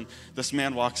store, and this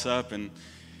man walks up, and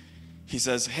he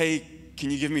says, "Hey, can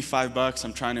you give me $5?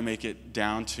 I'm trying to make it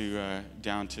down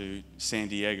to San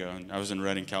Diego." And I was in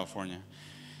Redding, California.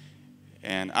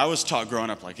 And I was taught growing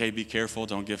up, like, hey, be careful,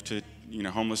 don't give to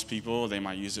homeless people. They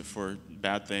might use it for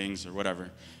bad things or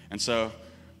whatever. And so,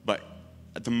 but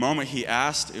at the moment he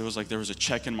asked, it was like there was a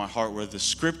check in my heart where the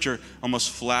scripture almost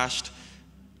flashed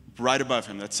right above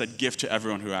him that said, "Give to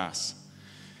everyone who asks."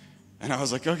 And I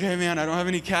was like, okay, man, I don't have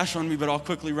any cash on me, but I'll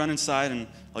quickly run inside and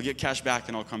I'll get cash back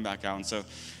and I'll come back out. And so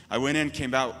I went in,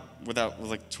 came out with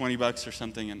like $20 or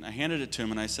something, and I handed it to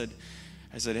him, and I said,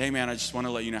 "Hey, man, I just want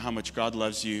to let you know how much God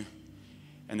loves you,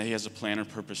 and that he has a plan and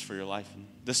purpose for your life." And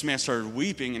this man started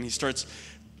weeping, and he starts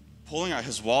pulling out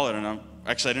his wallet, and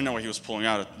I didn't know what he was pulling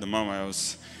out at the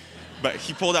moment. But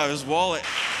he pulled out his wallet.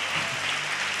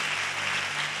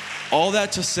 All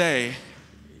that to say,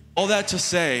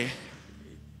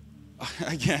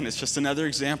 again, it's just another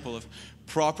example of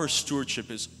proper stewardship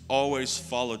is always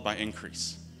followed by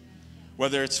increase.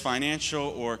 Whether it's financial,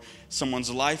 or someone's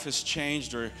life has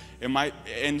changed, or it might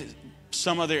in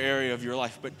some other area of your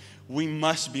life, but we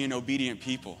must be an obedient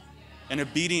people, an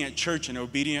obedient church, an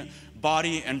obedient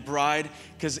body and bride,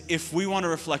 because if we want to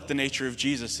reflect the nature of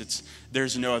Jesus,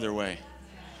 there's no other way.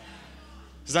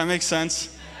 Does that make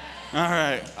sense? All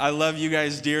right. I love you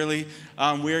guys dearly.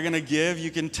 We are going to give. You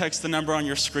can text the number on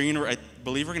your screen. I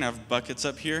believe we're going to have buckets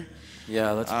up here.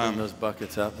 Yeah, let's bring those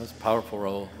buckets up. That's a powerful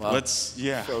role. Wow.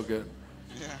 Yeah. So good.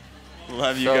 Yeah.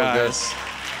 Love you guys.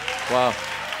 Good. Wow.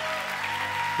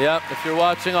 Yeah, if you're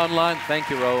watching online, thank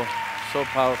you, Raul. So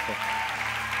powerful.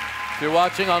 If you're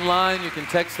watching online, you can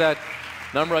text that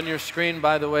number on your screen.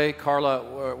 By the way,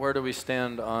 Carla, where do we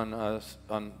stand on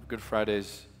Good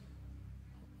Friday's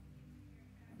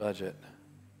budget?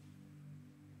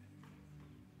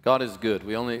 God is good.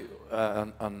 We only,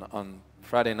 on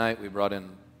Friday night, we brought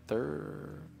in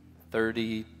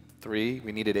 33.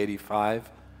 We needed 85,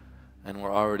 and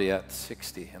we're already at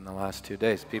 60 in the last 2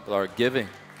 days. People are giving.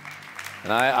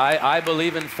 And I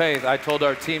believe in faith. I told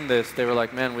our team this. They were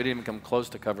like, man, we didn't even come close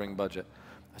to covering budget.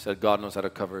 I said, God knows how to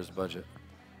cover his budget.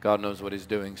 God knows what he's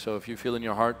doing. So if you feel in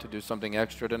your heart to do something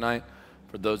extra tonight,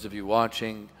 for those of you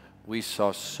watching, we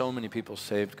saw so many people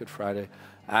saved Good Friday.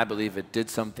 I believe it did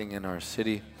something in our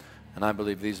city. And I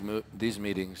believe these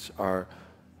meetings are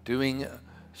doing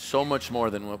so much more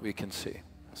than what we can see.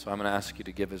 So I'm going to ask you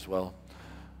to give as well.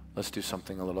 Let's do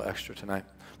something a little extra tonight.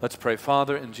 Let's pray.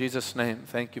 Father, in Jesus' name,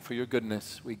 thank you for your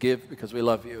goodness. We give because we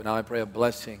love you. Now I pray a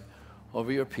blessing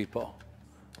over your people.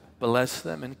 Bless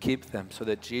them and keep them so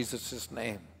that Jesus'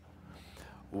 name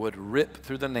would rip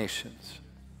through the nations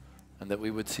and that we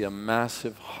would see a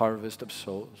massive harvest of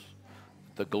souls.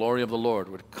 The glory of the Lord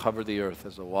would cover the earth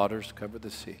as the waters cover the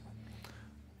sea.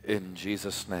 In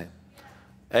Jesus' name.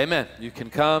 Amen. You can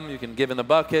come. You can give in the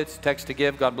buckets. Text to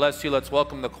give. God bless you. Let's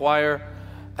welcome the choir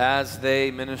as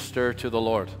they minister to the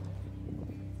Lord.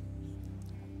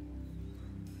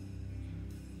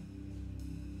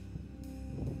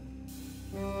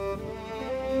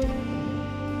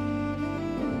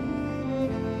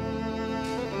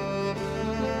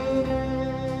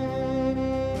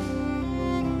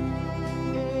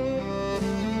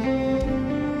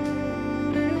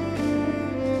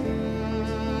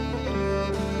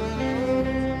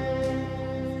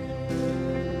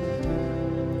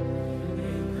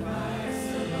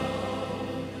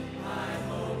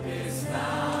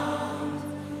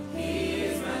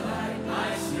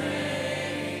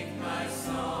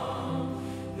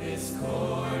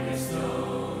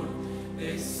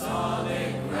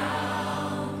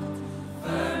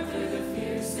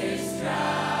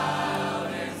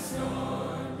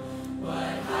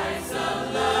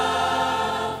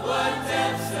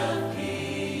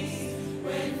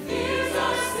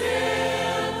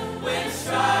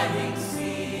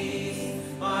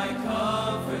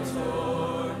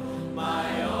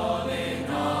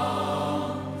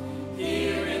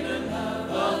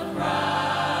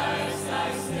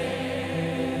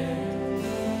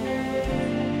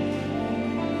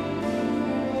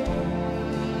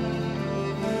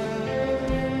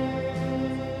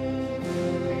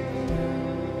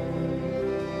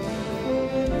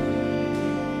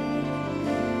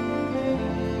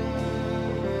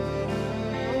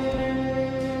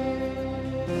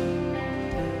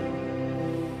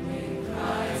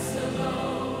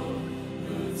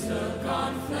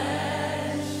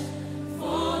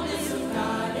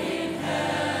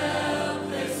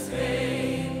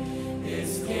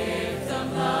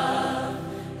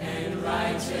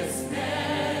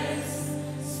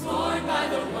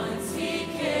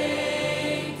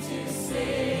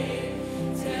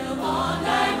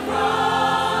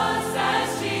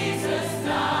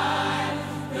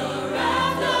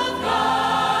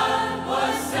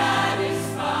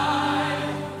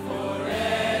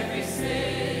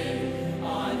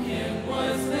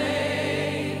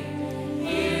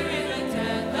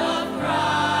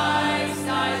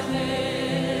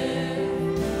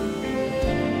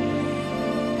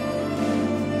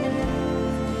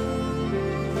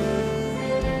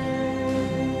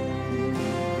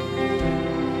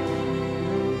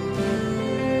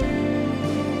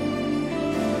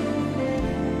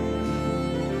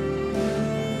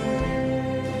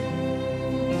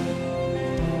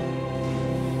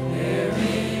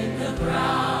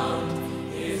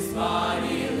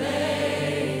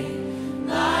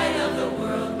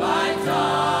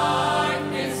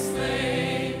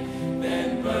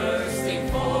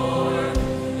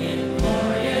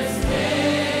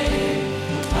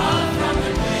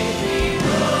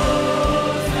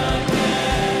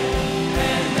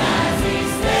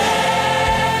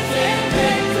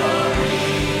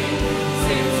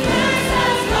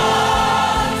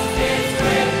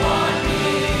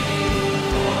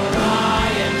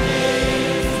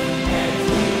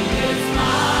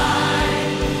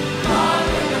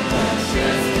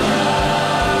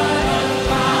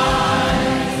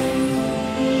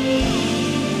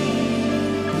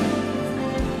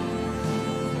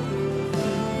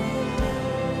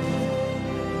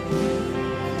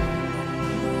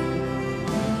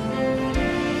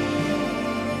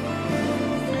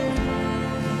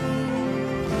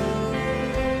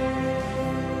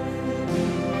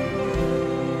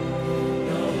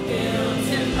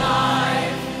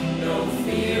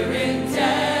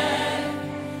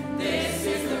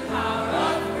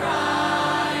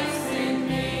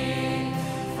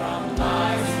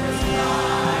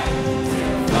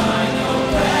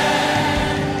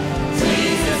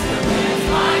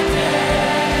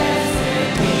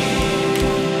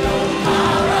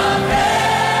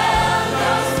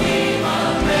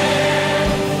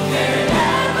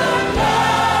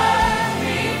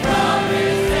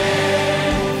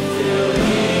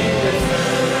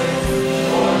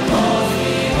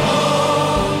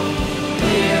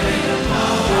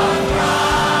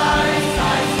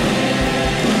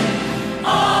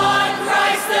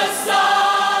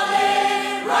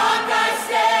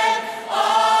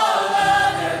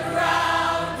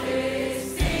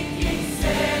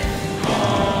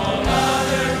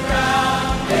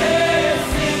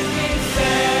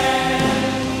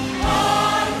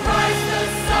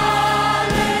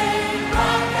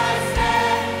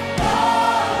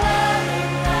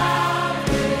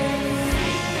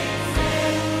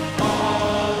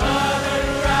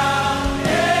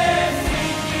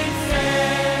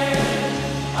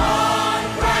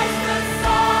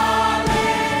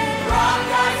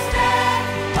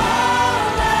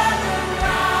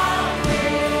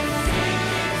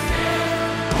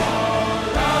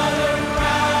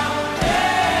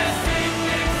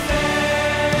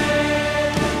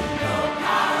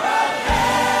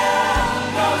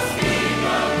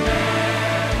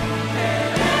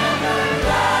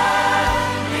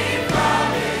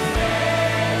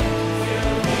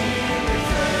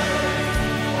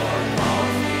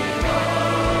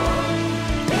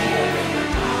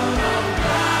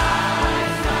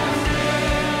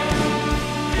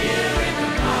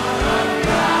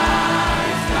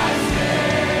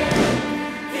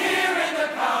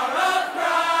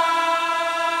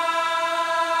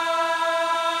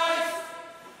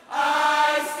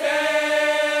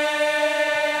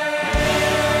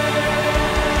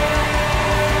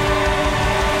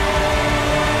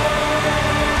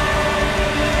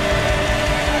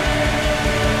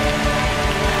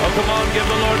 Give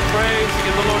the Lord praise.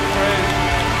 Give the Lord praise.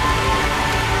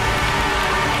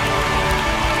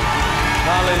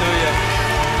 Hallelujah.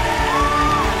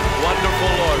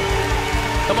 Wonderful Lord.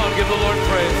 Come on, give the Lord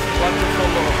praise. Wonderful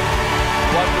Lord.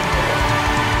 Wonderful Lord.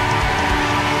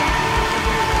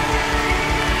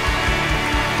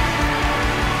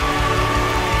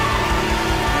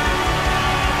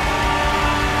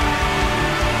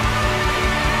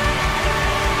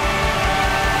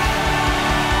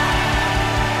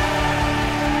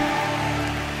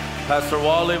 Pastor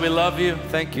Wally, we love you.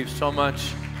 Thank you so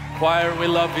much. Choir, we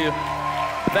love you.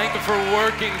 Thank you for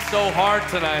working so hard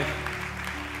tonight.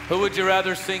 Who would you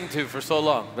rather sing to for so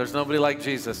long? There's nobody like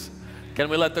Jesus. Can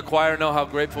we let the choir know how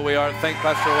grateful we are? Thank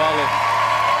Pastor Wally.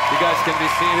 You guys can be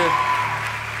seated.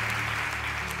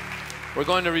 We're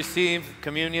going to receive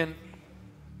communion.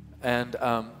 And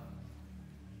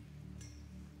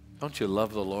don't you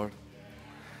love the Lord?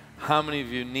 How many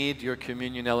of you need your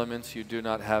communion elements? You do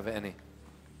not have any.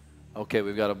 Okay,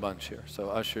 we've got a bunch here. So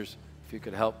ushers, if you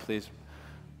could help, please.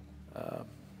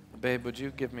 Babe, would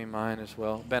you give me mine as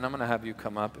well? Ben, I'm going to have you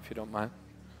come up if you don't mind.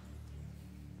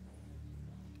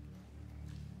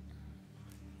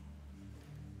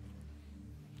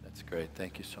 That's great.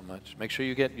 Thank you so much. Make sure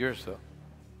you get yours, though.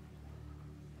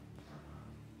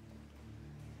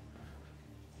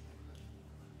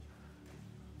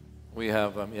 We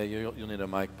have, yeah, you'll need a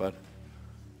mic, bud.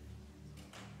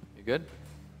 You good?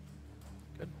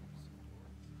 Good.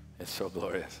 It's so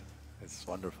glorious. It's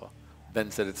wonderful. Ben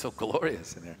said it's so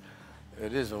glorious in here.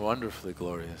 It is wonderfully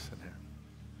glorious in here.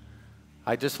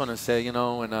 I just want to say, you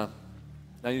know, when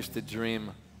I used to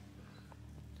dream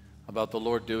about the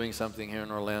Lord doing something here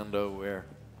in Orlando where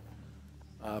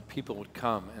people would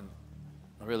come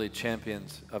and really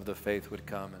champions of the faith would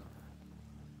come. And,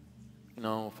 you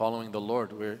know, following the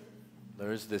Lord,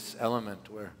 there is this element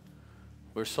where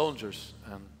we're soldiers,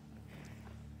 and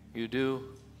you do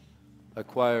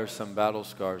acquire some battle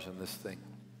scars in this thing.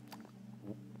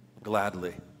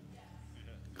 Gladly.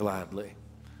 Gladly.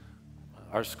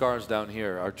 Our scars down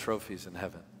here are trophies in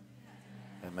heaven.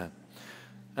 Amen.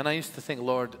 And I used to think,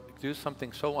 Lord, do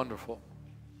something so wonderful,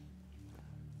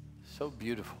 so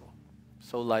beautiful,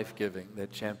 so life-giving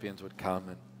that champions would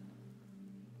come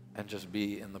and just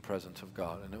be in the presence of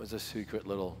God. And it was a secret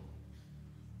little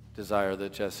desire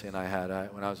that Jesse and I had.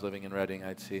 When I was living in Reading,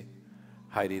 I'd see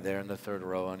Heidi there in the third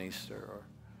row on Easter, or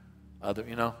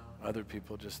other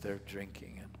people just there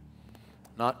drinking and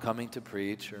not coming to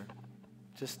preach, or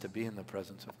just to be in the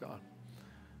presence of God.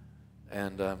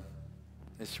 And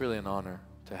it's really an honor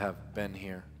to have Ben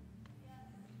here.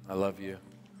 I love you.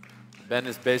 Ben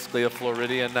is basically a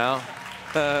Floridian now.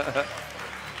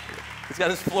 He's got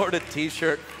his Florida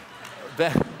t-shirt.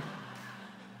 Ben,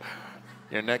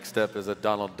 your next step is a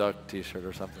Donald Duck t-shirt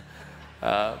or something.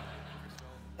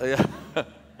 Yeah.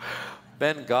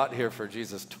 Ben got here for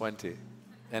Jesus 20,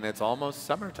 and it's almost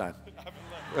summertime.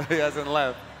 He hasn't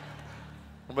left.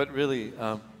 But really,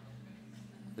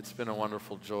 it's been a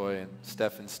wonderful joy, and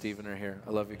Steph and Stephen are here.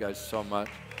 I love you guys so much.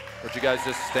 Would you guys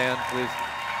just stand, please?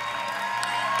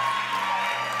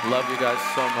 Love you guys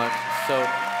so much.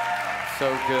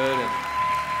 So good.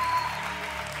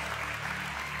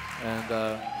 And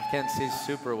I can't see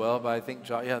super well, but I think,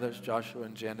 there's Joshua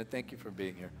and Janet. Thank you for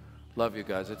being here. Love you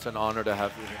guys. It's an honor to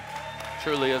have you here.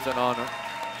 Truly is an honor.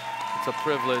 It's a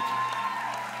privilege.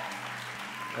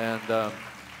 And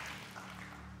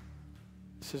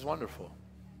this is wonderful.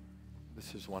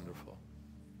 This is wonderful.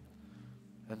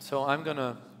 And so I'm going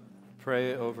to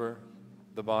pray over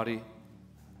the body.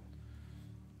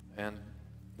 And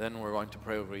then we're going to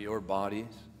pray over your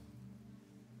bodies.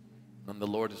 And the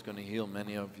Lord is going to heal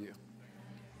many of you.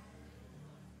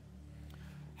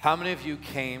 How many of you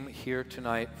came here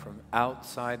tonight from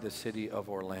outside the city of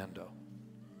Orlando?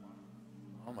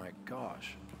 Oh my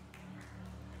gosh.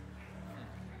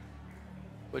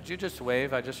 Would you just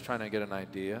wave? I'm just trying to get an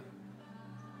idea.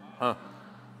 Huh.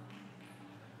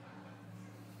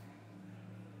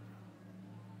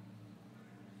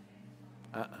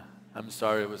 I'm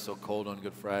sorry it was so cold on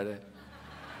Good Friday.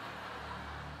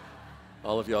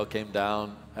 All of y'all came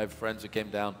down. I have friends who came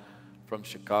down from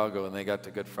Chicago, and they got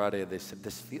to Good Friday, and they said,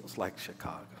 this feels like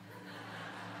Chicago.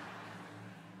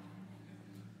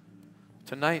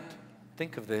 Tonight,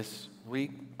 think of this.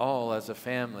 We all, as a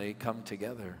family, come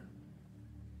together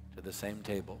to the same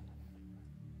table.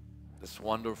 This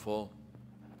wonderful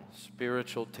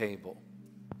spiritual table.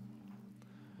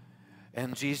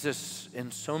 And Jesus,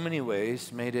 in so many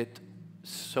ways, made it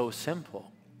so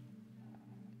simple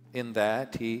in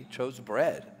that he chose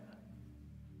bread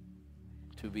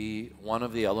to be one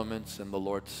of the elements in the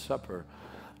Lord's Supper.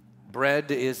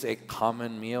 Bread is a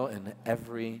common meal in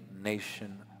every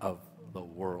nation of the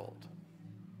world.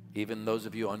 Even those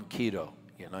of you on keto,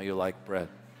 you know you like bread.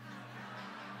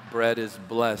 Bread is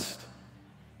blessed.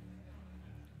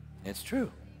 It's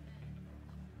true.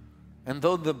 And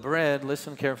though the bread,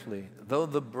 listen carefully, though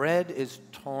the bread is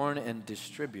torn and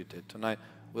distributed, tonight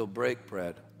we'll break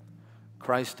bread,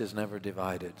 Christ is never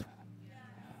divided.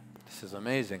 This is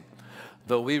amazing.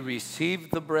 Though we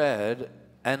receive the bread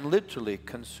and literally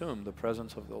consume the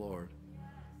presence of the Lord,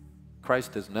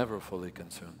 Christ is never fully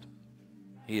consumed.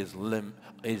 He is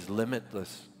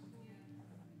limitless.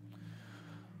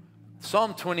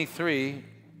 Psalm 23,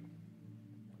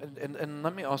 and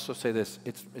let me also say this,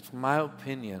 it's my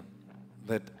opinion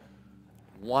that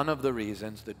one of the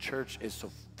reasons the church is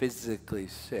so physically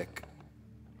sick,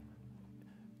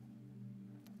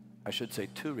 I should say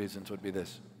two reasons would be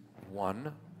this.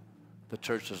 One, the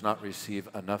church does not receive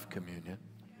enough communion.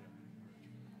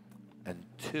 And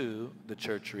two, the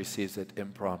church receives it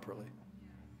improperly.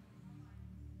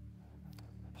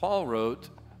 Paul wrote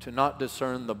to not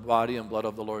discern the body and blood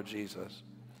of the Lord Jesus.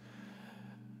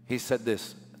 He said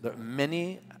this, that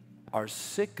many are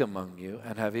sick among you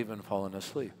and have even fallen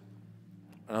asleep.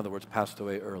 In other words, passed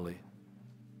away early.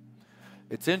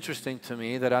 It's interesting to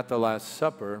me that at the Last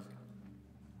Supper,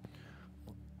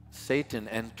 Satan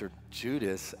entered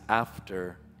Judas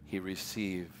after he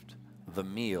received the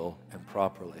meal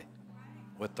improperly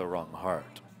with the wrong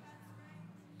heart.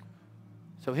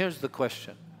 So here's the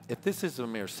question. If this is a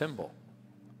mere symbol,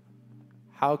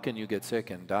 how can you get sick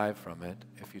and die from it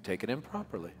if you take it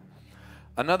improperly?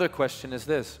 Another question is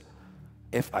this.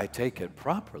 If I take it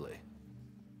properly,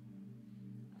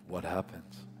 what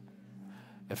happens?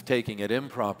 If taking it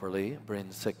improperly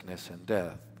brings sickness and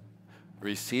death,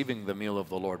 Receiving the meal of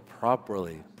the Lord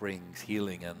properly brings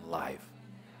healing and life.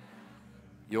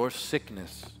 Your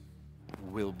sickness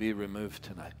will be removed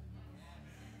tonight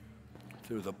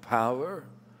through the power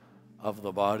of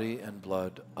the body and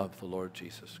blood of the Lord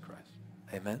Jesus Christ.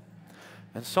 Amen.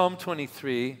 In Psalm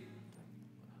 23,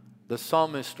 the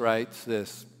psalmist writes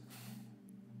this: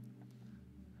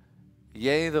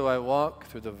 Yea, though I walk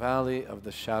through the valley of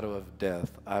the shadow of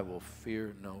death, I will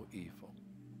fear no evil.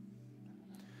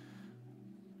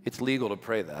 It's legal to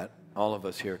pray that. All of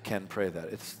us here can pray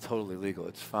that. It's totally legal.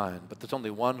 It's fine. But there's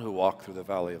only one who walked through the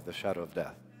valley of the shadow of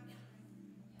death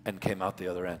and came out the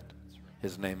other end.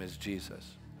 His name is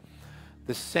Jesus.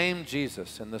 The same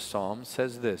Jesus in the Psalm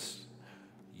says this: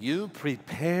 You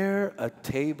prepare a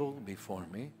table before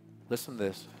me, listen to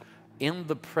this, in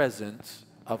the presence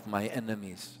of my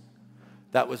enemies.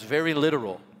 That was very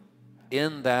literal,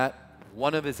 in that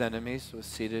one of his enemies was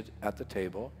seated at the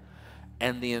table,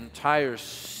 and the entire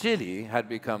city had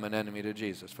become an enemy to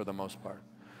Jesus for the most part.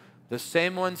 The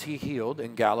same ones he healed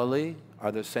in Galilee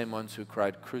are the same ones who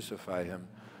cried, "Crucify him,"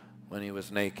 when he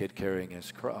was naked carrying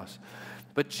his cross.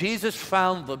 But Jesus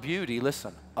found the beauty,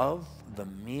 listen, of the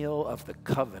meal of the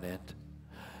covenant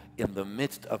in the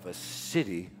midst of a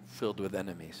city filled with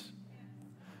enemies.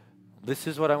 This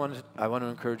is what I want to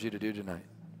encourage you to do tonight.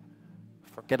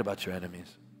 Forget about your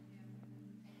enemies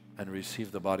and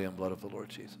receive the body and blood of the Lord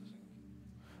Jesus.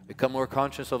 Become more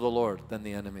conscious of the Lord than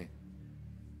the enemy.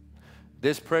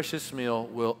 This precious meal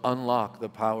will unlock the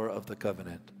power of the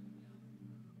covenant.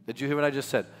 Did you hear what I just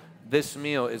said? This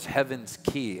meal is heaven's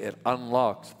key. It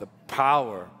unlocks the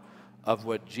power of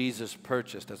what Jesus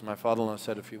purchased. As my father-in-law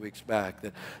said a few weeks back,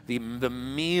 that the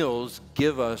meals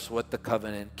give us what the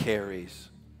covenant carries.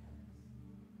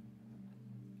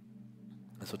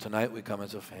 And so tonight we come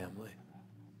as a family.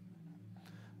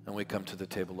 And we come to the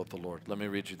table of the Lord. Let me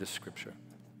read you this scripture.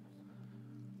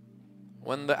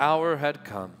 When the hour had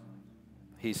come,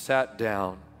 he sat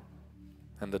down,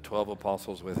 and the 12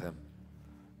 apostles with him.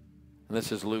 And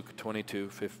this is Luke 22,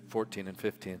 14 and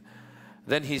 15.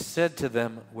 Then he said to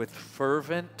them, with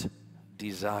fervent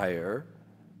desire,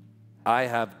 I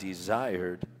have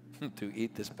desired to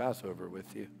eat this Passover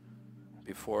with you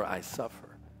before I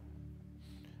suffer.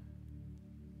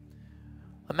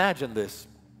 Imagine this.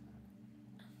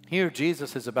 Here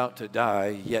Jesus is about to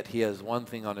die, yet he has one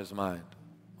thing on his mind: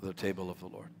 the table of the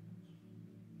Lord.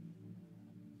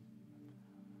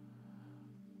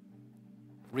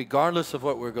 Regardless of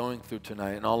what we're going through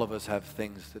tonight, and all of us have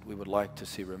things that we would like to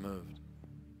see removed,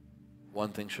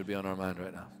 one thing should be on our mind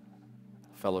right now: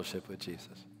 fellowship with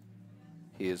Jesus.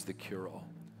 He is the cure-all.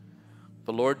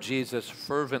 The Lord Jesus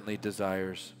fervently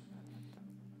desires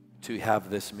to have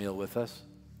this meal with us.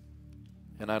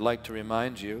 And I'd like to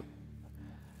remind you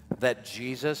that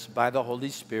Jesus, by the Holy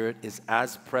Spirit, is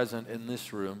as present in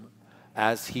this room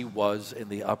as he was in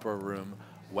the upper room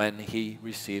when he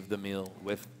received the meal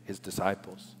with his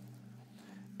disciples.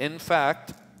 In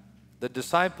fact, the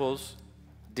disciples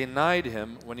denied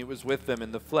him when he was with them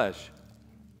in the flesh.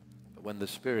 But when the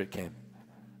Spirit came,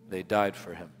 they died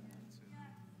for him.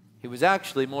 He was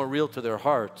actually more real to their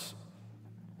hearts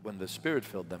when the Spirit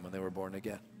filled them, when they were born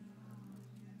again.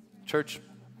 Church,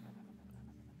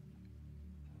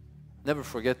 never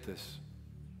forget this.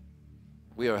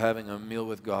 We are having a meal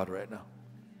with God right now.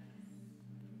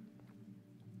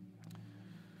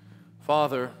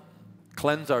 Father,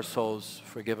 cleanse our souls,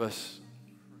 forgive us.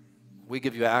 We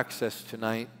give you access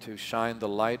tonight to shine the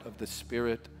light of the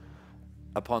Spirit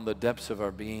upon the depths of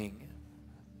our being.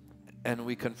 And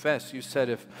we confess, you said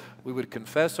if we would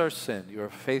confess our sin, you are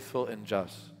faithful and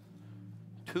just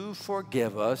to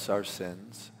forgive us our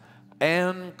sins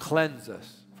and cleanse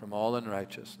us from all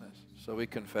unrighteousness. So we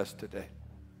confess today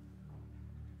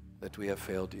that we have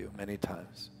failed you many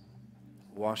times.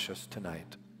 Wash us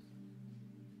tonight.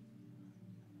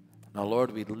 Now,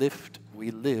 Lord, we lift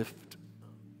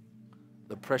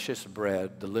the precious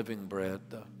bread, the living bread,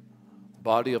 the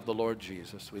body of the Lord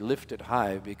Jesus. We lift it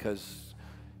high because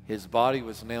his body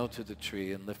was nailed to the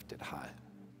tree and lifted high.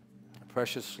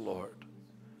 Precious Lord,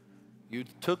 you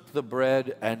took the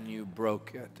bread and you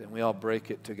broke it, and we all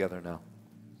break it together now.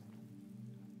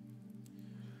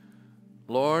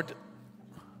 Lord,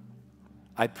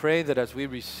 I pray that as we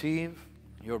receive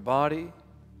your body,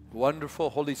 wonderful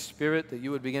Holy Spirit, that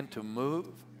you would begin to move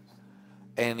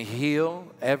and heal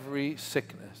every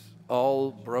sickness,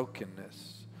 all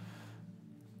brokenness,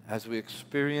 as we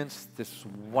experience this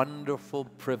wonderful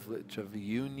privilege of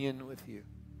union with you.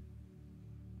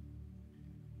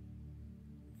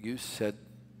 You said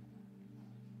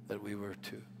that we were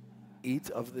to eat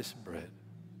of this bread.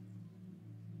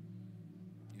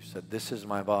 You You said, this is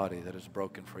my body that is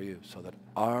broken for you, so that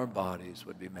our bodies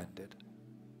would be mended.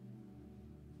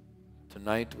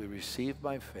 Tonight we receive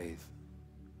by faith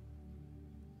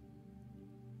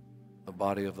the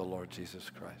body of the Lord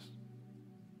Jesus Christ.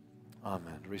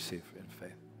 Amen. Receive in faith.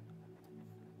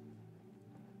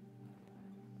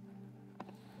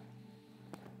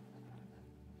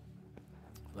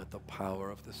 Let the power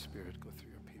of the Spirit go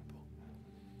through your people.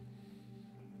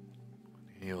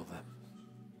 Heal them.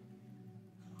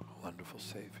 Wonderful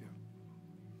Savior.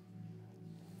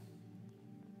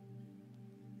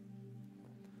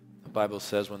 The Bible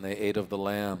says when they ate of the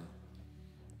lamb,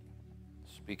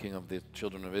 speaking of the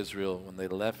children of Israel, when they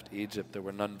left Egypt, there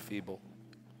were none feeble.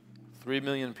 3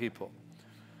 million people.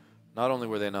 Not only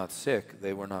were they not sick,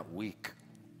 they were not weak.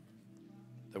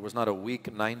 There was not a weak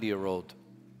 90-year-old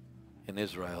in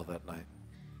Israel that night.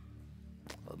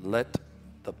 Let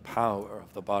the power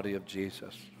of the body of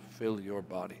Jesus fill your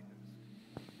body.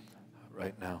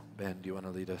 Right now, Ben, do you want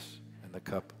to lead us in the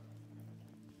cup?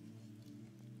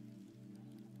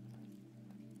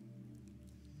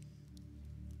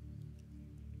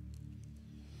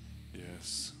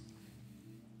 Yes.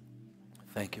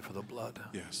 Thank you for the blood.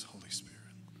 Yes, Holy Spirit.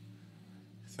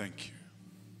 Thank you.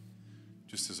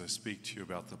 Just as I speak to you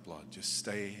about the blood, just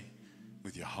stay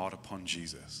with your heart upon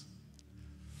Jesus.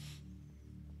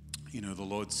 You know, the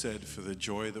Lord said, for the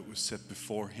joy that was set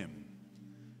before him,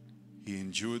 he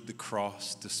endured the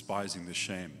cross, despising the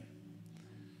shame.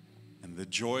 And the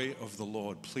joy of the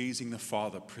Lord, pleasing the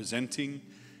Father, presenting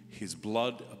his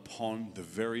blood upon the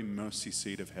very mercy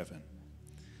seat of heaven.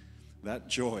 That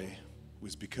joy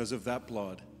was because of that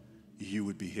blood, you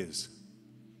would be his.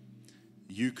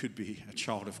 You could be a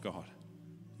child of God.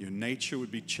 Your nature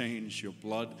would be changed. Your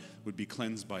blood would be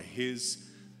cleansed by his.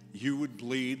 You would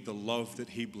bleed the love that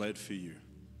he bled for you.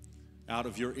 Out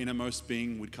of your innermost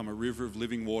being would come a river of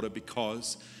living water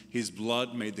because his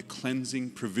blood made the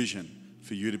cleansing provision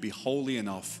for you to be holy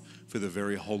enough for the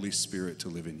very Holy Spirit to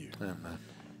live in you. Amen.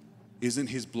 Isn't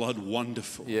his blood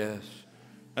wonderful? Yes.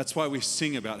 That's why we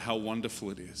sing about how wonderful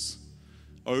it is.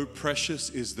 Oh, precious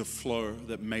is the flow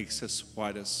that makes us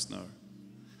white as snow.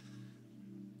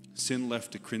 Sin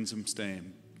left a crimson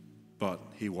stain, but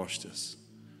he washed us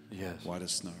white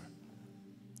as snow.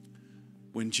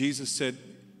 When Jesus said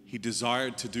he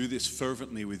desired to do this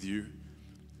fervently with you,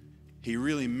 he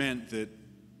really meant that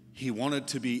he wanted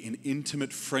to be an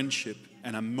intimate friendship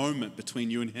and a moment between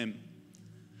you and him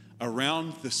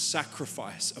around the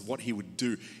sacrifice of what he would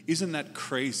do. Isn't that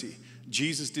crazy?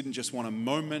 Jesus didn't just want a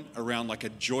moment around like a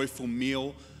joyful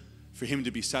meal for him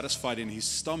to be satisfied in his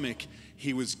stomach.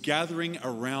 He was gathering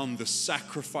around the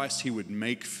sacrifice he would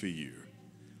make for you.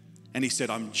 And he said,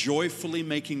 I'm joyfully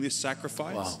making this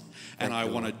sacrifice. Wow. And I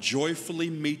want to joyfully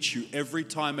meet you every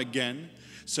time again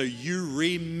so you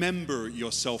remember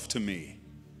yourself to me.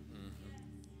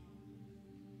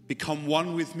 Become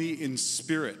one with me in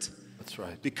spirit. That's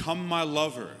right. Become my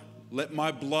lover. Let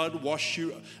my blood wash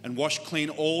you and wash clean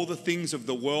all the things of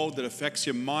the world that affects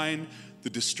your mind, the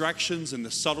distractions and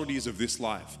the subtleties of this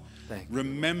life. Thank you.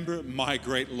 Remember my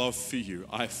great love for you.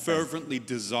 I fervently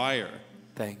desire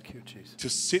Thank you, Jesus. to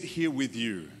sit here with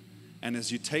you, and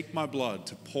as you take my blood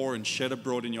to pour and shed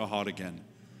abroad in your heart again,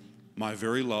 my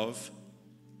very love,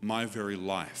 my very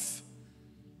life.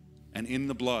 And in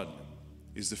the blood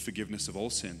is the forgiveness of all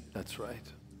sin. That's right.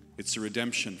 It's the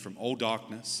redemption from all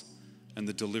darkness and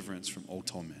the deliverance from all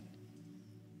torment.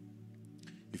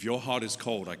 If your heart is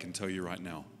cold, I can tell you right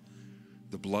now,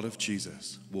 the blood of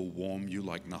Jesus will warm you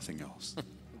like nothing else.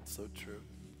 It's so true.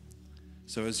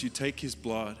 So as you take his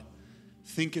blood,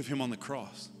 think of him on the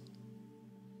cross.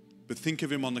 But think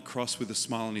of him on the cross with a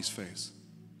smile on his face.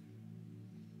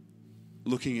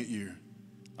 Looking at you,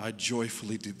 I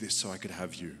joyfully did this so I could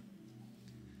have you.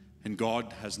 And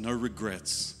God has no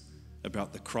regrets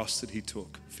about the cross that he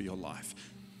took for your life,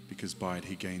 because by it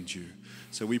he gained you.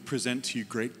 So we present to you,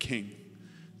 great King,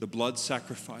 the blood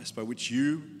sacrifice by which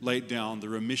you laid down the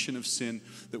remission of sin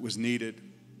that was needed.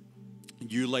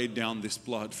 You laid down this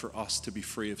blood for us to be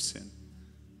free of sin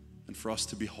and for us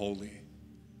to be holy.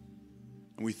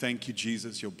 And we thank you,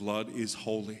 Jesus, your blood is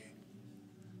holy.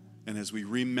 And as we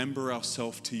remember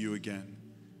ourselves to you again,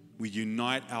 we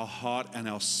unite our heart and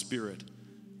our spirit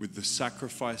with the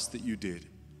sacrifice that you did.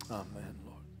 Amen,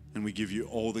 Lord. And we give you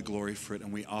all the glory for it.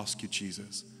 And we ask you,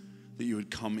 Jesus, that you would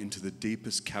come into the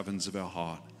deepest caverns of our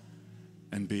heart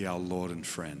and be our Lord and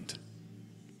friend.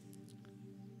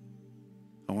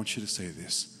 I want you to say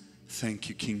this. Thank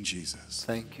you, King Jesus.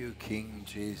 Thank you, King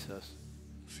Jesus,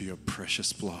 for your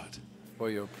precious blood. for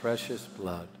your precious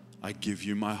blood. I give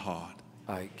you my heart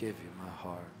I give you my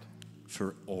heart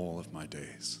for all of my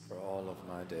days. for all of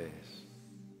my days.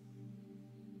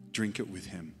 Drink it with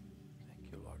him.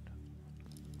 Thank you, Lord.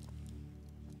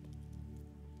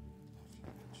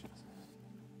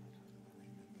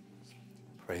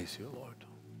 Praise you, Lord.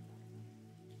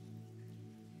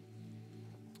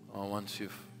 Oh, once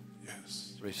you've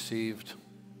Yes. received,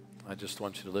 I just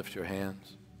want you to lift your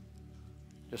hands.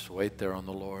 Just wait there on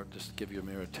the Lord. Just give him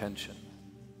your attention.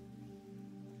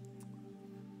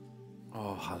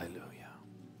 Oh, hallelujah.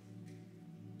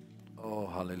 Oh,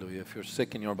 hallelujah. If you're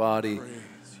sick in your body,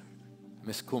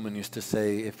 Miss Kuhlman used to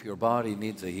say, if your body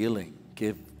needs a healing,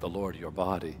 give the Lord your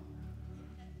body.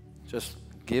 Just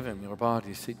give him your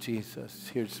body. Say, Jesus,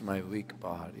 here's my weak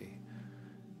body.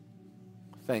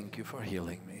 Thank you for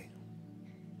healing me.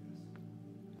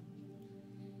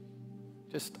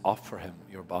 Just offer him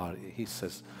your body. He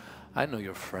says, I know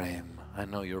your frame. I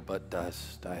know you're but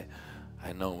dust. I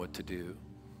know what to do.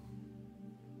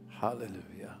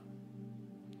 Hallelujah.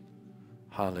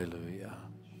 Hallelujah.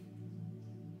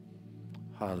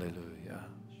 Hallelujah.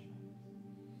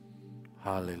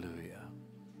 Hallelujah.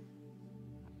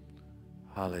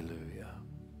 Hallelujah.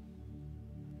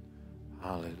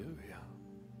 Hallelujah.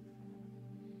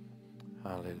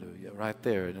 Hallelujah. Right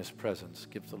there in his presence,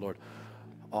 give the Lord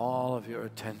all of your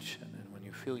attention. And when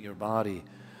you feel your body,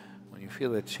 when you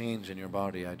feel a change in your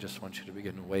body, I just want you to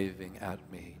begin waving at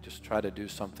me. Just try to do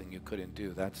something you couldn't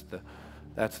do. That's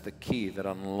the key that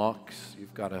unlocks.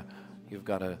 You've got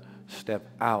to step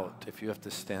out. If you have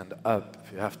to stand up,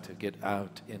 if you have to get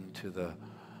out into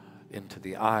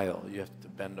the aisle, you have to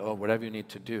bend over, whatever you need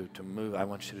to do to move. I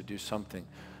want you to do something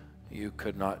you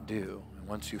could not do. And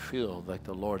once you feel like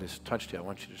the Lord has touched you, I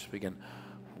want you to just begin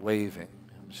waving.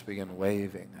 Just begin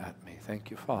waving at me. Thank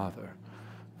you, Father.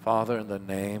 Father, in the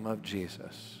name of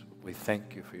Jesus, we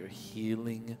thank you for your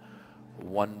healing,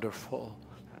 wonderful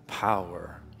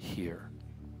power here.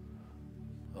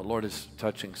 The Lord is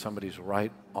touching somebody's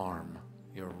right arm,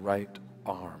 your right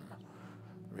arm.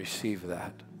 Receive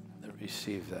that.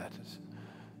 Receive that. It's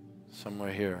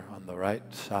somewhere here on the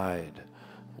right side.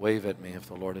 Wave at me if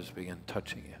the Lord has begun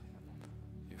touching you.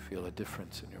 You feel a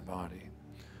difference in your body.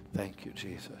 Thank you,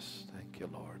 Jesus. Thank you,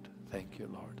 Lord. Thank you,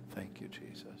 Lord. Thank you,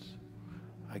 Jesus.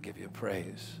 I give you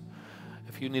praise.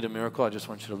 If you need a miracle, I just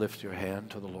want you to lift your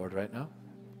hand to the Lord right now.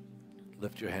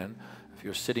 Lift your hand. If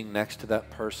you're sitting next to that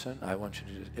person, I want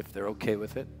you to, if they're okay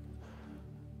with it,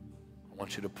 I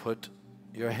want you to put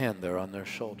your hand there on their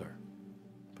shoulder.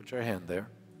 Put your hand there.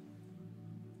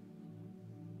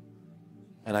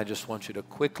 And I just want you to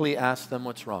quickly ask them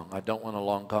what's wrong. I don't want a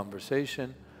long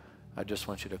conversation. I just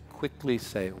want you to quickly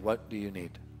say, what do you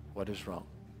need? What is wrong?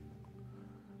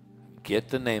 Get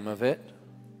the name of it.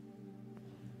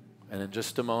 And in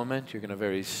just a moment, you're going to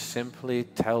very simply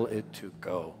tell it to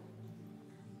go.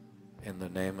 In the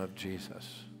name of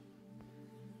Jesus.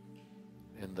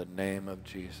 In the name of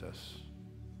Jesus.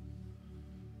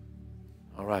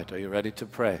 All right, are you ready to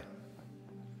pray?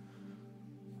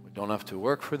 We don't have to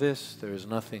work for this. There is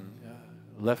nothing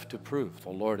left to prove. The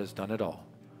Lord has done it all.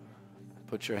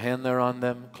 Put your hand there on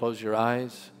them, close your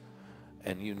eyes,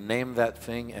 and you name that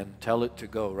thing and tell it to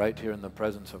go right here in the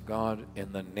presence of God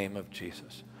in the name of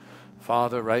Jesus.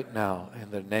 Father, right now,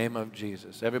 in the name of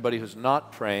Jesus, everybody who's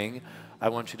not praying, I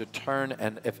want you to turn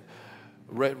and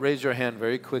raise your hand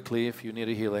very quickly if you need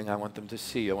a healing. I want them to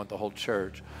see. I want the whole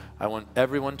church. I want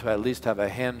everyone to at least have a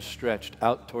hand stretched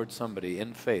out towards somebody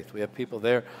in faith. We have people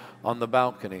there on the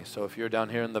balcony. So if you're down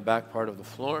here in the back part of the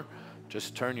floor,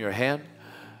 just turn your hand.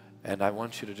 And I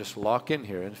want you to just lock in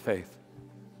here in faith.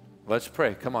 Let's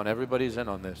pray. Come on, everybody's in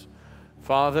on this.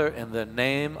 Father, in the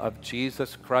name of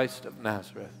Jesus Christ of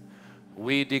Nazareth,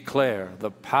 we declare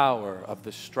the power of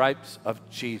the stripes of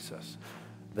Jesus,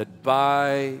 that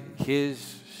by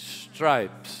his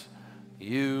stripes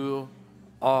you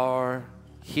are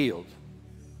healed.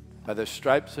 By the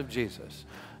stripes of Jesus.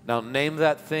 Now name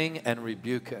that thing and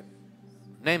rebuke it.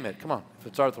 Name it. Come on. If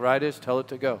it's arthritis, tell it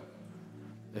to go.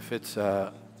 If it's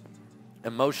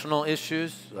emotional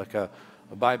issues, like a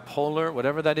bipolar,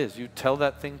 whatever that is, you tell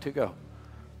that thing to go.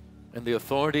 In the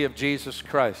authority of Jesus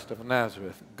Christ of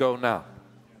Nazareth, go now.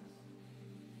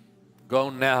 Go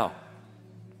now.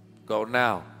 Go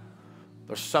now.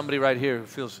 There's somebody right here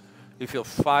who you feel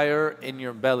fire in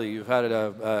your belly. You've had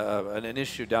an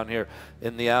issue down here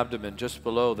in the abdomen, just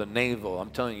below the navel. I'm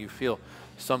telling you, you feel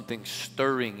something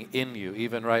stirring in you,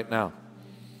 even right now.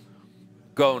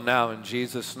 Go now in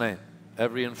Jesus' name.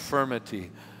 Every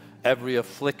infirmity, every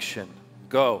affliction,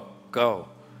 go, go.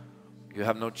 You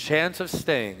have no chance of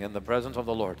staying in the presence of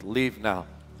the Lord. Leave now.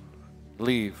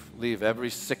 Leave every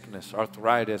sickness,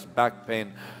 arthritis, back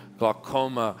pain,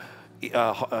 glaucoma,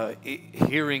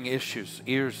 hearing issues.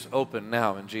 Ears open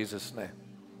now in Jesus' name.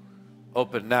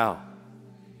 Open now.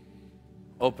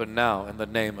 Open now in the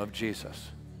name of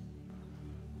Jesus.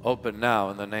 Open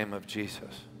now in the name of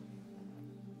Jesus.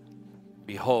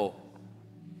 Be whole.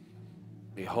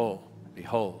 Be whole. Be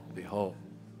whole. Be whole.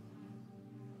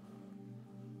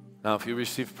 Now, if you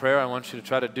receive prayer, I want you to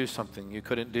try to do something you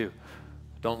couldn't do.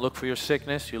 Don't look for your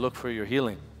sickness, you look for your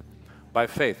healing by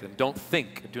faith. And don't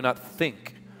think, do not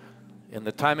think. In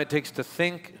the time it takes to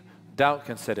think, doubt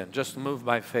can set in. Just move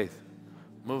by faith.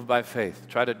 Move by faith.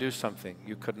 Try to do something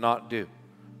you could not do.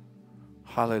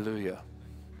 Hallelujah.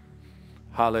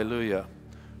 Hallelujah.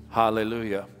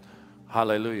 Hallelujah.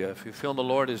 Hallelujah. If you feel the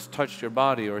Lord has touched your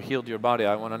body or healed your body,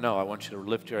 I want to know. I want you to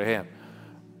lift your hand.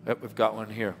 Yep, we've got one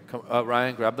here. Come,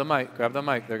 Ryan, grab the mic. Grab the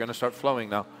mic. They're going to start flowing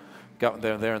now. Got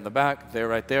one there in the back. There,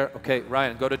 right there. Okay,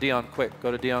 Ryan, go to Dion quick.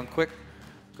 Go to Dion quick.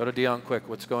 Go to Dion quick.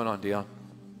 What's going on, Dion?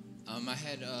 I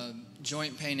had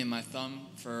joint pain in my thumb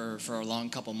for a long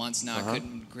couple months now. I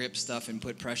couldn't grip stuff and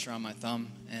put pressure on my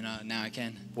thumb, and now I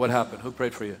can. What happened? Who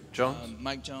prayed for you? Jones?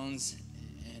 Mike Jones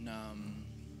and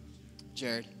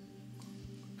Jared.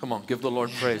 Come on, give the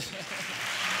Lord praise.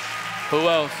 Who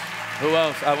else? Who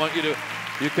else? I want you to,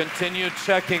 continue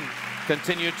checking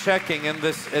in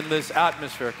this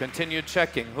atmosphere. Continue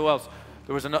checking. Who else?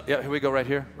 There was another. Yeah, here we go. Right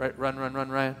here. Right. Run,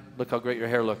 Ryan. Look how great your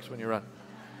hair looks when you run.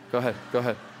 Go ahead. Go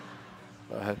ahead.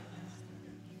 Go ahead.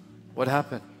 What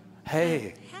happened?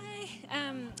 Hey. Hi.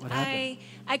 What happened?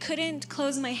 I couldn't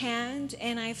close my hand,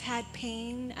 and I've had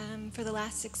pain for the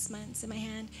last 6 months in my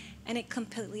hand, and it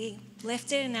completely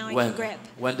lifted, and now I can grip.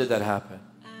 When did that happen?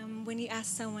 When you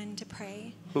asked someone to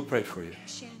pray. Who prayed for you?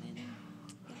 Shannon. Yeah.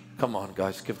 Come on,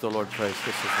 guys. Give the Lord praise.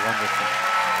 This is wonderful.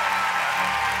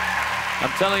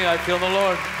 I'm telling you, I feel the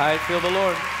Lord. I feel the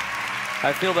Lord.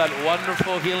 I feel that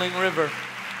wonderful healing river.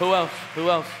 Who else? Who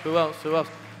else? Who else? Who else?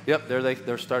 Yep,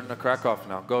 they're starting to crack off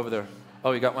now. Go over there.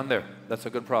 Oh, you got one there. That's a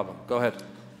good problem. Go ahead.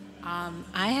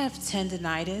 I have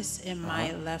tendonitis in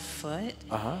my left foot,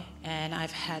 and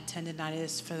I've had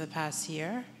tendonitis for the past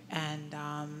year. And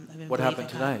I've been. What happened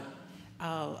tonight?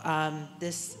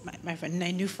 My friend,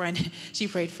 my new friend, she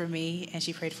prayed for me, and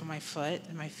she prayed for my foot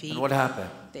and my feet. And what happened?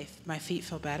 My feet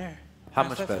feel better. How my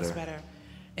much foot better? Feels better.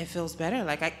 It feels better,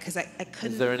 because I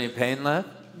couldn't. Is there any pain left?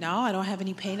 No, I don't have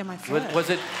any pain in my foot. Was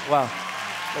it? Wow.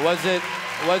 Was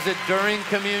it during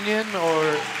communion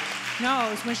or? No,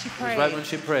 it was when she prayed. It was right when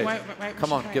she prayed. Right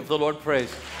Come on, prayed. give the Lord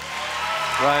praise.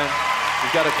 Ryan,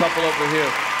 we've got a couple over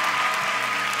here.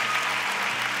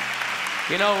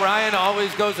 You know, Ryan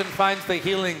always goes and finds the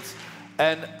healings,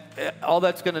 and all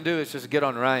that's going to do is just get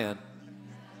on Ryan.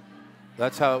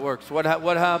 That's how it works. What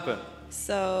happened?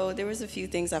 So there was a few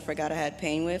things I forgot I had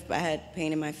pain with, but I had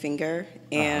pain in my finger,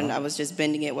 and I was just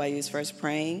bending it while you was first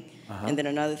praying. And then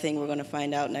another thing we're going to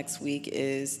find out next week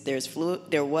is there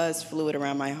was fluid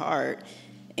around my heart,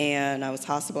 and I was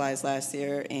hospitalized last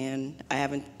year, and I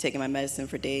haven't taken my medicine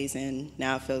for days, and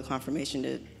now I feel confirmation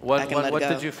that I can let it go. What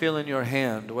did you feel in your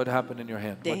hand? What happened in your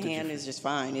hand? The hand is just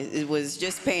fine. It was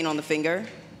just pain on the finger.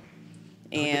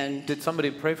 And did somebody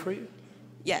pray for you?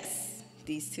 Yes,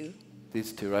 these two.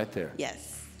 These two right there.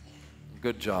 Yes.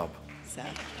 Good job. So.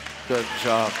 Good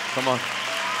job. Come on.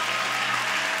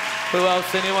 Who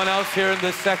else? Anyone else here in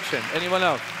this section? Anyone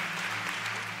else?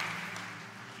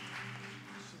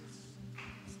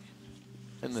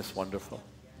 Isn't this wonderful?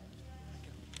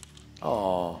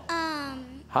 Oh.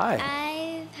 Hi.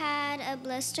 I've had a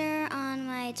blister on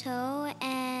my toe,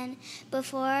 and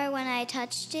before when I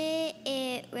touched it,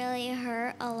 it really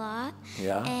hurt a lot.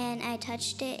 Yeah. And I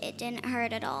touched it, it didn't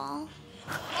hurt at all.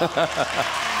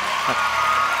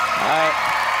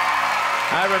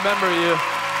 I remember you.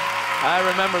 I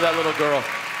remember that little girl.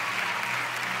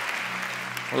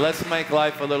 Well, let's make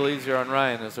life a little easier on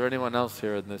Ryan. Is there anyone else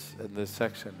here in this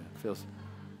section? It feels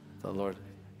the Lord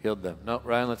healed them. No,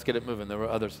 Ryan, let's get it moving. There were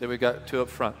others. There we got two up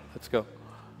front. Let's go.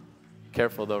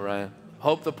 Careful though, Ryan.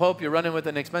 Hope the Pope, you're running with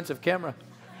an expensive camera.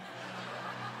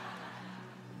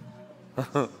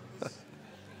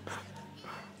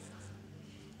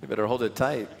 You better hold it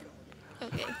tight.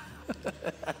 Okay.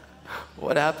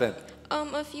 What happened?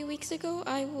 A few weeks ago,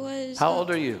 I was... How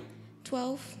old are you?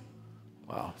 12.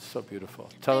 Wow, so beautiful.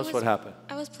 Tell us what happened.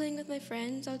 I was playing with my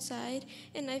friends outside,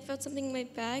 and I felt something in my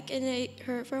back, and it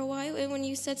hurt for a while. And when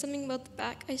you said something about the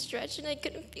back, I stretched, and I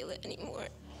couldn't feel it anymore.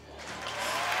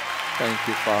 Thank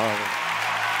you, Father.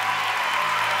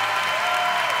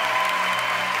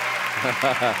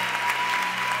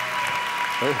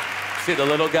 See the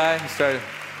little guy? He started.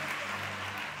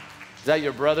 Is that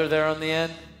your brother there on the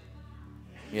end?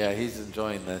 Yeah, he's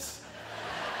enjoying this.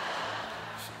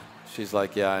 She's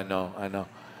like, yeah, I know.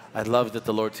 I love that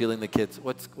the Lord's healing the kids.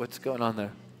 What's going on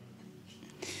there?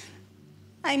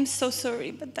 I'm so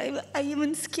sorry, but I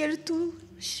even scared to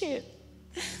share.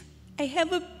 I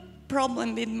have a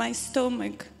problem with my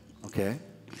stomach. Okay.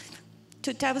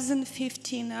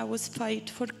 2015, I was fight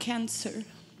for cancer,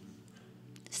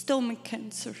 stomach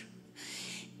cancer.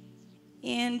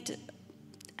 And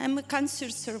I'm a cancer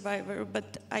survivor,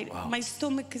 but my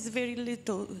stomach is very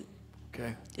little.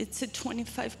 Okay. It's a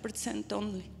 25%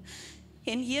 only.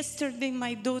 And yesterday,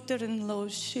 my daughter-in-law,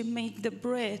 she made the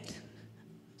bread,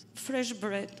 fresh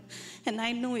bread. And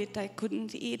I knew it, I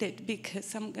couldn't eat it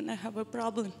because I'm gonna have a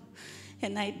problem.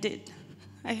 And I did.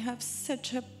 I have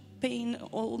such a pain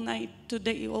all night,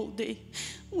 today, all day.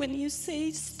 When you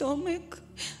say stomach,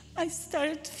 I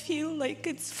start to feel like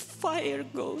it's fire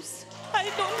goes. I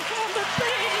don't have a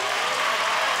pain.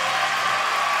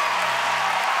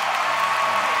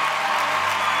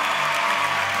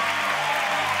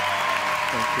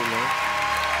 Thank you, Lord.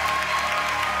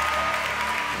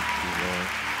 Thank you, Lord.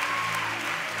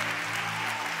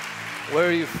 Where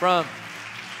are you from?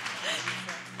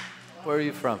 Where are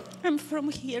you from? I'm from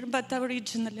here, but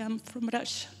originally I'm from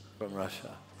Russia. From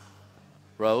Russia.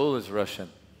 Raul is Russian,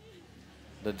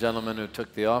 the gentleman who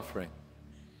took the offering.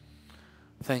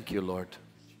 Thank you, Lord.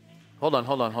 Hold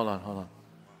on.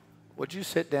 Would you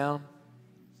sit down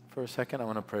for a second? I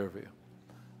want to pray over you.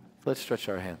 Let's stretch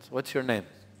our hands. What's your name?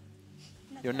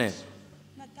 Natasha. Your name?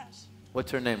 Natasha.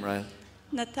 What's your name, Ryan?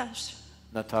 Natasha.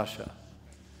 Natasha.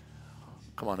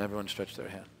 Come on, everyone stretch their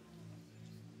hand.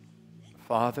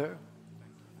 Father,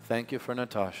 thank you for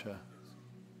Natasha.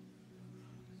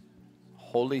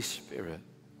 Holy Spirit,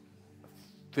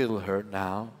 fill her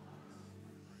now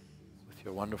with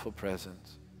your wonderful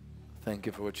presence. Thank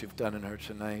you for what you've done in her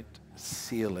tonight.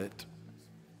 Seal it.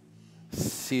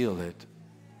 Seal it.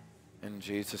 In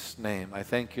Jesus' name. I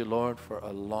thank you, Lord, for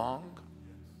a long,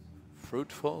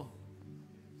 fruitful,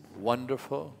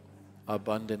 wonderful,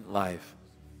 abundant life.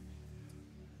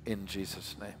 In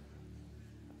Jesus' name.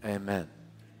 Amen.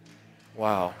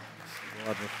 Wow.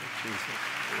 Wonderful, Jesus.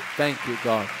 Thank you,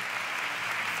 God.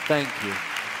 Thank you.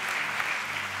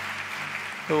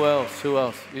 Who else? Who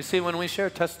else? You see, when we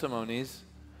share testimonies,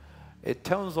 it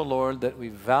tells the Lord that we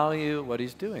value what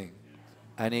He's doing,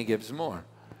 and He gives more.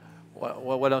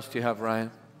 What else do you have,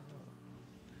 Ryan?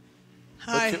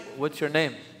 Hi. What's your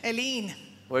name? Eileen.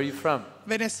 Where are you from?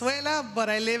 Venezuela, but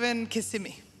I live in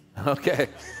Kissimmee. Okay.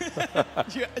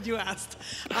 You asked.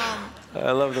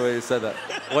 I love the way you said that.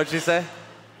 What'd you say?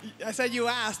 I said you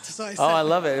asked, so I said. Oh, I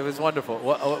love it. It was wonderful.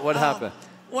 What happened?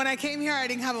 When I came here, I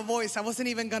didn't have a voice. I wasn't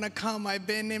even going to come. I've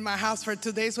been in my house for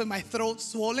 2 days with my throat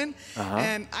swollen,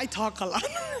 and I talk a lot.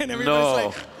 And everybody's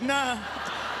like, nah.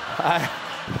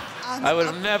 I would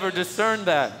have never discerned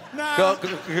that. Nah. Go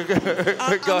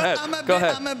ahead.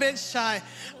 I'm a bit shy.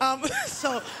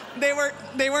 So they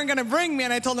weren't gonna bring me,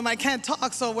 and I told them I can't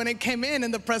talk. So when it came in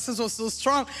and the presence was so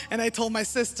strong, and I told my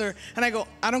sister, and I go,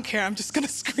 I don't care. I'm just gonna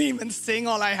scream and sing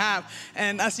all I have.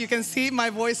 And as you can see, my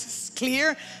voice is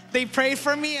clear. They prayed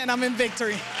for me, and I'm in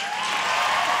victory.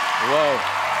 Whoa.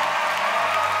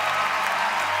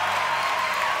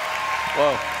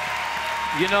 Whoa.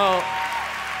 You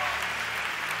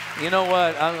know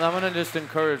what? I'm going to just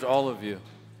encourage all of you.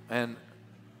 And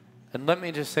let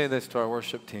me just say this to our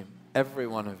worship team. Every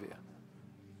one of you.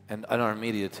 And our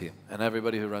media team. And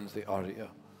everybody who runs the audio.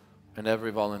 And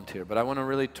every volunteer. But I want to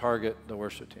really target the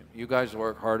worship team. You guys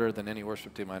work harder than any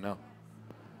worship team I know.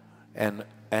 And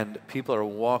people are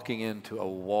walking into a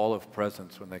wall of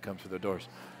presence when they come through the doors.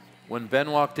 When Ben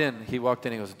walked in, he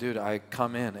goes, dude, I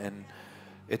come in and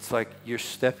it's like you're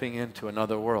stepping into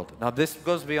another world. Now, this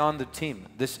goes beyond the team.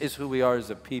 This is who we are as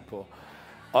a people.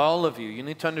 All of you, you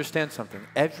need to understand something.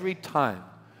 Every time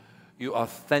you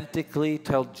authentically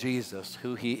tell Jesus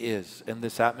who He is in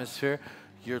this atmosphere,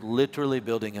 you're literally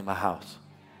building Him a house.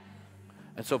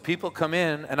 And so people come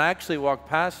in, and I actually walked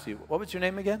past you. What was your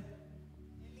name again?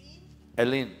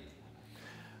 Eileen.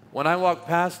 When I walked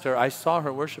past her, I saw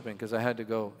her worshiping because I had to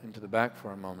go into the back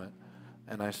for a moment.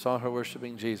 And I saw her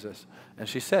worshiping Jesus. And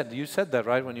she said, you said that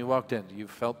right when you walked in. You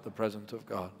felt the presence of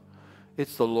God.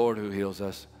 It's the Lord who heals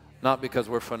us. Not because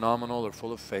we're phenomenal or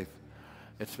full of faith.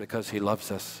 It's because He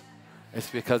loves us. It's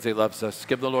because He loves us.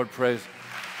 Give the Lord praise.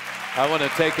 I want to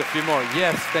take a few more.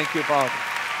 Yes, thank you, Father.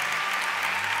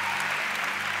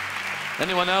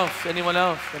 Anyone else? Anyone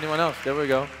else? Anyone else? There we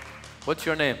go. What's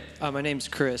your name? My name's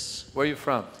Chris. Where are you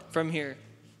from? From here.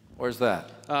 Where's that?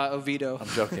 Oviedo. I'm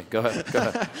joking. Go ahead. Go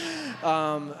ahead.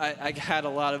 I had a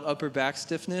lot of upper back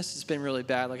stiffness. It's been really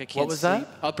bad. Like I can't What was sleep. that?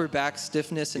 Upper back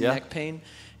stiffness and neck pain.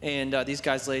 And these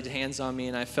guys laid hands on me,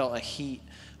 and I felt a heat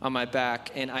on my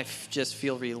back, and I just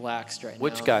feel relaxed right now.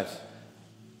 Which guys?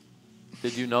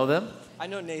 Did you know them? I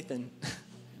know Nathan.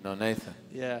 No, Nathan.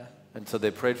 Yeah. And so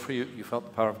they prayed for you. You felt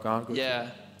the power of God? Yeah.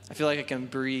 I feel like I can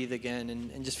breathe again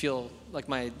and just feel like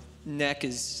my neck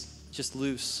is just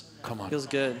loose. Come on. Feels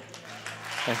good.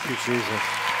 Thank you, Jesus.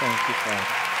 Thank you, Father.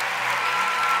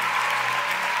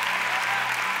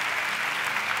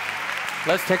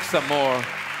 Let's take some more.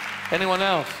 Anyone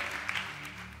else?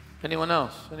 Anyone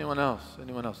else? Anyone else?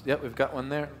 Anyone else? Yeah, we've got one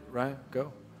there. Ryan,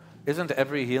 go. Isn't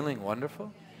every healing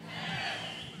wonderful?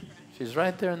 She's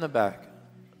right there in the back.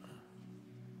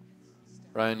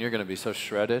 Ryan, you're going to be so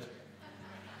shredded.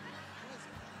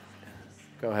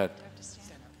 Go ahead.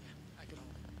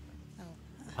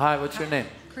 Hi, what's your name?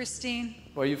 Christine.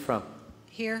 Where are you from?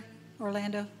 Here,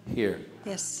 Orlando. Here.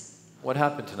 Yes. What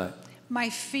happened tonight? My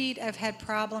feet, I've had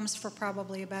problems for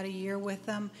probably about a year with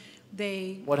them.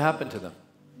 What happened to them?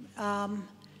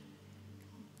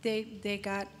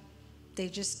 They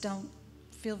just don't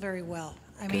feel very well.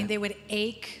 I mean, they would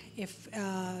ache if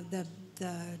the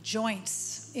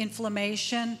joints,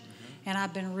 inflammation, and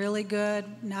I've been really good,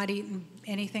 not eating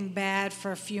anything bad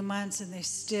for a few months, and they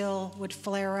still would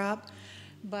flare up.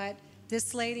 But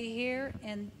this lady here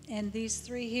and these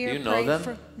three here. Do you know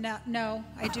them? No,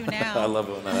 I do now. I love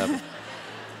it when that happens.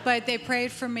 But they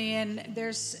prayed for me, and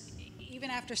there's,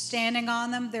 even after standing on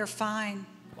them, they're fine.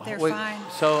 They're Wait, fine.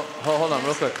 So, hold on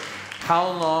real quick. How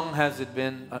long has it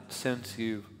been since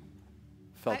you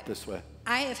felt this way?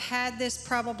 I have had this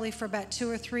probably for about 2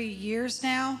 or 3 years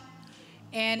now,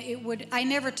 and I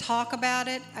never talk about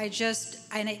it.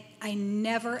 I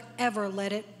never ever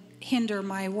let it hinder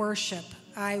my worship.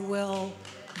 I will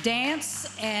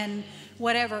dance and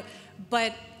whatever,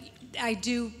 but I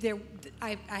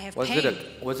have pain.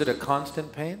 Was it a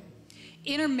constant pain?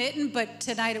 Intermittent, but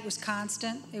tonight it was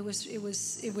constant. It was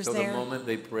So there. the moment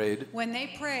they prayed. When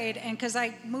they prayed, and because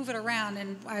I move it around,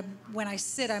 and when I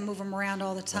sit, I move them around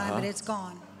all the time, but it's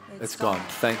gone. It's gone.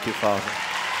 Thank you, Father.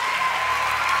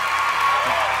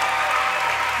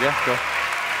 Yeah, go.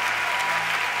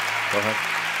 Go ahead.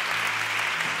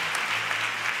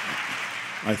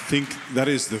 I think that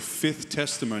is the 5th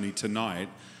testimony tonight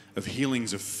of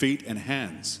healings of feet and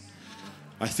hands.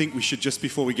 I think we should, just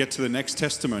before we get to the next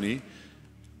testimony,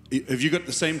 have you got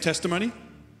the same testimony?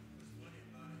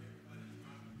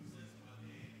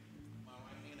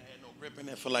 Gripping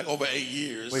it for like over 8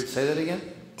 years. Wait, say that again?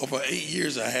 Over 8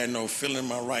 years, I had no feeling in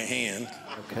my right hand.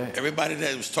 Okay. Everybody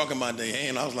that was talking about their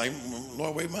hand, I was like,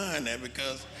 Lord, wait mine that,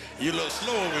 because you're a little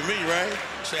slower with me, right?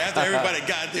 So after everybody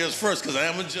got theirs first, because I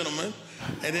am a gentleman,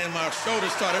 and then my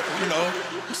shoulders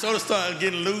started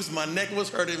getting loose. My neck was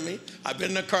hurting me. I've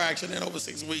been in a car accident over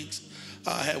 6 weeks.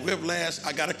 I had whiplash.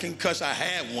 I got a concussion. I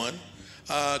had one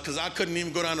because I couldn't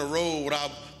even go down the road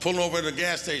without pulling over at the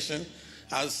gas station.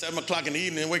 I was 7 o'clock in the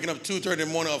evening, waking up 2:30 in the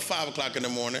morning or 5 o'clock in the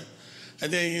morning.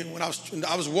 And then when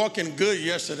I was walking good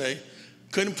yesterday,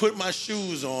 couldn't put my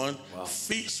shoes on. Wow.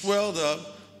 Feet swelled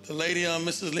up. The lady,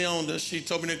 Mrs. Leonda, she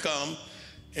told me to come.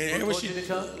 And what told you to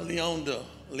come? Leonda.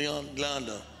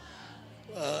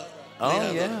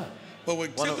 Yeah. But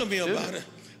what tickled me about it,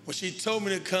 when she told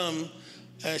me to come,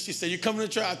 she said, "You coming to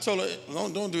church?" I told her,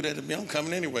 "Don't do that to me. I'm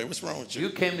coming anyway. What's wrong with you?" You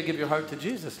came to give your heart to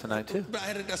Jesus tonight too.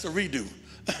 That's a redo.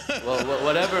 Well,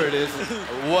 whatever it is,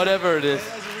 whatever it is.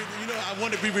 You know, I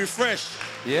want to be refreshed.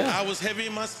 Yeah. I was heavy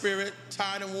in my spirit,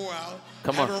 tired and wore out.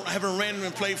 I haven't ran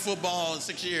and played football in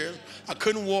 6 years. I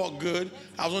couldn't walk good.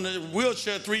 I was on the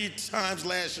wheelchair 3 times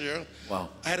last year. Wow.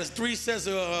 I had 3 sets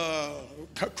of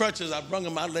crutches. I brung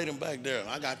them out, laid them back there.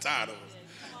 I got tired of it.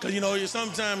 Because,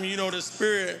 sometimes, the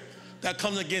spirit that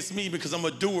comes against me, because I'm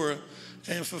a doer,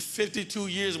 and for 52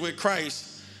 years with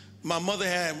Christ, my mother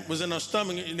was in her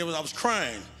stomach, and I was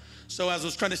crying. So as I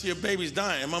was trying to see her babies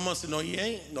dying, my mom said, "No, he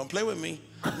ain't. Don't play with me."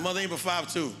 Mother ain't but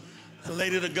 5'2". A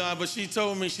lady to God, but she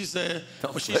told me, she said,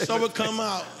 when she saw it come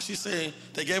out, she said,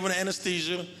 they gave her the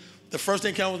anesthesia. The first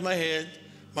thing came out was my head.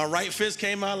 My right fist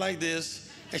came out like this.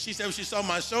 And she said when she saw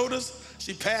my shoulders,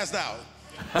 she passed out.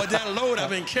 But that load I've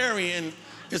been carrying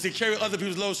is to carry other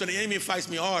people's loads, so the enemy fights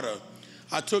me harder.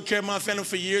 I took care of my family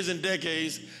for years and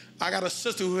decades. I got a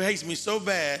sister who hates me so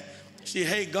bad. She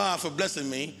hates God for blessing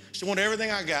me. She wanted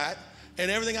everything I got, and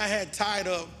everything I had tied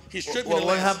up, he stripped me.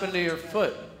 What happened to your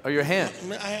foot or your hand?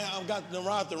 I've got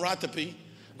neuropathy,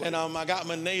 and I got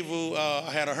my navel.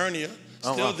 I had a hernia,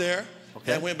 still there.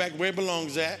 Okay. And went back where it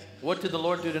belongs at. What did the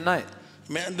Lord do tonight?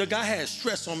 Man, the guy had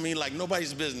stress on me like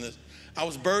nobody's business. I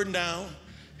was burdened down,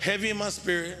 heavy in my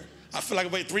spirit. I feel like I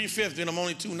weigh 350 and I'm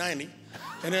only 290.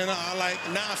 And then now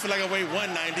I feel like I weigh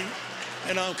 190.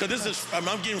 And because I'm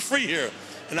getting free here.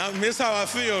 And this is how I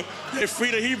feel. They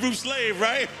free the Hebrew slave,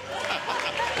 right?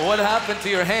 What happened to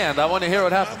your hand? I want to hear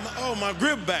what happened. My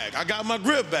grip back. I got my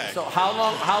grip back. So how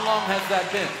long has that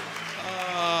been?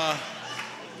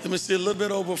 Let me see, a little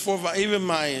bit over 4 or 5. Even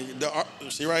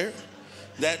see right here?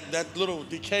 That little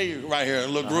decay right here, a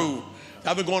little groove.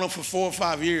 I've been going on for 4 or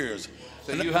 5 years.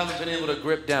 So you haven't been able to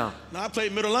grip down. No, I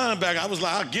played middle linebacker. I was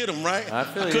like, I'll get him, right? I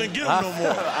feel couldn't get him no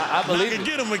more. I believe I can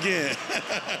get him again.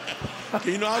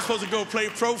 You know, I was supposed to go play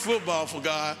pro football for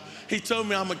God. He told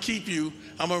me, I'm going to keep you.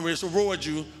 I'm going to reward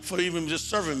you for even just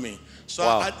serving me. So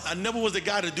I never was the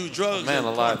guy to do drugs. Man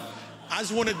alive. I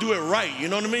just want to do it right. You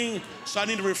know what I mean? So I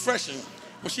need a refreshing.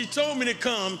 When she told me to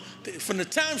come, from the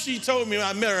time she told me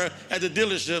I met her at the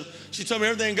dealership, she told me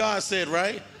everything God said,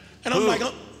 right? And I'm like,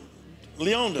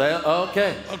 Leonda.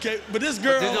 Okay. Okay, but this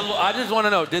girl. I just want to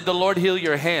know, did the Lord heal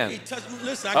your hand? He touched me.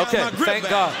 Listen, I got my grip thank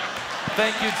back. God.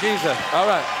 Thank you, Jesus. All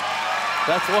right.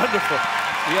 That's wonderful.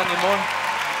 You got any more?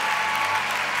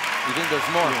 You think there's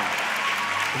more?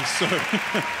 So,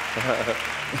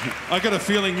 I got a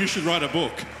feeling you should write a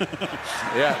book.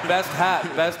 Yeah, best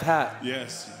hat.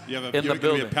 Yes. You're In the going to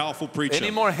building. be a powerful preacher.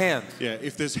 Any more hands? Yeah,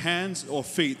 if there's hands or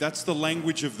feet, that's the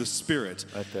language of the Spirit.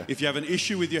 Right there. If you have an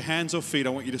issue with your hands or feet, I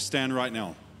want you to stand right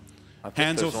now. I think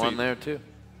Hands or there's one feet. there too.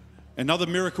 Another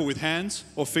miracle with hands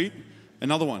or feet.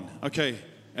 Another one. Okay.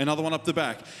 Another one up the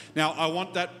back. Now, I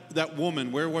want that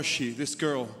woman, where was she? This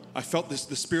girl. I felt the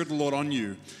Spirit of the Lord on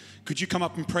you. Could you come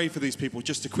up and pray for these people?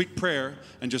 Just a quick prayer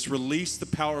and just release the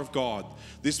power of God.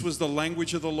 This was the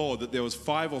language of the Lord, that there was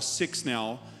 5 or 6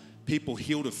 now people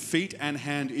healed of feet and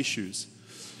hand issues.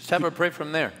 Just have her pray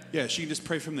from there. Yeah, she can just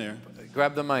pray from there.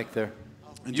 Grab the mic there.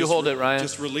 And You hold it, Ryan.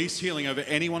 Just release healing over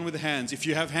anyone with hands. If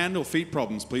you have hand or feet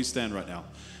problems, please stand right now.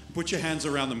 Put your hands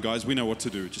around them, guys. We know what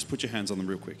to do. Just put your hands on them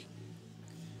real quick.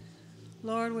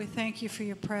 Lord, we thank you for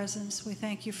your presence. We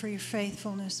thank you for your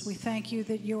faithfulness. We thank you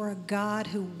that you're a God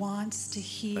who wants to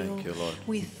heal. Thank you, Lord.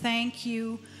 We thank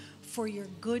you for your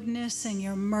goodness and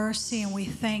your mercy, and we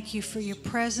thank you for your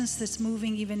presence that's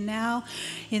moving even now.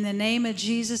 In the name of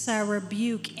Jesus, I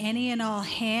rebuke any and all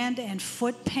hand and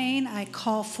foot pain. I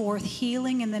call forth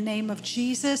healing in the name of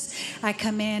Jesus. I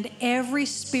command every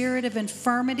spirit of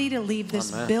infirmity to leave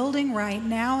this building right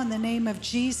now in the name of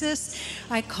Jesus.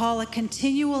 I call a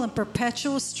continual and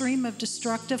perpetual stream of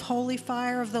destructive holy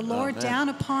fire of the Lord down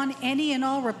upon any and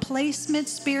all replacement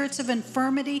spirits of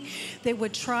infirmity that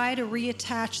would try to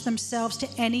reattach themselves to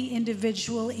any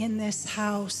individual in this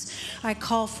house. I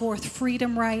call forth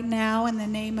freedom right now in the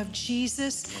name of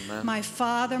Jesus. Amen. My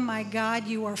Father, my God,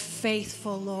 you are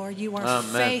faithful, Lord. You are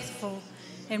faithful,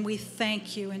 and we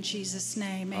thank you in Jesus'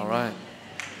 name. Amen. All right.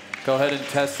 Go ahead and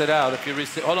test it out. If you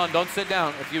receive, hold on, don't sit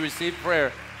down. If you receive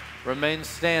prayer, remain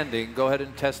standing. Go ahead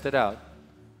and test it out.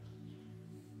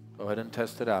 Go ahead and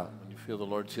test it out. When you feel the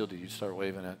Lord's healed you, you start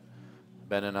waving at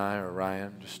Ben and I or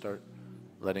Ryan. Just start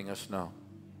letting us know.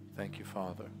 Thank you,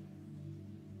 Father.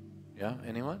 Yeah,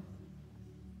 anyone?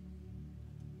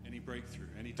 Any breakthrough?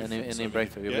 Any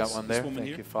breakthrough? You've got one there?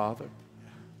 Thank you, Father.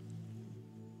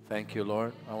 Thank you,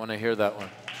 Lord. I want to hear that one.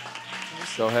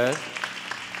 Go ahead.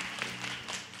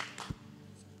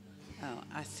 Oh,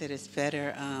 I said it's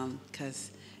better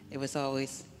because it was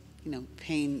always,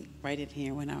 pain right in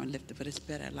here when I would lift it, but it's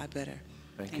better, a lot better.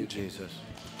 Thank you, Jesus.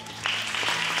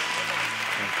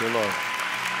 Thank you, Lord.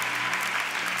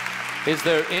 Is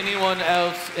there anyone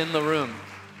else in the room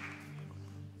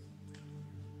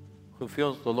who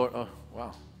feels the Lord? Oh,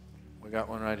 wow. We got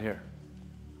one right here.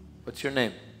 What's your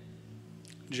name?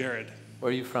 Jared.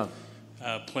 Where are you from?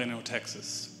 Plano,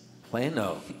 Texas.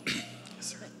 Plano? Yes,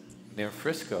 sir. Near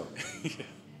Frisco.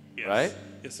 Yes. Right?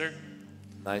 Yes, sir.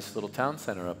 Nice little town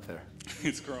center up there.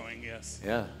 It's growing, yes.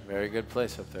 Yeah, very good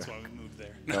place up there. That's why we moved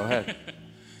there. Go ahead.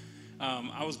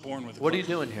 I was born with a What are you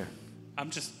doing here?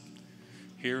 I'm just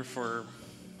here for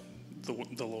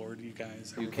the Lord, you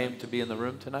guys. You came to be in the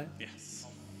room tonight? Yes.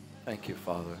 Thank you,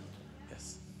 Father.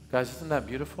 Yes. Guys, isn't that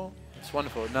beautiful? It's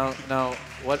wonderful. Now,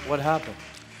 what happened?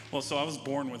 Well, so I was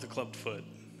born with a clubbed foot.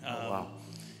 Wow.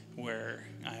 Where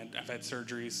I've had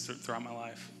surgeries throughout my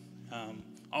life.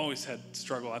 Always had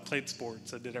struggle. I played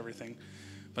sports. I did everything.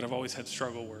 But I've always had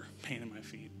struggle where pain in my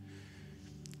feet.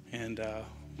 And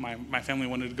my family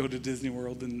wanted to go to Disney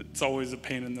World, and it's always a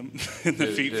pain in the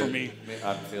feet for me.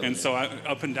 And so I,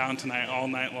 up and down tonight, all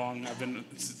night long, I've been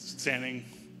standing,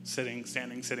 sitting,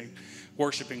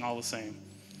 worshiping all the same.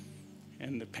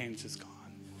 And the pain's just gone.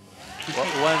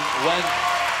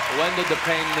 When did the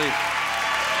pain leave?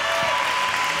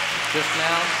 Just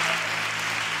now?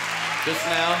 Just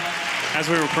now? As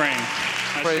we were praying.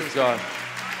 Praise God.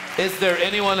 Is there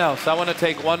anyone else? I want to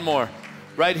take one more.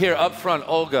 Right here, up front,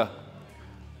 Olga.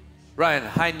 Ryan,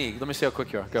 high knee. Let me see how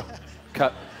quick you are. Go.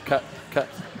 Cut.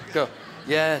 Go.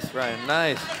 Yes, Ryan.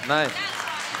 Nice.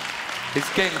 He's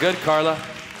getting good, Carla.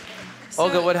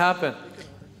 Olga, what happened?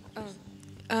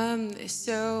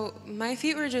 So my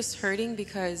feet were just hurting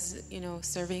because, you know,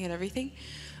 serving and everything.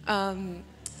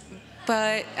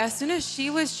 But as soon as she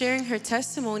was sharing her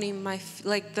testimony,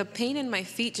 like the pain in my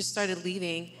feet just started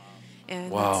leaving.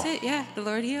 And Wow. that's it. Yeah, the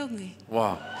Lord healed me.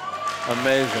 Wow.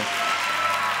 Amazing.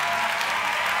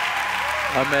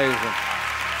 Amazing.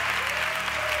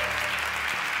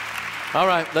 All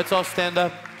right, let's all stand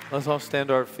up. Let's all stand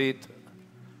to our feet.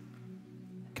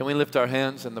 Can we lift our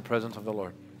hands in the presence of the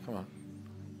Lord? Come on.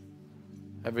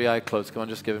 Every eye closed. Come on,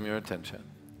 just give him your attention.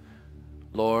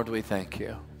 Lord, we thank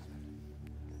you.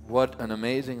 What an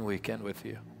amazing weekend with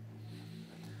you.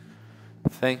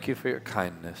 Thank you for your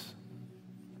kindness.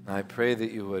 I pray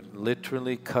that you would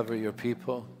literally cover your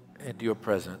people in your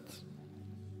presence.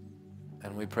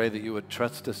 And we pray that you would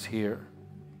trust us here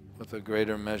with a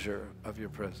greater measure of your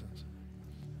presence.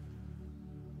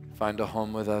 Find a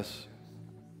home with us.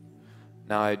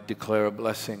 Now I declare a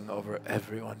blessing over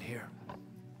everyone here.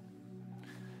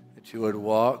 That you would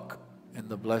walk in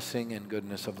the blessing and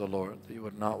goodness of the Lord. That you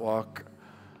would not walk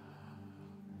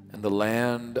in the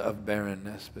land of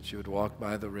barrenness, but you would walk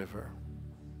by the river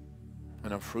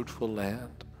in a fruitful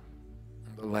land,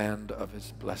 the land of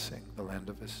his blessing, the land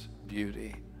of his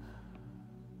beauty.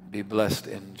 Be blessed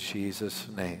in Jesus'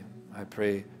 name. I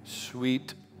pray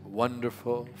sweet,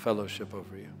 wonderful fellowship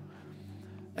over you.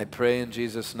 I pray in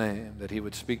Jesus' name that he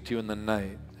would speak to you in the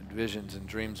night, that visions and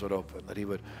dreams would open, that he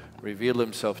would reveal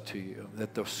himself to you,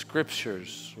 that the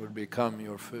scriptures would become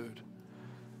your food,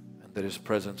 and that his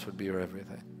presence would be your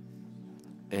everything.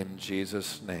 In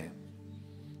Jesus' name,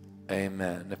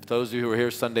 amen. If those of you who were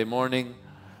here Sunday morning,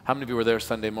 how many of you were there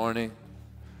Sunday morning?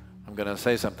 I'm going to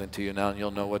say something to you now, and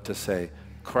you'll know what to say.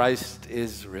 Christ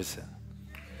is risen.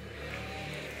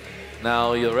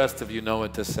 Now the rest of you know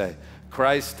what to say.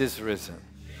 Christ is risen.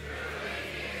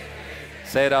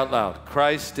 Say it out loud.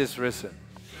 Christ is risen.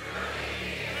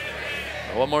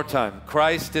 One more time.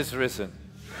 Christ is risen.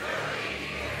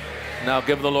 Now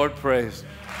give the Lord praise.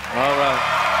 All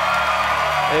right.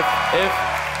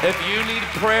 If you need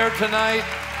prayer tonight,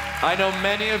 I know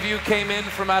many of you came in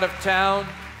from out of town.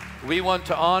 We want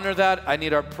to honor that. I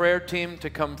need our prayer team to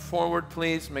come forward,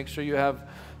 please. Make sure you have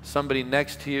somebody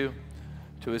next to you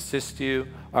to assist you.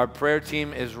 Our prayer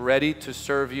team is ready to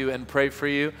serve you and pray for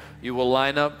you. You will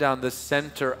line up down the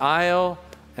center aisle,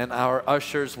 and our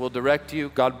ushers will direct you.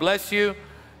 God bless you.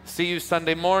 See you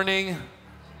Sunday morning.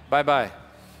 Bye-bye.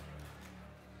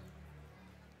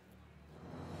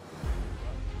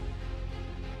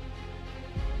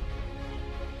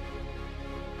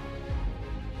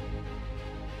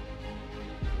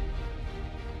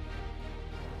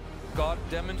 God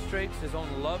demonstrates his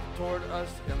own love toward us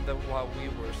in that while we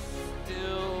were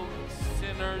still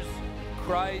sinners,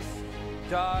 Christ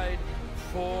died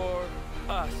for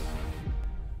us.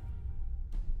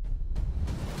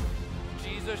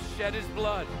 Jesus shed his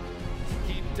blood.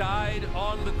 He died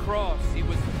on the cross. He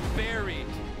was buried.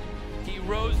 He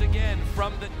rose again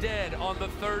from the dead on the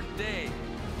third day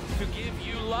to give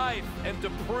you life and to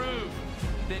prove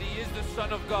that he is the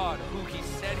Son of God, who he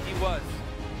said he was.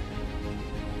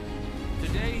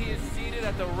 Today he is seated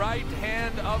at the right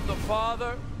hand of the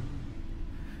Father.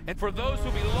 And for those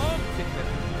who belong to him,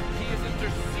 he is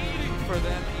interceding for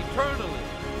them eternally.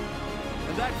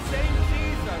 And that same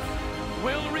Jesus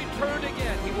will return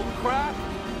again. He will crack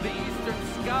the eastern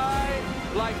sky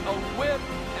like a whip,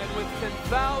 and with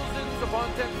 10,000s upon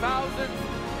 10,000s,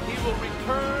 he will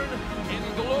return in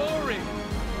glory.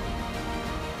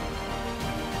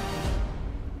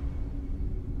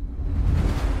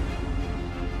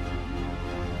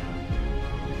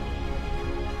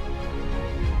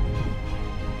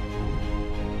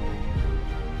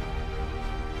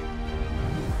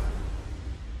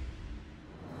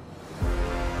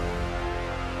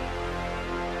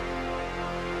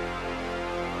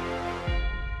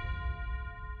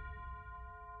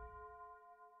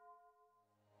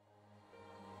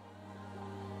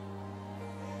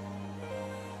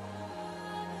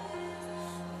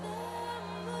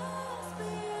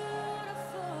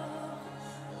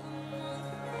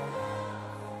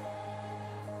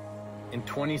 In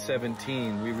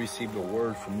 2017, we received a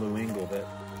word from Lou Engle that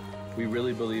we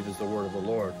really believe is the word of the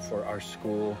Lord for our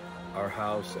school, our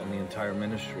house, and the entire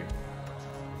ministry.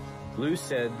 Lou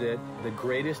said that the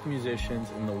greatest musicians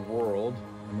in the world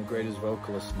and the greatest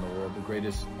vocalists in the world, the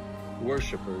greatest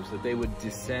worshipers, that they would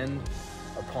descend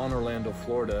upon Orlando,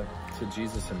 Florida to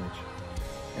Jesus image.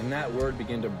 And that word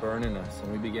began to burn in us,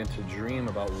 and we began to dream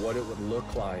about what it would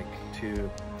look like to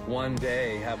one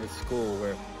day have a school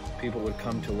where people would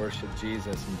come to worship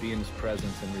Jesus and be in his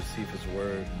presence and receive his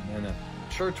word. And a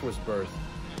church was birthed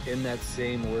in that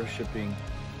same worshiping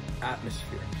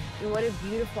atmosphere. And what a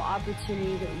beautiful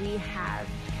opportunity that we have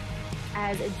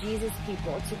as a Jesus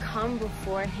people to come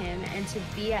before him and to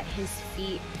be at his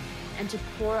feet and to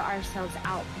pour ourselves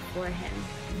out before him.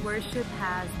 Worship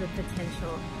has the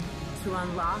potential to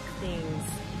unlock things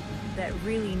that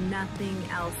really nothing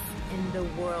else in the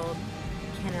world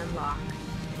can unlock.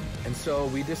 And so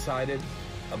we decided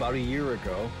about a year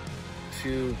ago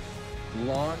to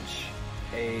launch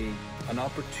an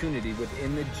opportunity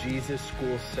within the Jesus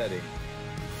School setting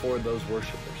for those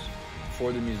worshipers,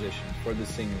 for the musicians, for the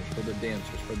singers, for the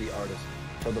dancers, for the artists,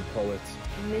 for the poets.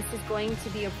 And this is going to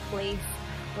be a place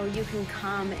where you can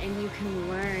come and you can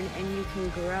learn and you can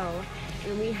grow.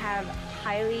 And we have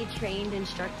highly trained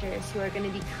instructors who are going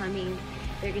to be coming.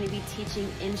 They're going to be teaching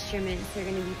instruments. They're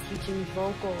going to be teaching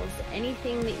vocals.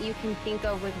 Anything that you can think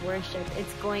of with worship,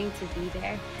 it's going to be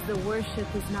there. The worship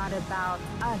is not about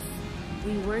us.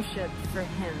 We worship for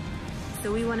him.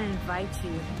 So we want to invite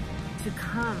you to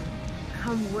come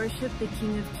worship the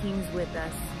King of Kings with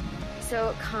us.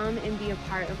 So come and be a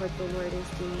part of what the Lord is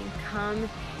doing. Come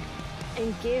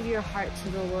and give your heart to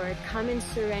the Lord. Come and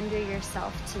surrender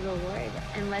yourself to the Lord.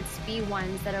 And let's be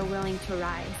ones that are willing to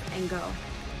rise and go.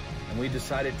 And we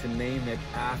decided to name it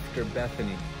after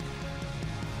Bethany,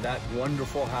 that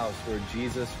wonderful house where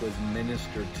Jesus was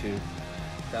ministered to,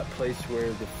 that place where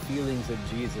the feelings of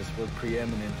Jesus were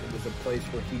preeminent. It was a place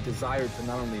where he desired to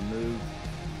not only move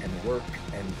and work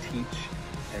and teach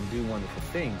and do wonderful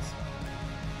things,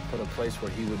 but a place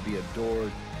where he would be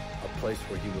adored, a place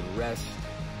where he would rest,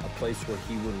 a place where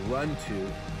he would run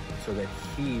to so that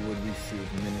he would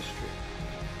receive ministry.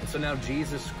 And so now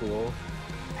Jesus School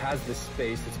has this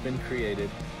space that's been created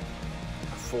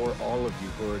for all of you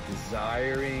who are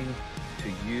desiring to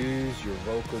use your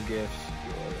vocal gifts,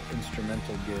 your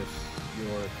instrumental gifts,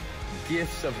 your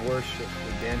gifts of worship,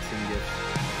 your dancing gifts,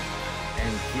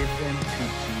 and give them to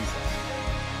Jesus.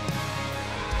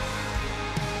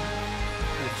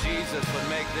 That Jesus would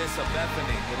make this a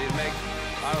Bethany, that he'd make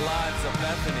our lives a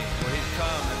Bethany, where he'd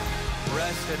come and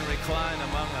rest and recline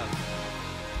among us.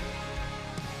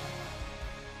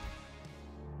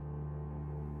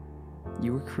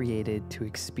 You were created to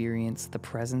experience the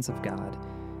presence of God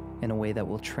in a way that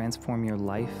will transform your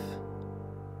life,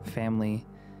 family,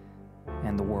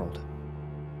 and the world.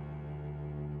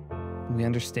 We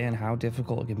understand how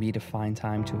difficult it can be to find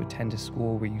time to attend a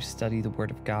school where you study the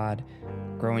Word of God,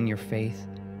 grow in your faith,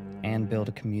 and build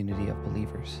a community of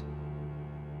believers.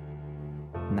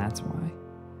 And that's why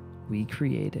we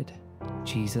created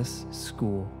Jesus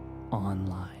School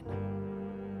Online.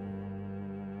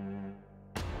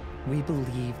 We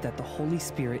believe that the Holy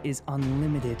Spirit is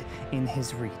unlimited in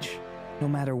his reach. No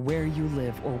matter where you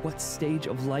live or what stage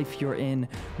of life you're in,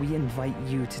 we invite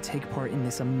you to take part in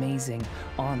this amazing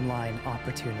online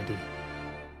opportunity.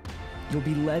 You'll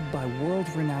be led by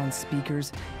world-renowned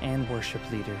speakers and worship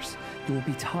leaders. You will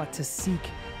be taught to seek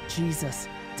Jesus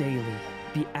daily,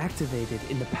 be activated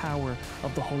in the power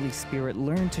of the Holy Spirit,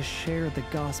 learn to share the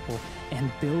gospel,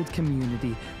 and build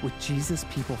community with Jesus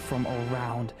people from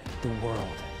around the world.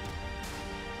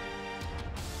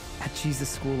 At Jesus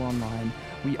School Online,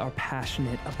 we are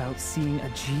passionate about seeing a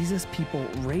Jesus people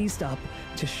raised up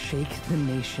to shake the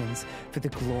nations for the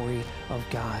glory of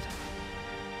God.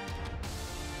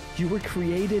 You were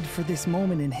created for this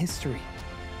moment in history.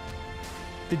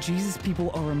 The Jesus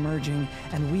people are emerging,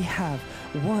 and we have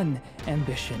one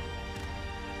ambition: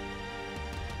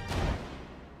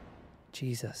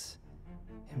 Jesus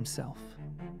himself.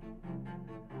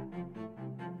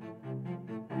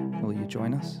 Will you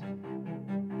join us?